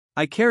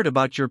 I cared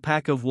about your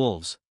pack of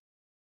wolves.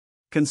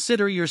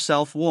 Consider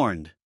yourself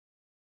warned.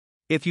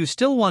 If you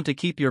still want to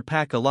keep your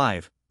pack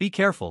alive, be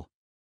careful.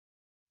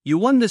 You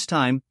won this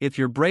time, if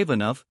you're brave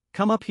enough,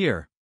 come up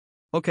here.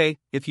 Okay,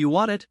 if you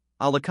want it,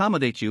 I'll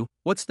accommodate you,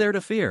 what's there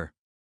to fear?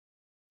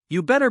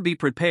 You better be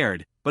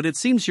prepared, but it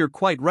seems you're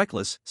quite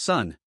reckless,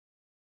 son.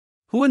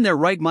 Who in their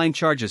right mind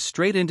charges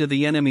straight into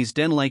the enemy's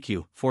den like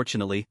you?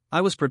 Fortunately, I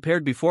was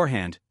prepared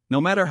beforehand.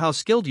 No matter how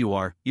skilled you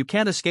are, you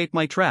can't escape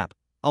my trap.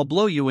 I'll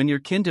blow you and your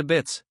kin to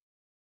bits.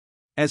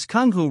 As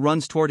Kanghu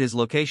runs toward his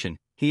location,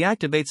 he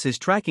activates his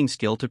tracking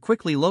skill to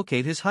quickly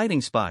locate his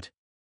hiding spot.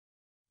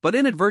 But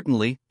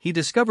inadvertently, he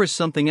discovers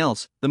something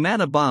else, the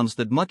mana bombs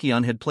that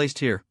Makian had placed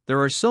here.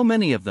 There are so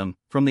many of them,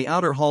 from the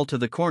outer hall to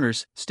the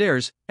corners,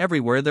 stairs,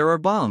 everywhere there are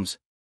bombs.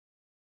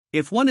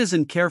 If one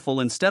isn't careful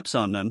and steps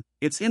on them,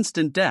 it's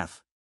instant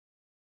death.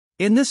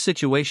 In this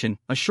situation,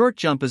 a short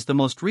jump is the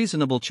most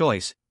reasonable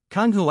choice.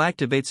 Kanghu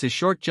activates his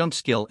short jump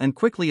skill and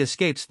quickly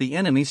escapes the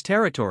enemy's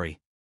territory.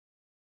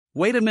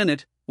 Wait a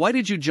minute, why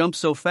did you jump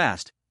so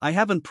fast? I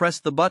haven't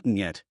pressed the button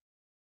yet.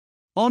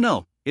 Oh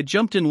no, it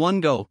jumped in one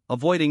go,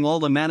 avoiding all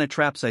the mana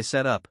traps I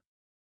set up.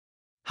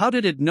 How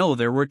did it know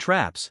there were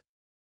traps?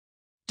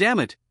 Damn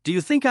it, do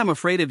you think I'm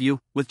afraid of you?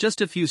 With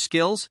just a few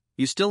skills,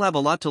 you still have a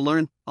lot to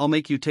learn. I'll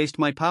make you taste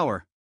my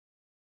power.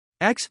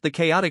 X, the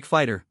chaotic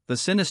fighter, the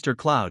sinister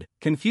cloud,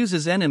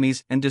 confuses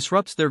enemies and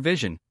disrupts their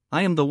vision.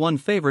 I am the one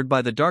favored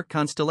by the dark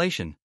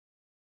constellation.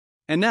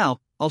 And now,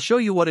 I'll show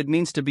you what it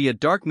means to be a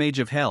dark mage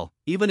of hell.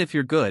 Even if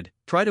you're good,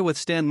 try to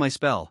withstand my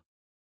spell.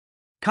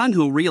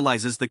 Kanghu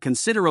realizes the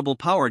considerable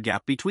power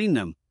gap between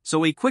them,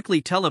 so he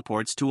quickly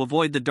teleports to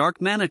avoid the dark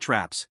mana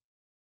traps.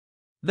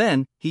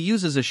 Then, he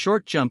uses a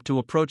short jump to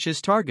approach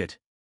his target.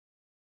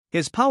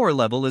 His power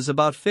level is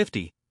about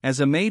 50, as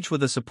a mage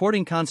with a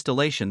supporting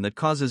constellation that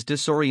causes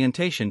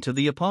disorientation to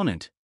the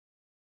opponent.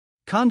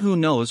 Kanghu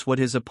knows what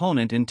his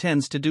opponent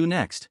intends to do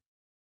next.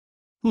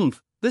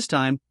 Humph, this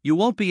time, you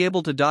won't be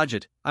able to dodge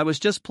it. I was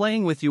just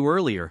playing with you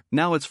earlier,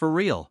 now it's for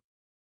real.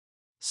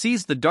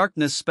 Seize the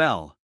darkness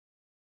spell.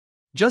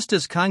 Just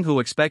as Kanghu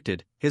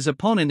expected, his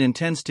opponent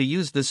intends to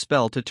use this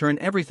spell to turn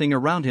everything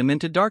around him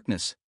into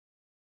darkness,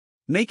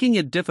 making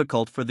it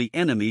difficult for the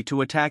enemy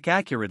to attack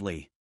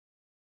accurately.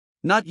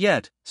 Not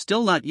yet,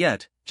 still not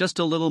yet, just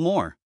a little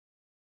more.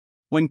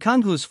 When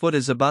Kanghu's foot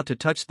is about to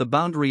touch the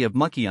boundary of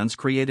Mukion's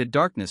created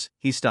darkness,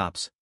 he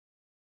stops.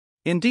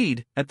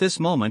 Indeed, at this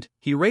moment,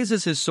 he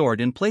raises his sword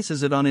and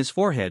places it on his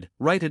forehead,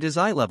 right at his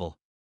eye level.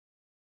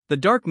 The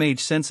dark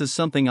mage senses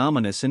something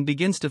ominous and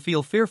begins to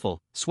feel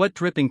fearful, sweat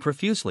dripping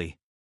profusely.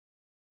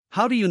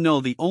 How do you know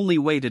the only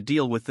way to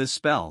deal with this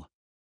spell?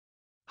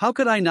 How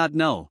could I not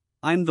know?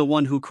 I'm the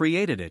one who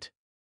created it.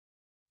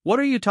 What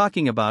are you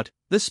talking about?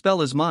 This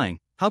spell is mine.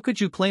 How could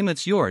you claim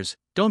it's yours?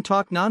 Don't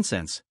talk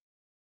nonsense.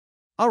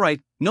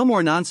 Alright, no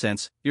more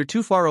nonsense, you're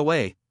too far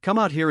away, come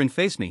out here and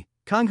face me.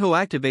 Kanghu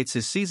activates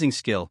his seizing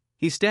skill,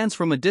 he stands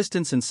from a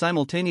distance and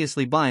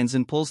simultaneously binds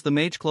and pulls the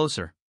mage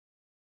closer.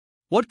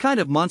 What kind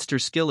of monster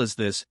skill is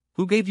this?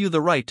 Who gave you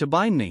the right to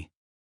bind me?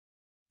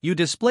 You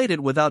displayed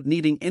it without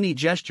needing any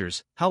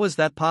gestures, how is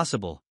that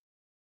possible?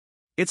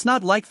 It's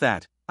not like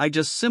that, I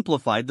just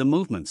simplified the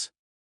movements.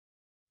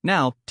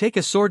 Now, take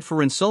a sword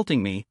for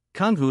insulting me.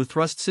 Kanghu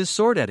thrusts his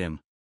sword at him.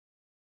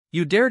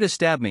 You dare to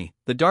stab me,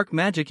 the dark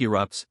magic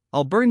erupts,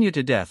 I'll burn you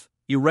to death,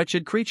 you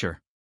wretched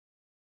creature.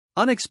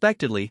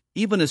 Unexpectedly,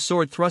 even a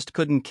sword thrust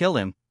couldn't kill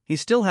him, he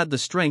still had the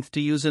strength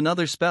to use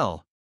another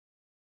spell.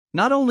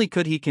 Not only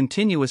could he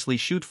continuously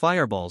shoot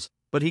fireballs,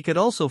 but he could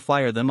also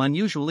fire them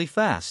unusually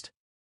fast.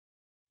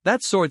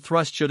 That sword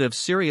thrust should have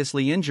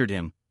seriously injured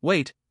him.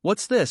 Wait,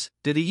 what's this?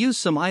 Did he use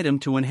some item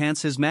to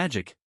enhance his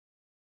magic?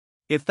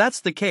 If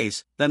that's the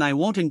case, then I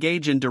won't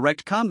engage in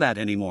direct combat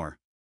anymore.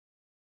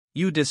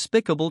 You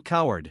despicable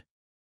coward.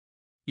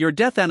 Your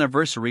death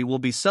anniversary will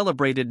be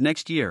celebrated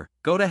next year,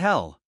 go to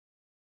hell.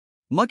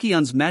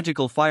 Mukion's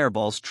magical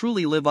fireballs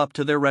truly live up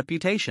to their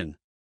reputation.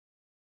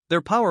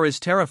 Their power is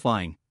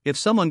terrifying. If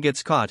someone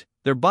gets caught,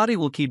 their body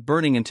will keep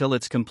burning until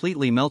it's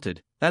completely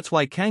melted. That's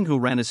why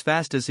Kanghu ran as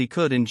fast as he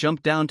could and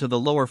jumped down to the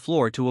lower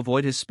floor to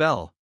avoid his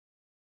spell.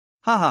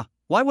 Haha,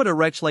 why would a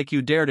wretch like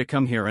you dare to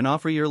come here and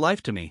offer your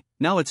life to me?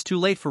 Now it's too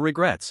late for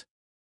regrets.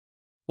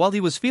 While he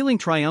was feeling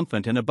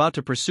triumphant and about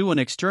to pursue and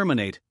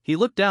exterminate, he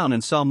looked down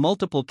and saw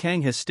multiple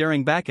Kanghas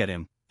staring back at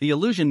him. The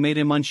illusion made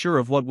him unsure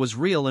of what was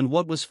real and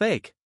what was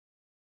fake.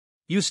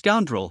 You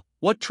scoundrel,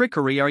 what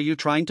trickery are you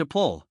trying to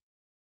pull?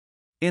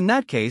 In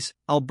that case,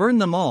 I'll burn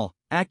them all,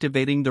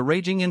 activating the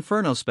Raging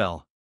Inferno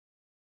spell.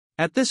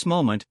 At this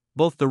moment,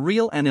 both the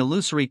real and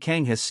illusory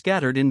Kanghas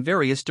scattered in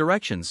various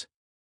directions.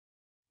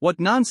 What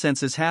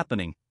nonsense is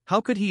happening?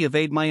 How could he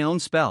evade my own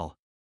spell?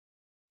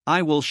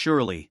 I will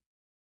surely.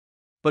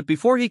 But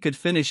before he could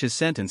finish his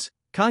sentence,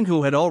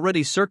 Kanghu had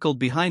already circled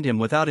behind him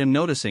without him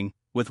noticing.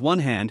 With one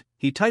hand,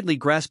 he tightly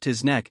grasped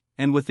his neck,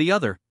 and with the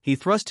other, he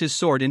thrust his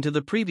sword into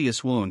the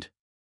previous wound.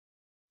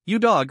 You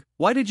dog,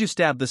 why did you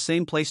stab the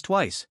same place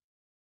twice?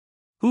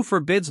 Who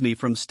forbids me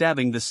from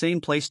stabbing the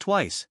same place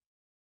twice?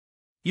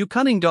 You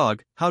cunning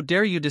dog, how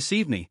dare you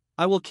deceive me?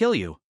 I will kill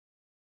you.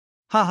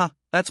 Haha,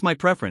 that's my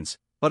preference,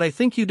 but I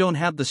think you don't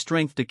have the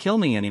strength to kill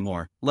me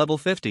anymore, level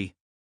 50.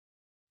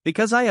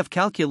 Because I have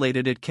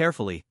calculated it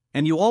carefully,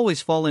 and you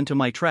always fall into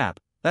my trap.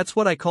 That's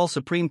what I call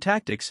supreme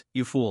tactics,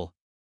 you fool.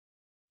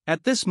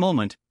 At this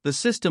moment, the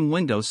system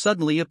window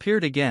suddenly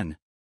appeared again.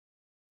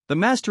 The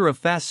Master of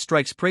Fast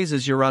Strikes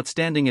praises your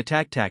outstanding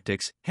attack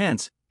tactics,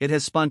 hence, it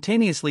has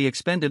spontaneously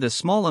expended a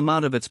small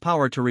amount of its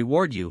power to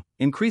reward you,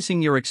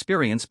 increasing your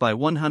experience by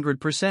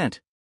 100%.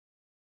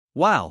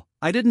 Wow,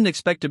 I didn't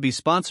expect to be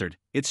sponsored,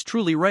 it's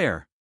truly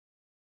rare.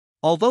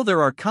 Although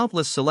there are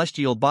countless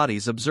celestial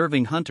bodies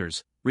observing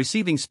hunters,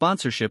 receiving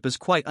sponsorship is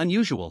quite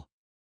unusual.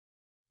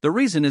 The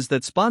reason is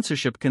that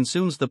sponsorship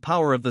consumes the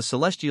power of the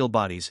celestial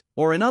bodies,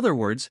 or in other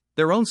words,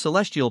 their own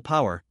celestial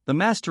power. The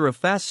Master of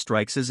Fast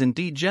Strikes is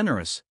indeed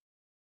generous.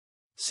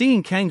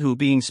 Seeing Kanghu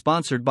being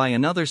sponsored by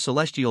another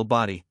celestial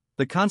body,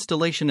 the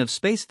constellation of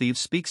space thieves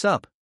speaks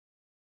up.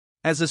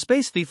 As a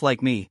space thief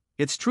like me,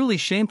 it's truly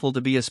shameful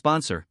to be a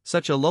sponsor,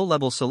 such a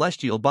low-level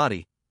celestial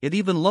body. It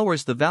even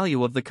lowers the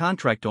value of the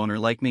contract owner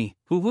like me.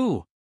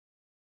 Hoo-hoo.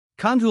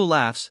 Kanghu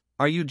laughs.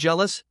 Are you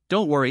jealous?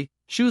 Don't worry,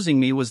 choosing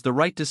me was the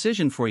right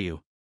decision for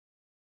you.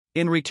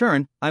 In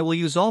return, I will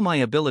use all my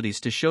abilities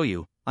to show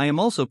you, I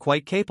am also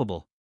quite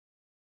capable.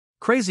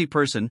 Crazy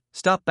person,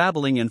 stop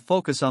babbling and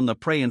focus on the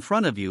prey in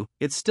front of you,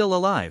 it's still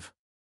alive.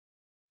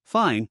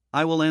 Fine,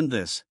 I will end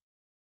this.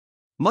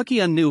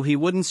 Mukian knew he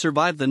wouldn't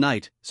survive the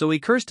night, so he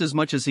cursed as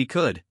much as he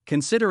could,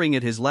 considering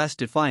it his last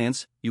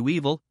defiance. You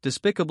evil,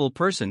 despicable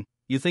person,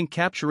 you think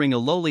capturing a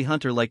lowly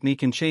hunter like me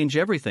can change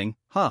everything,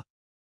 huh?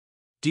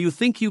 Do you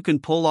think you can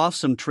pull off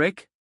some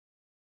trick?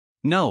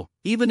 No,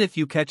 even if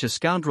you catch a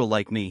scoundrel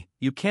like me,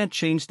 you can't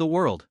change the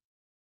world.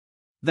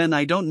 Then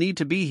I don't need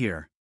to be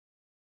here.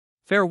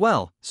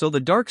 Farewell. So the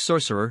dark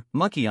sorcerer,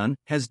 Mukian,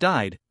 has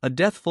died, a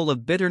death full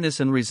of bitterness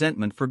and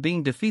resentment for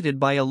being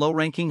defeated by a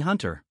low-ranking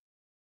hunter.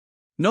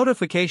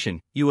 Notification: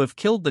 you have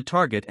killed the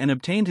target and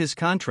obtained his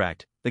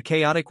contract, the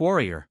Chaotic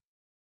Warrior.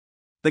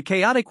 The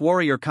Chaotic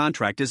Warrior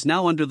contract is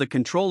now under the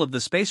control of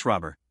the space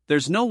robber.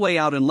 There's no way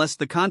out unless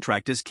the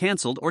contract is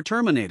cancelled or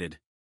terminated.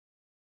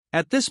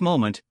 At this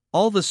moment,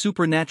 all the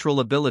supernatural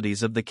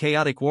abilities of the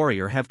Chaotic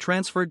Warrior have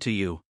transferred to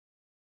you.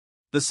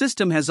 The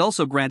system has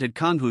also granted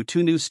Kanghu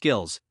 2 new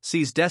skills,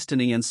 Seize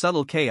Destiny and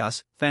Subtle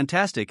Chaos.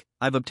 Fantastic,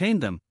 I've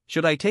obtained them.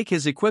 Should I take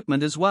his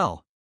equipment as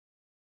well?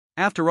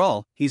 After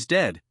all, he's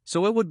dead,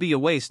 so it would be a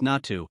waste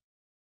not to.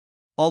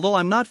 Although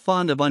I'm not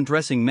fond of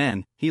undressing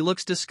men, he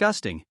looks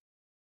disgusting.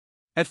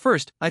 At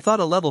first, I thought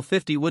a level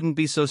 50 wouldn't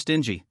be so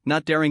stingy,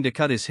 not daring to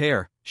cut his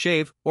hair,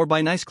 shave, or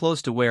buy nice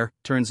clothes to wear.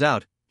 Turns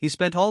out, he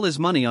spent all his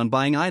money on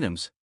buying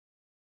items.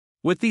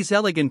 With these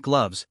elegant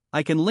gloves,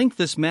 I can link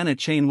this mana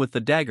chain with the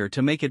dagger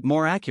to make it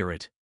more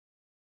accurate.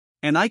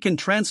 And I can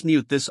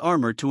transmute this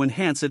armor to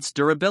enhance its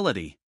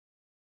durability.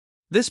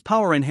 This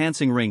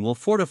power-enhancing ring will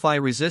fortify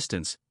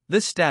resistance.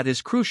 This stat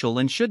is crucial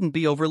and shouldn't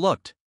be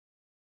overlooked.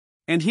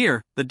 And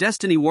here, the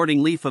Destiny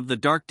Warding Leaf of the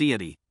Dark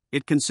Deity.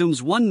 It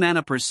consumes 1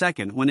 mana per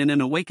second when in an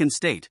awakened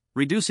state,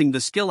 reducing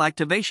the skill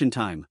activation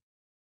time.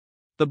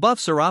 The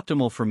buffs are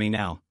optimal for me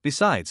now.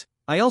 Besides,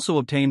 I also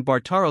obtained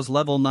Bartaro's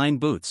level 9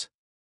 boots.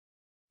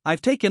 I've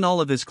taken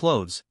all of his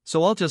clothes,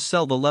 so I'll just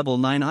sell the level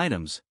 9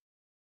 items.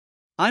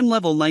 I'm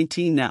level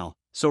 19 now,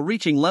 so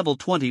reaching level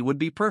 20 would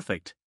be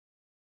perfect.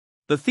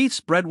 The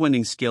thief's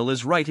breadwinning skill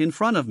is right in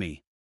front of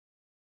me.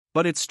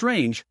 But it's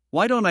strange,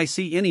 why don't I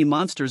see any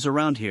monsters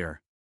around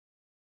here?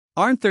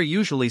 Aren't there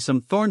usually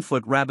some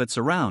thornfoot rabbits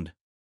around?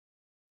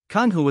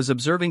 Kanghu is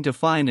observing to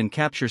find and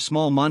capture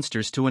small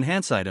monsters to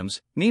enhance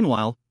items.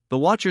 Meanwhile, the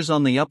watchers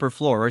on the upper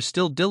floor are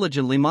still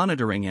diligently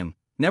monitoring him,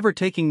 never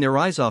taking their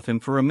eyes off him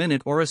for a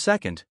minute or a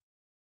second.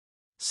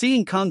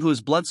 Seeing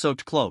Kanghu's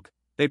blood-soaked cloak,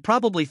 they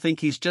probably think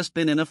he's just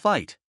been in a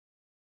fight.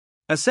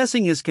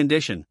 Assessing his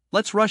condition,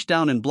 let's rush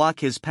down and block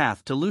his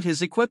path to loot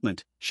his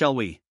equipment, shall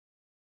we?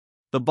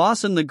 The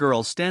boss and the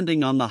girl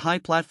standing on the high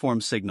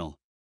platform signal.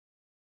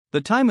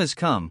 The time has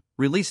come,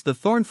 release the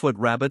thornfoot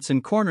rabbits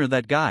and corner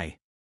that guy.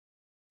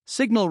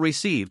 Signal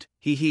received,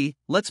 hee,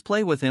 let's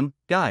play with him,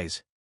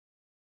 guys.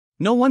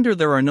 No wonder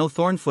there are no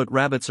thornfoot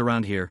rabbits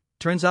around here.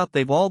 Turns out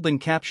they've all been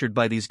captured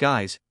by these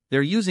guys.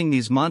 They're using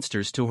these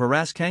monsters to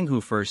harass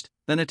Kanghu first,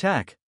 then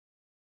attack.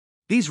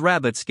 These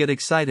rabbits get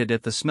excited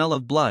at the smell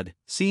of blood.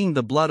 Seeing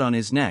the blood on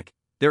his neck,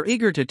 they're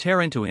eager to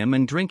tear into him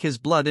and drink his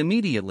blood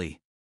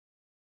immediately.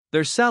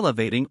 They're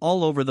salivating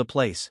all over the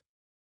place.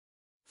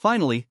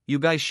 Finally, you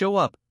guys show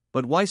up,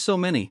 but why so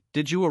many?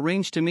 Did you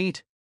arrange to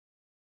meet?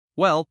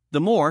 Well, the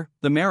more,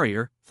 the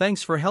merrier.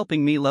 Thanks for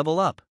helping me level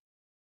up.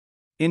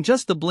 In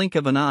just the blink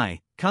of an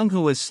eye,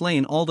 Kanghu has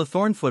slain all the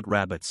thornfoot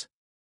rabbits.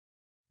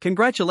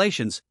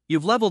 Congratulations,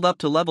 you've leveled up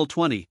to level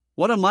 20,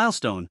 what a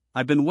milestone.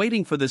 I've been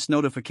waiting for this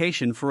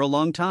notification for a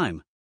long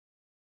time.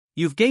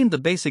 You've gained the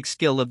basic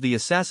skill of the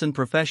assassin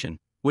profession,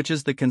 which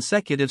is the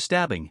consecutive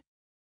stabbing.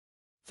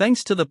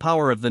 Thanks to the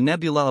power of the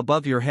nebula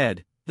above your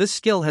head, this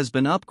skill has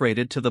been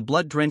upgraded to the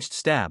blood-drenched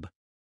stab.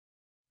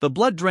 The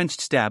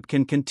blood-drenched stab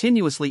can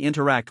continuously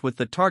interact with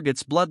the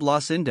target's blood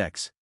loss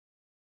index.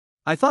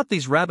 I thought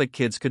these rabbit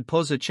kids could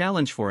pose a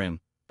challenge for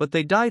him, but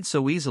they died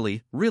so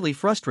easily. Really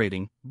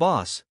frustrating,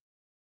 boss.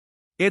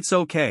 It's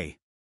okay.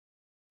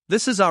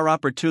 This is our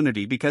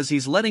opportunity because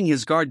he's letting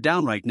his guard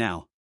down right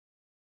now.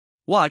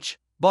 Watch,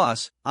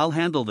 boss, I'll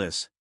handle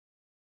this.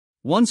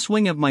 One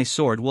swing of my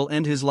sword will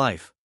end his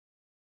life.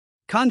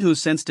 Kanghu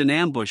sensed an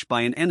ambush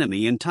by an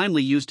enemy and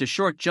timely used a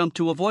short jump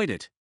to avoid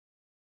it.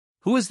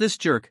 Who is this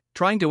jerk,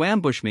 trying to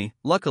ambush me?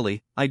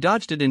 Luckily, I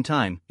dodged it in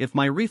time. If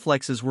my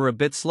reflexes were a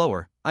bit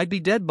slower, I'd be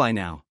dead by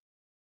now.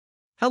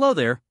 Hello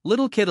there,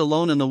 little kid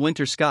alone in the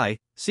winter sky.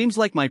 Seems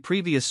like my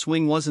previous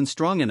swing wasn't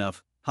strong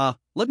enough.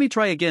 Let me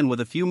try again with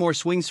a few more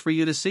swings for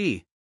you to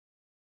see.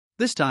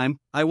 This time,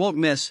 I won't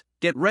miss.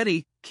 Get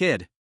ready,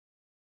 kid.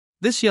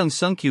 This young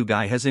Sunkyu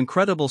guy has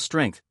incredible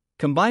strength.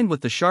 Combined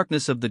with the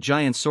sharpness of the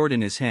giant sword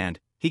in his hand,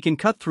 he can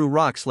cut through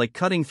rocks like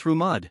cutting through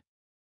mud.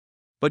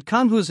 But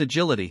Kanghu's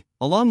agility,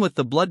 along with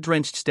the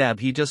blood-drenched stab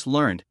he just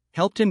learned,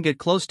 helped him get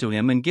close to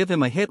him and give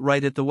him a hit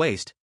right at the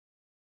waist.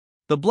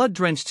 The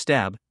blood-drenched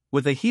stab,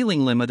 with a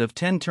healing limit of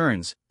 10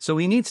 turns, so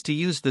he needs to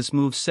use this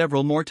move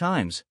several more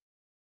times.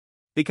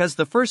 Because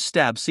the first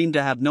stab seemed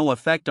to have no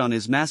effect on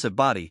his massive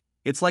body,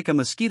 it's like a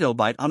mosquito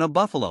bite on a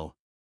buffalo.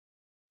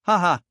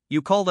 Haha,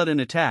 you call that an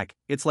attack?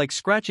 It's like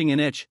scratching an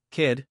itch,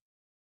 kid.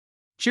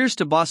 Cheers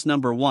to boss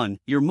number 1,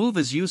 your move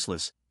is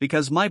useless,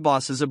 because my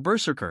boss is a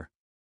berserker.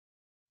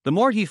 The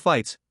more he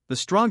fights, the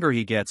stronger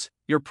he gets,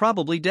 you're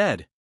probably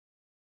dead.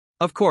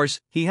 Of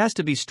course, he has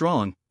to be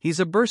strong, he's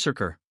a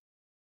berserker.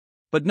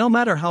 But no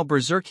matter how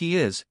berserk he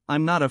is,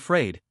 I'm not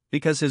afraid,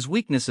 because his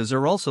weaknesses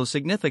are also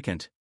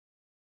significant.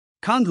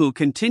 Kanghu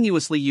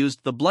continuously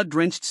used the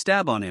blood-drenched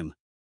stab on him.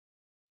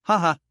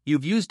 Haha,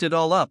 you've used it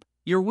all up,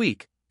 you're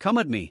weak, come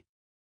at me.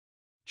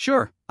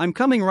 Sure, I'm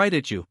coming right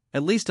at you,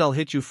 at least I'll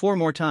hit you 4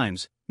 more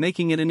times,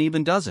 making it an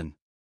even dozen.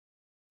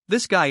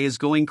 This guy is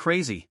going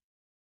crazy.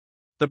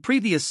 The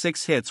previous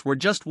 6 hits were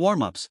just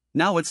warm-ups,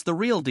 now it's the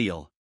real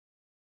deal.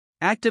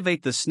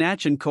 Activate the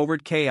snatch and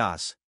covert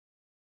chaos.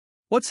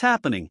 What's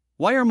happening?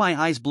 Why are my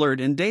eyes blurred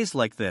and dazed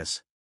like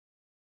this?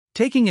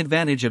 Taking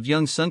advantage of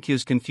young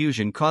Sunkyu's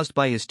confusion caused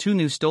by his 2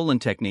 new stolen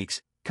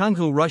techniques,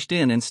 Kanghu rushed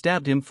in and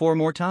stabbed him 4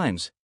 more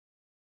times.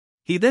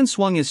 He then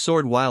swung his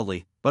sword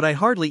wildly, but I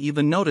hardly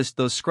even noticed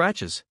those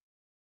scratches.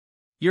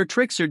 Your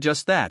tricks are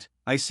just that,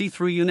 I see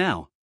through you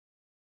now.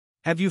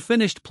 Have you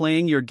finished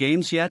playing your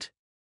games yet?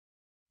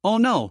 Oh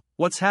no,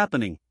 what's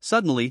happening?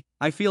 Suddenly,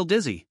 I feel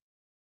dizzy.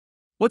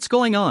 What's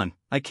going on?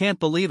 I can't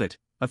believe it,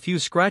 a few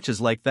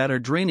scratches like that are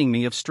draining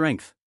me of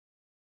strength.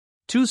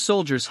 2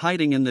 soldiers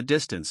hiding in the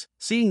distance,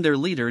 seeing their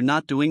leader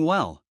not doing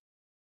well.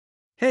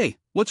 Hey,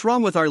 what's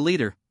wrong with our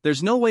leader?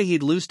 There's no way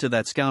he'd lose to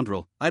that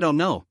scoundrel, I don't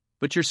know,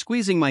 but you're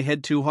squeezing my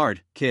head too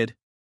hard, kid.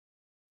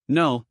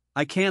 No,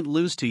 I can't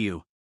lose to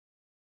you.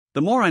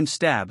 The more I'm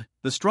stabbed,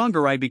 the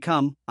stronger I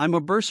become, I'm a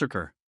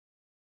berserker.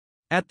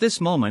 At this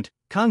moment,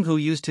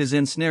 Kanghu used his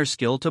ensnare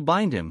skill to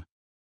bind him.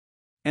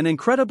 An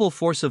incredible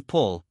force of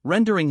pull,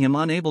 rendering him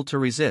unable to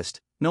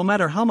resist, no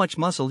matter how much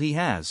muscle he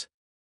has.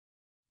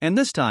 And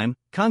this time,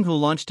 Kanghu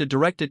launched a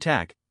direct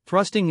attack,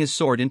 thrusting his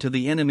sword into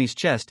the enemy's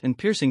chest and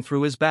piercing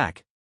through his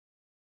back.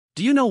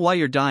 Do you know why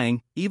you're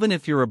dying? Even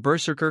if you're a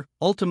berserker,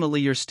 ultimately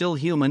you're still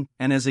human,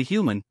 and as a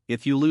human,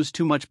 if you lose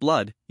too much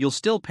blood, you'll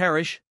still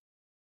perish.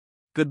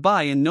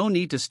 Goodbye and no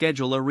need to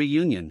schedule a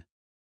reunion.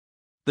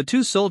 The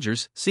 2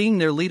 soldiers, seeing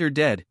their leader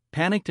dead,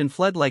 panicked and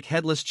fled like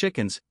headless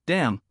chickens.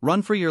 Damn,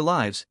 run for your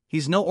lives,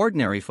 he's no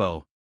ordinary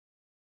foe.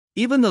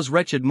 Even those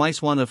wretched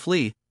mice want to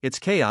flee, it's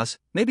chaos.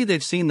 Maybe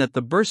they've seen that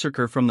the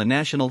berserker from the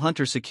National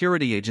Hunter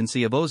Security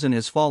Agency of Ozen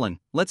has fallen.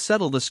 Let's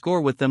settle the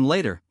score with them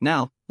later.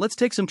 Now, let's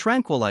take some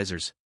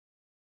tranquilizers.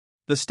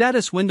 The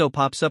status window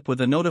pops up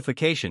with a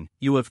notification: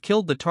 you have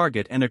killed the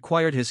target and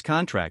acquired his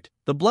contract,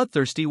 the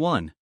bloodthirsty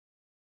one.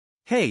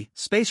 Hey,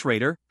 Space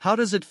Raider, how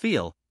does it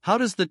feel? How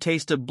does the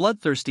taste of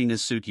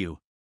bloodthirstiness suit you?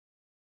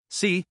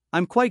 See,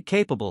 I'm quite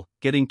capable,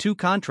 getting 2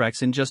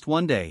 contracts in just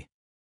 1 day.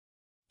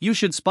 You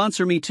should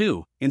sponsor me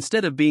too,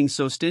 instead of being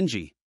so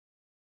stingy.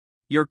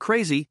 You're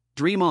crazy,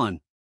 dream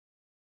on.